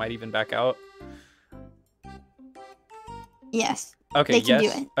nervous that they might even back out? Yes. Okay, They can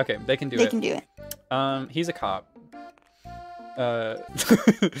yes. do it. Okay, they can do They it. can do it. He's a cop.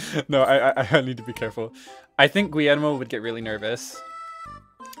 No, I need to be careful. I think Guillermo would get really nervous.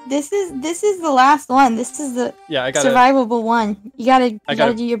 This is the last one. This is the Yeah, I gotta survivable one. You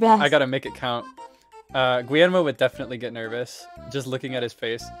gotta do your best. I gotta make it count. Guillermo would definitely get nervous just looking at his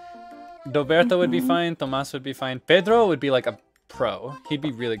face. Roberto would be fine. Tomas would be fine. Pedro would be like a pro. He'd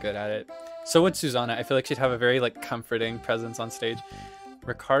be really good at it. So would Susanna. I feel like she'd have a very like comforting presence on stage.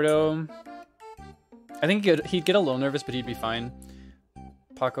 Ricardo, I think he'd get a little nervous, but he'd be fine.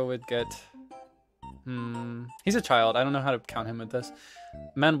 Paco would get... he's a child. I don't know how to count him with this.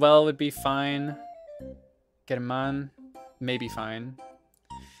 Manuel would be fine. German, maybe fine.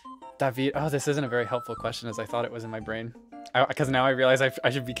 David... Oh, this isn't a very helpful question as I thought it was in my brain. Because now I realize I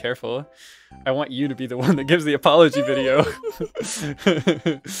should be careful. I want you to be the one that gives the apology video.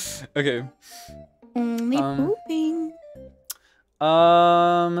 Okay. Only pooping.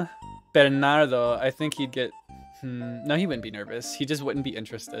 Bernardo, I think he'd get... no, he wouldn't be nervous. He just wouldn't be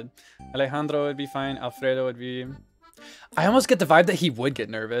interested. Alejandro would be fine. Alfredo would be... I almost get the vibe that he would get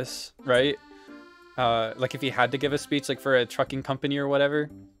nervous, right? Like if he had to give a speech like for a trucking company or whatever.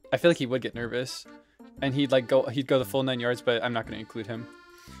 I feel like he would get nervous. And he'd go the full 9 yards, but I'm not going to include him.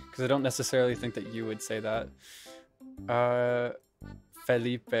 Because I don't necessarily think that you would say that.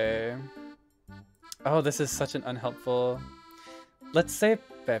 Felipe. Oh, this is such an unhelpful... Let's say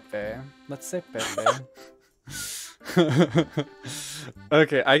Pepe.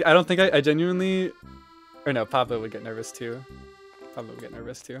 Okay, I don't think I genuinely... Or no, Pablo would get nervous too.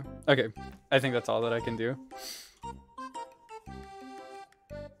 Okay, I think that's all that I can do.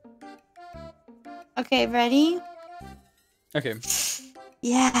 Okay, ready? Okay.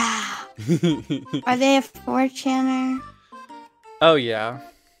 Yeah. Are they a 4chaner? Oh, yeah.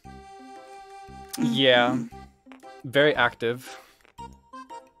 Yeah. Very active.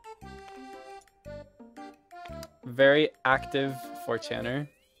 Very active 4chaner.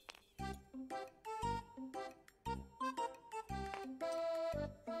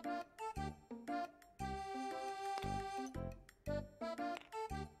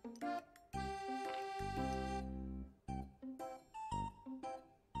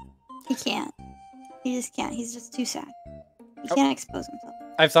 He can't. He just can't. He's just too sad. He can't expose himself.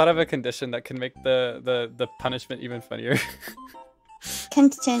 I've thought of a condition that can make the punishment even funnier.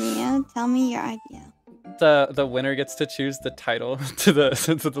 Continue. Tell me your idea. The winner gets to choose the title to the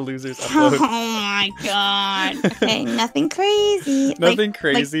loser's upload. Oh my god. Okay, nothing crazy. Nothing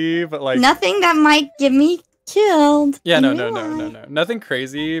crazy, but like nothing that might get me killed. Yeah, no. Nothing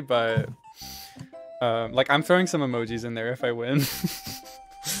crazy, but like I'm throwing some emojis in there if I win.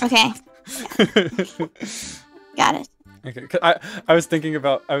 Okay. Got it. Okay, 'cause I was thinking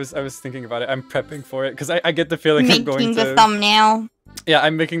about it. I'm prepping for it because I get the feeling I'm going to making the thumbnail. Yeah,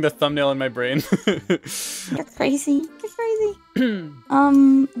 I'm making the thumbnail in my brain. You're crazy. You're crazy.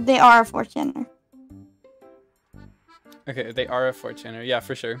 They are a 4chaner. Okay, they are a 4chaner. Yeah,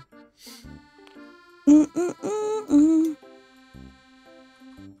 for sure. Here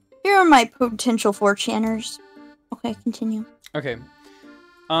are my potential 4chaners. Okay, continue. Okay.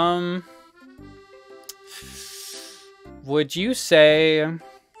 Would you say...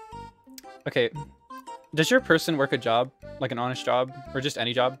 Okay, does your person work a job? Like an honest job? Or just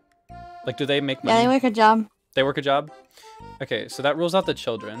any job? Like, do they make money? Yeah, they work a job. They work a job? Okay, so that rules out the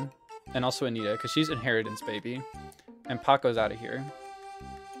children. And also Anita, because she's inheritance baby. And Paco's out of here.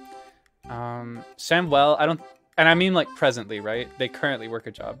 Samuel, I don't... And I mean, like, presently, right? They currently work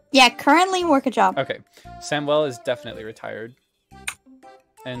a job. Yeah, currently work a job. Okay. Samuel is definitely retired.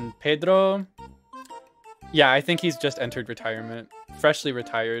 And Pedro... Yeah, I think he's just entered retirement. Freshly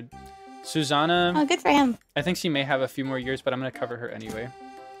retired. Susanna... Oh, good for him. I think she may have a few more years, but I'm going to cover her anyway.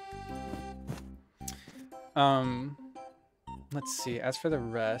 Let's see. As for the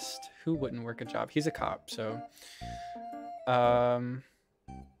rest, who wouldn't work a job? He's a cop, so...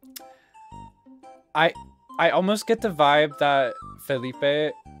 I almost get the vibe that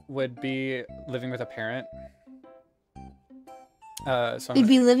Felipe would be living with a parent. So He'd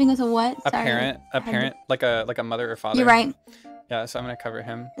be living with a what? a parent, like a mother or father. You're right. Yeah, so I'm gonna cover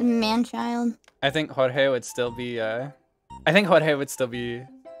him. A man-child. I think Jorge would still be.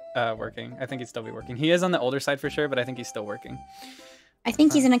 working. I think he'd still be working. He is on the older side for sure, but I think he's still working. I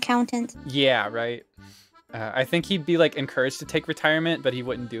think he's an accountant. Yeah, right. I think he'd be like encouraged to take retirement, but he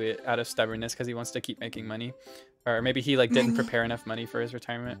wouldn't do it out of stubbornness because he wants to keep making money, or maybe he like didn't prepare enough money for his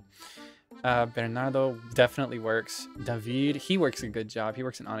retirement. Bernardo definitely works. David, he works a good job. He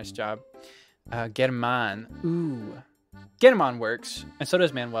works an honest job. German works, and so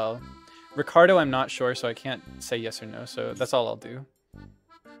does Manuel. Ricardo, I'm not sure, so I can't say yes or no. So that's all I'll do.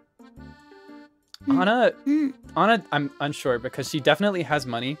 Anna, I'm unsure because she definitely has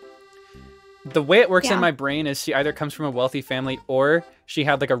money. The way it works in my brain is she either comes from a wealthy family or she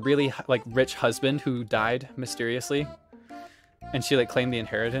had like a really like rich husband who died mysteriously, and she like claimed the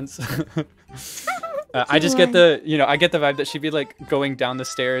inheritance. I just get the I get the vibe that she'd be like going down the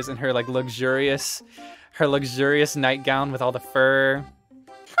stairs in her like luxurious nightgown with all the fur.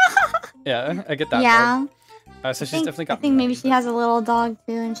 Yeah, I get that. Yeah. Vibe. So she's definitely got. I think maybe she has a little dog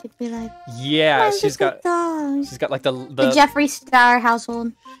too, and she'd be like, yeah, she's got like the Jeffree Star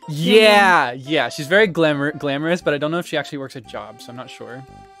household. Yeah, she's very glamorous, but I don't know if she actually works a job, so I'm not sure.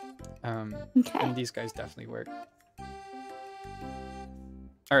 Okay. And these guys definitely work.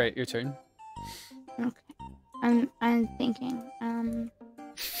 All right, your turn. Okay. I'm thinking.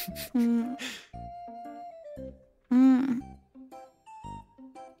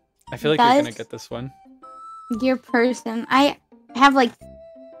 I feel like you're gonna get this one. Your person. I have like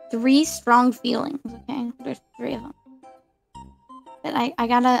 3 strong feelings. Okay, there's 3 of them. But I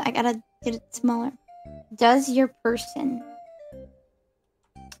gotta get it smaller. Does your person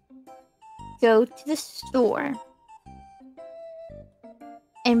go to the store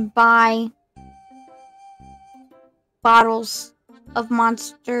and buy bottles of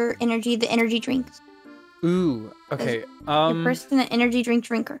Monster Energy, the energy drinks? Ooh, okay. Your person an energy drink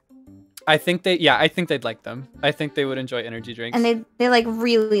drinker. I think they'd like them. I think they would enjoy energy drinks. And they like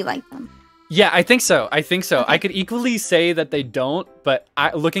really like them. Yeah, I think so. Okay. I could equally say that they don't, but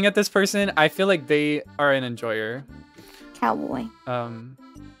looking at this person, I feel like they are an enjoyer. Cowboy.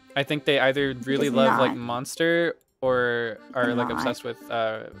 I think they either really love like Monster or are like obsessed with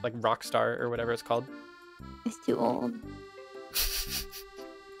like Rockstar or whatever it's called. It's too old.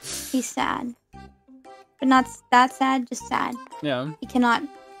 He's sad. But not that sad, just sad. Yeah. He cannot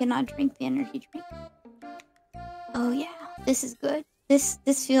drink the energy drink. Oh yeah, this is good. This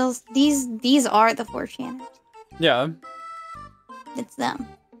feels these are the 4chaners. Yeah. It's them.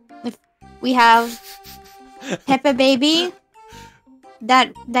 If we have Pepe Baby,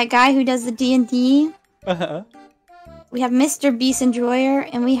 that guy who does the D&D. Uh-huh. We have Mr. Beast Enjoyer,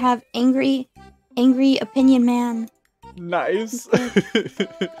 and we have Angry Opinion Man. Nice.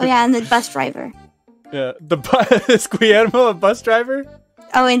 Oh yeah, and the bus driver. Yeah, is Guillermo a bus driver?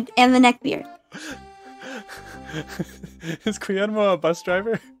 Oh, and the neckbeard. Is Guillermo a bus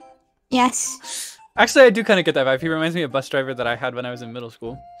driver? Yes. Actually, I do kind of get that vibe. He reminds me of a bus driver that I had when I was in middle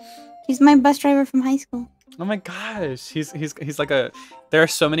school. He's my bus driver from high school. Oh my gosh, he's like a. There are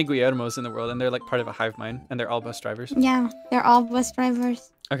so many Guillermos in the world, and they're like part of a hive mind, and they're all bus drivers. Yeah, they're all bus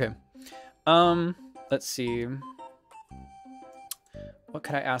drivers. Okay. Let's see. What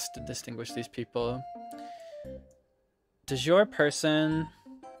could I ask to distinguish these people? Does your person...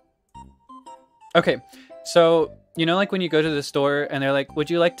 Okay, so like when you go to the store and they're like, would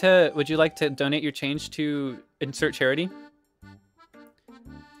you like to donate your change to insert charity?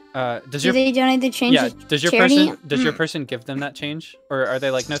 Do they donate the change? Yeah. Does your person give them that change, or are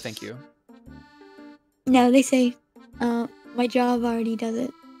they like, no, thank you? No, they say, my job already does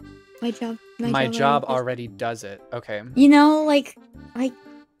it. My job already does it. Okay. Like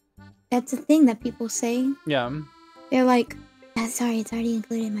that's a thing that people say. Yeah. They're like, sorry, it's already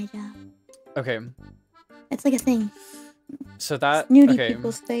included in my job. Okay. It's like a thing. So that Snooty okay.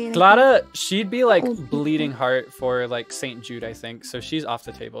 people stay. Like Clara, she'd be like Old people. bleeding heart for like St. Jude, I think. So she's off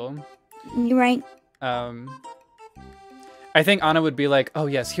the table. You're right. I think Anna would be like, "Oh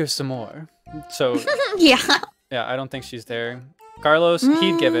yes, here's some more." So Yeah. yeah, I don't think she's there. Carlos,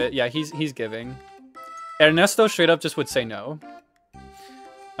 he'd give it. Yeah, he's giving. Ernesto straight up just would say no.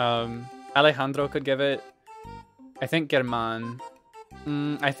 Alejandro could give it. I think German.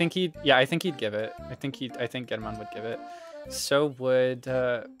 I think he'd give it. I think German would give it. So would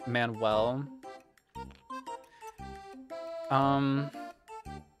Manuel.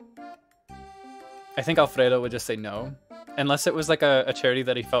 I think Alfredo would just say no. Unless it was like a charity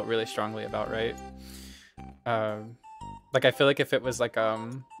that he felt really strongly about, right? Like I feel like if it was like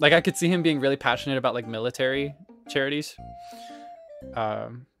I could see him being really passionate about like military charities.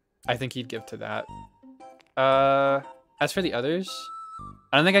 I think he'd give to that. As for the others,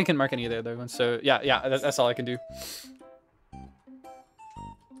 I don't think I can mark any of the other ones. So yeah, that's all I can do.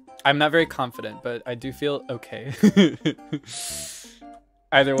 I'm not very confident, but I do feel okay.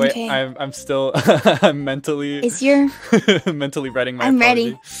 Either way, Okay. I'm still mentally Is your mentally writing my I'm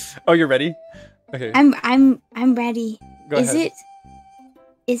apology. ready. Oh, you're ready? Okay. I'm ready. Go Is ahead.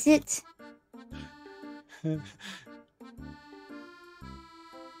 it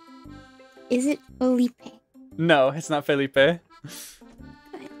Is it Felipe? No, it's not Felipe.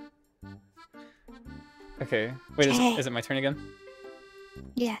 Okay. Wait, Okay. is it my turn again?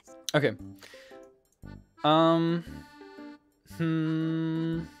 Yes. Okay.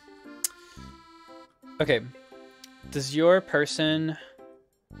 Okay. Does your person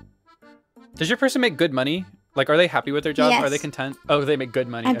make good money? Like, are they happy with their job? Are they Yes. content? Oh, they make good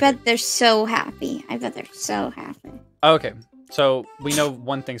money. I Okay. bet they're so happy. Oh, okay. So we know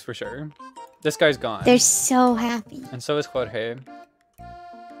one thing's for sure. This guy's gone. They're so happy. And so is Jorge.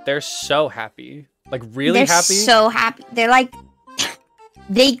 They're so happy. Like, really They're happy? so happy. They're like,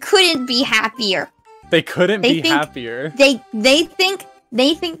 they couldn't be happier. They couldn't They be think- happier. They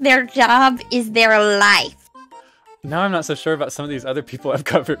think their job is their life. Now I'm not so sure about some of these other people I've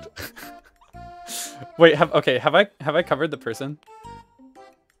covered. Wait, have I covered the person?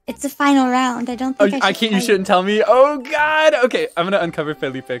 It's the final round. I don't Oh, think I can't. You shouldn't tell me. Oh God. Okay, I'm gonna uncover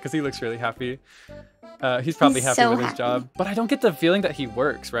Felipe because he looks really happy. He's probably He's happy so with his happy. job, but I don't get the feeling that he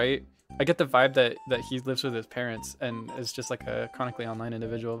works. Right? I get the vibe that he lives with his parents and is just like a chronically online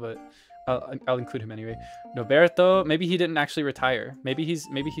individual. But I'll include him anyway. Noberto, maybe he didn't actually retire. Maybe he's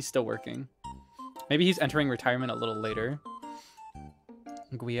still working. Maybe he's entering retirement a little later.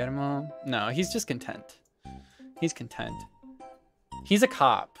 Guillermo, no, he's just content. He's content. He's a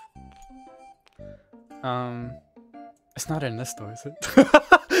cop. It's not Ernesto, is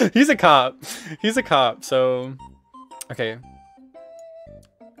it? He's a cop. He's a cop. So, okay.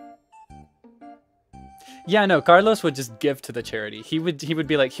 Yeah, no, Carlos would just give to the charity. He would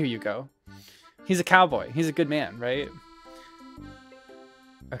be like, here you go. He's a cowboy. He's a good man, right?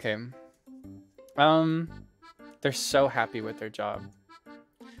 Okay. They're so happy with their job.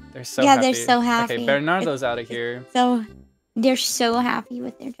 They're so Yeah, happy. they're so happy. Okay, Bernardo's out of here. So they're so happy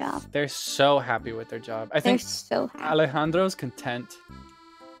with their job. They're so happy with their job. I They're think so happy. Alejandro's content.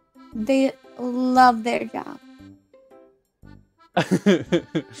 They love their job.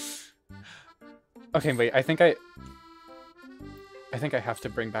 Okay, wait. I think I have to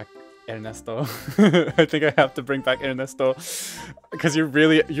bring back Ernesto. I think I have to bring back Ernesto because you're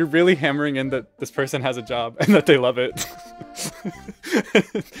really hammering in that this person has a job and that they love it.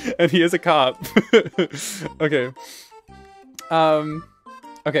 And he is a cop. Okay.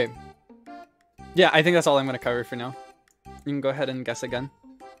 Okay. Yeah, I think that's all I'm going to cover for now. You can go ahead and guess again.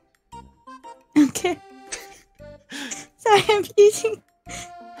 Okay. Sorry, I'm using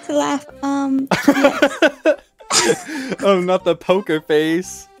to laugh. Yes. Oh, not the poker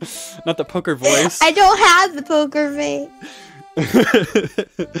face. Not the poker voice. I don't have the poker face.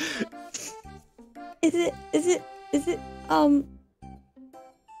 Is it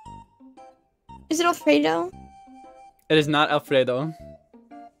Alfredo? It is not Alfredo.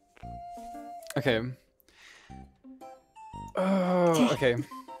 Okay. Oh, okay.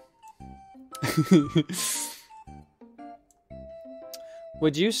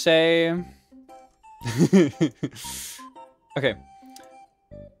 Would you say... Okay.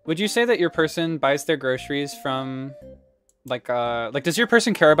 Would you say that your person buys their groceries from... Like, does your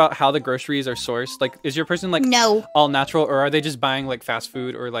person care about how the groceries are sourced? Like, is your person, like, No, all natural, or are they just buying, like, fast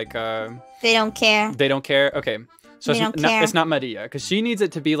food, or, like, they don't care. they don't care? Okay. So They it's don't not, care. it's not Maria, because she needs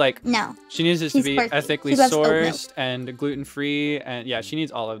it to be, like, No. she needs it to She's be perfect. ethically She loves oat milk. sourced and gluten-free, and yeah, she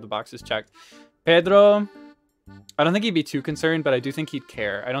needs all of the boxes checked. Pedro, I don't think he'd be too concerned, but I do think he'd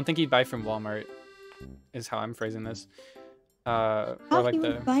care. I don't think he'd buy from Walmart, is how I'm phrasing this. Or How like do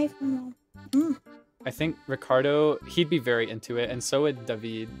you the. buy from them? I think Ricardo, he'd be very into it, and so would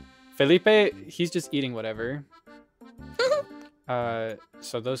David. Felipe, he's just eating whatever.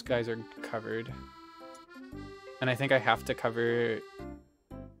 So those guys are covered. And I think I have to cover...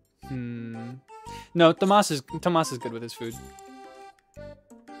 No, Tomas is good with his food.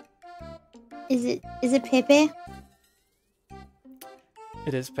 Is it Pepe?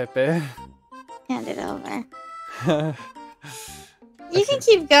 It is Pepe. Hand it over. You can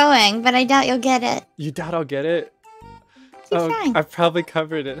keep going, but I doubt you'll get it. You doubt I'll get it? Keep trying. I've probably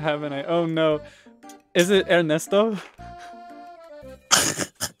covered it, haven't I? Oh no. Is it Ernesto?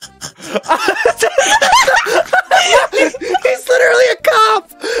 He's literally a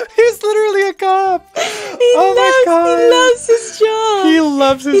cop! He's literally a cop! Oh my god! He loves his job! He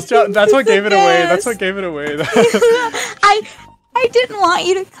loves his job. That's what gave it away. That's what best. gave it away. I didn't want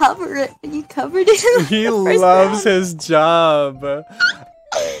you to cover it, but you covered it. He loves his job.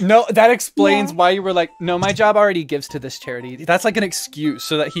 No, that explains Yeah. why you were like, no, my job already gives to this charity. That's like an excuse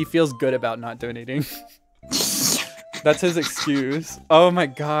so that he feels good about not donating. That's his excuse. Oh my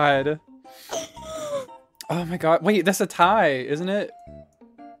god. Oh my god. Wait, that's a tie, isn't it?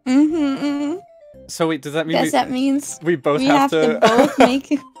 Mm-hmm. So wait, does that mean Guess that means we both we have have to both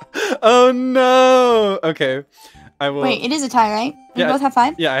make. Oh no. Okay. I will. Wait, it is a tie, right? We Yeah. both have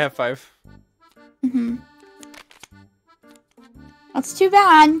 5? Yeah, I have 5. Mm-hmm. That's too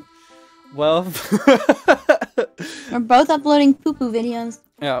bad. Well, We're both uploading poo-poo videos.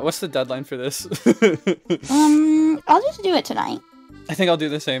 yeah, what's the deadline for this? I'll just do it tonight. I think I'll do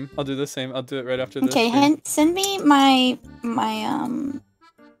the same. I'll do the same. I'll do it right after this. Okay, stream. send me my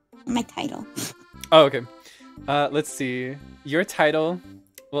title. Oh, okay. Let's see. Your title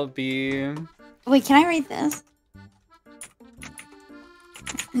will be... Wait, can I read this?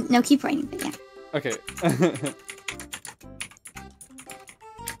 No, keep writing, but yeah. Okay.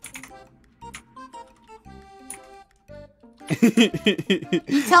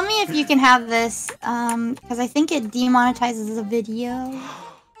 You tell me if you can have this, because I think it demonetizes the video.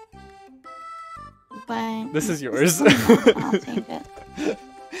 But This is yours. I'll change it.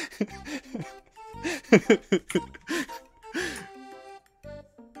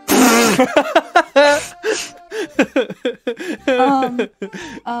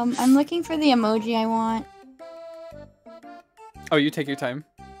 I'm looking for the emoji I want. Oh, you take your time.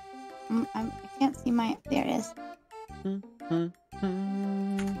 I can't see my. There it is.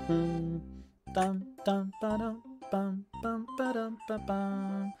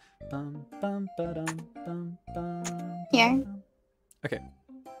 Here. Okay.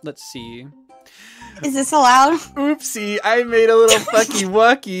 Let's see. Is this allowed? Oopsie, I made a little fucky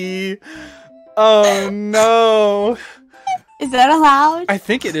wucky. Oh no. Is that allowed? I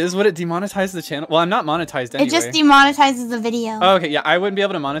think it is. Would it demonetize the channel? Well, I'm not monetized anyway. It just demonetizes the video. Oh, okay, yeah, I wouldn't be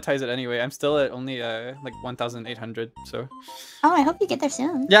able to monetize it anyway. I'm still at only like 1,800, so. Oh, I hope you get there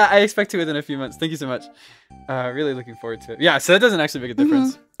soon. Yeah, I expect to within a few months. Thank you so much. Really looking forward to it. Yeah, so that doesn't actually make a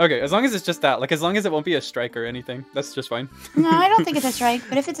difference. Okay, as long as it's just that. Like, as long as it won't be a strike or anything, that's just fine. No, I don't think it's a strike.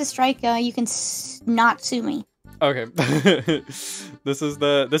 But if it's a strike, you can not sue me. Okay. This is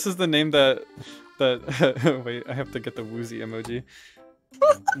the name that wait, I have to get the woozy emoji.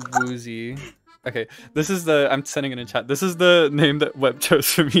 Woozy. Okay, this is the, I'm sending it in chat. This is the name that Web chose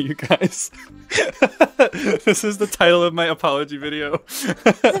for me, you guys. This is the title of my apology video.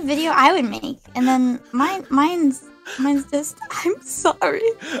 It's a video I would make, and then mine's just, I'm sorry.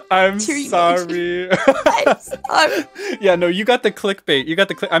 I'm Teenage. sorry. I'm sorry. Yeah, no, you got the clickbait. You got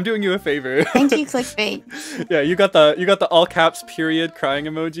the I'm doing you a favor. Thank you, clickbait. Yeah, you got the all caps period crying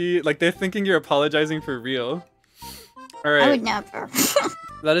emoji. Like, they're thinking you're apologizing for real. All right. I would never.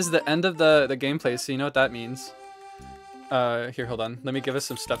 That is the end of the gameplay, so you know what that means. Here, hold on. Let me give us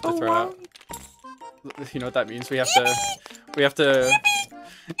some stuff to throw out. You know what that means. We have to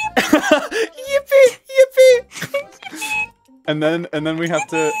Yippee! Yippee! And then we have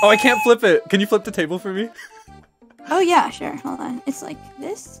to, oh, I can't flip it. Can you flip the table for me? Oh yeah, sure. Hold on. It's like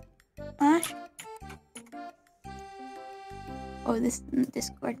this. Oh, this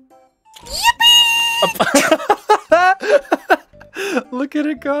Discord. Look at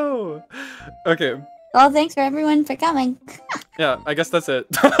it go. Okay. Well, thanks for everyone for coming. Yeah, I guess that's it.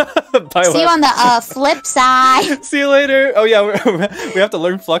 Bye. See you on the flip side. See you later. Oh yeah, we have to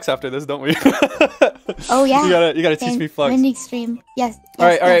learn Flux after this, don't we? Oh yeah. You gotta teach me Flux. Winning stream. Yes. All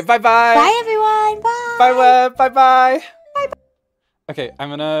right. Bye bye. Bye everyone. Bye. Bye Web. Bye bye. Bye. Okay, I'm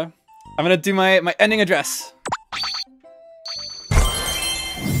gonna do my ending address.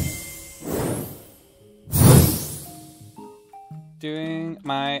 Doing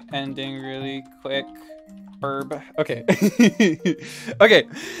my ending really quick. Burb. Okay. Okay.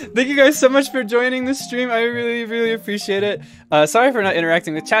 Thank you guys so much for joining the stream. I really, really appreciate it. Sorry for not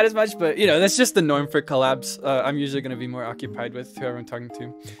interacting with chat as much, but you know, that's just the norm for collabs. I'm usually going to be more occupied with whoever I'm talking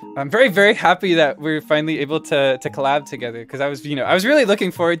to. I'm very, very happy that we're finally able to collab together because I was really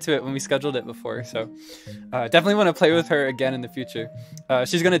looking forward to it when we scheduled it before. So definitely want to play with her again in the future.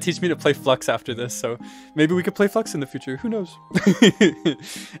 She's going to teach me to play Flux after this, so maybe we could play Flux in the future. Who knows?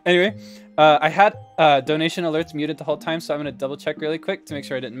 Anyway, I had donation alerts muted the whole time, so I'm going to double check really quick to make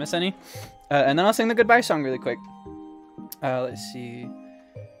sure I didn't miss any. And then I'll sing the goodbye song really quick. Let's see.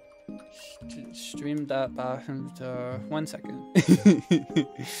 Stream that by 1 second.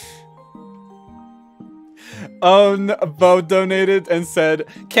 Oh, no, Bo donated and said,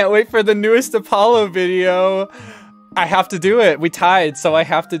 "Can't wait for the newest Apollo video." I have to do it. We tied, so I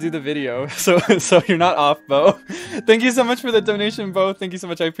have to do the video. So you're not off, Bo. Thank you so much for the donation, Bo. Thank you so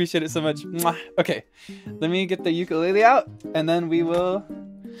much. I appreciate it so much. Mwah. Okay, let me get the ukulele out, and then we will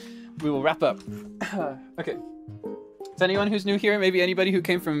wrap up. Okay. So anyone who's new here, maybe anybody who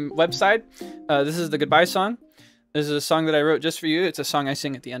came from website, this is the goodbye song. This is a song that I wrote just for you. It's a song I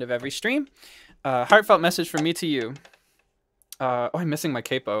sing at the end of every stream. Heartfelt message from me to you. Oh, I'm missing my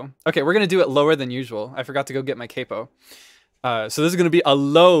capo. Okay, we're going to do it lower than usual. I forgot to go get my capo. So this is going to be a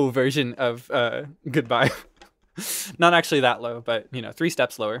low version of goodbye. Not actually that low, but, you know, 3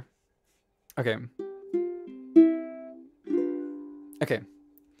 steps lower. Okay. Okay.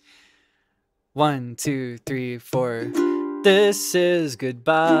 1, 2, 3, 4. This is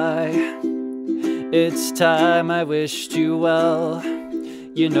goodbye. It's time I wished you well.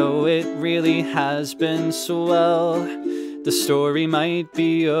 You know it really has been swell. The story might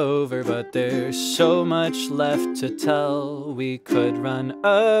be over, but there's so much left to tell. We could run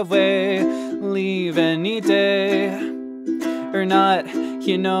away, leave any day, or not,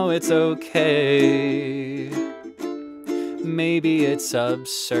 you know it's okay. Maybe it's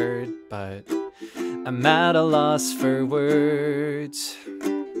absurd, but I'm at a loss for words.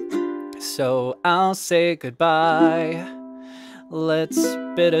 So I'll say goodbye. Let's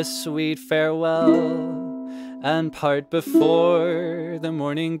bid a sweet farewell and part before the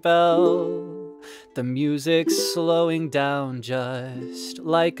morning bell. The music's slowing down just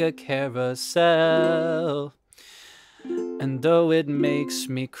like a carousel. And though it makes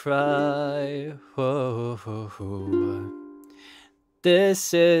me cry, whoa,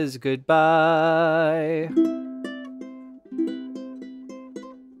 this is goodbye.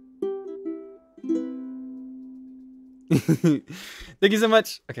 Thank you so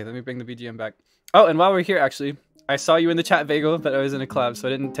much. Okay, let me bring the BGM back. Oh, and while we're here, actually, I saw you in the chat, Bagel, but I was in a collab, so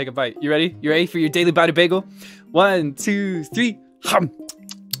I didn't take a bite. You ready? You ready for your daily bite of bagel? 1, 2, 3. Hum.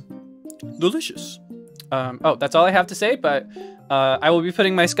 Delicious. Oh, that's all I have to say, but I will be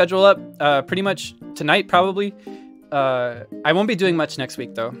putting my schedule up pretty much tonight, probably. I won't be doing much next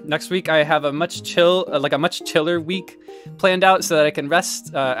week, though. Next week, I have a much chiller week planned out so that I can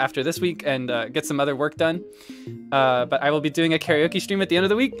rest after this week and get some other work done. But I will be doing a karaoke stream at the end of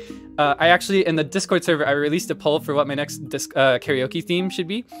the week. I actually, in the Discord server, I released a poll for what my next karaoke theme should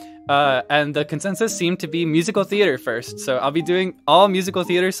be. And the consensus seemed to be musical theater first. So I'll be doing all musical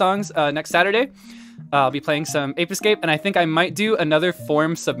theater songs next Saturday. I'll be playing some Ape Escape, and I think I might do another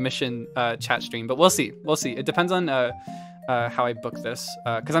form submission chat stream, but we'll see. We'll see. It depends on how I book this,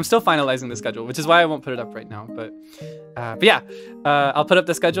 because I'm still finalizing the schedule, which is why I won't put it up right now. But yeah, I'll put up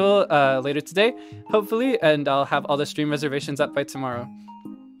the schedule later today, hopefully, and I'll have all the stream reservations up by tomorrow.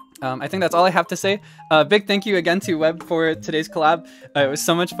 I think that's all I have to say. Big thank you again to Webb for today's collab. It was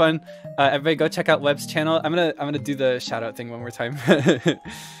so much fun. Everybody go check out Webb's channel. I'm gonna do the shout out thing one more time,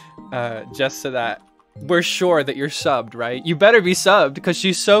 just so that we're sure that you're subbed, right? You better be subbed because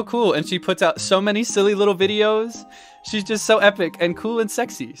she's so cool and she puts out so many silly little videos. She's just so epic and cool and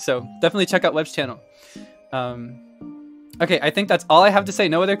sexy. So definitely check out Webb's channel. Okay, I think that's all I have to say.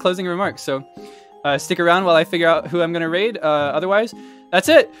 No other closing remarks. So stick around while I figure out who I'm gonna raid. Otherwise, that's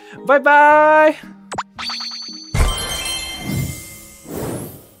it. Bye-bye.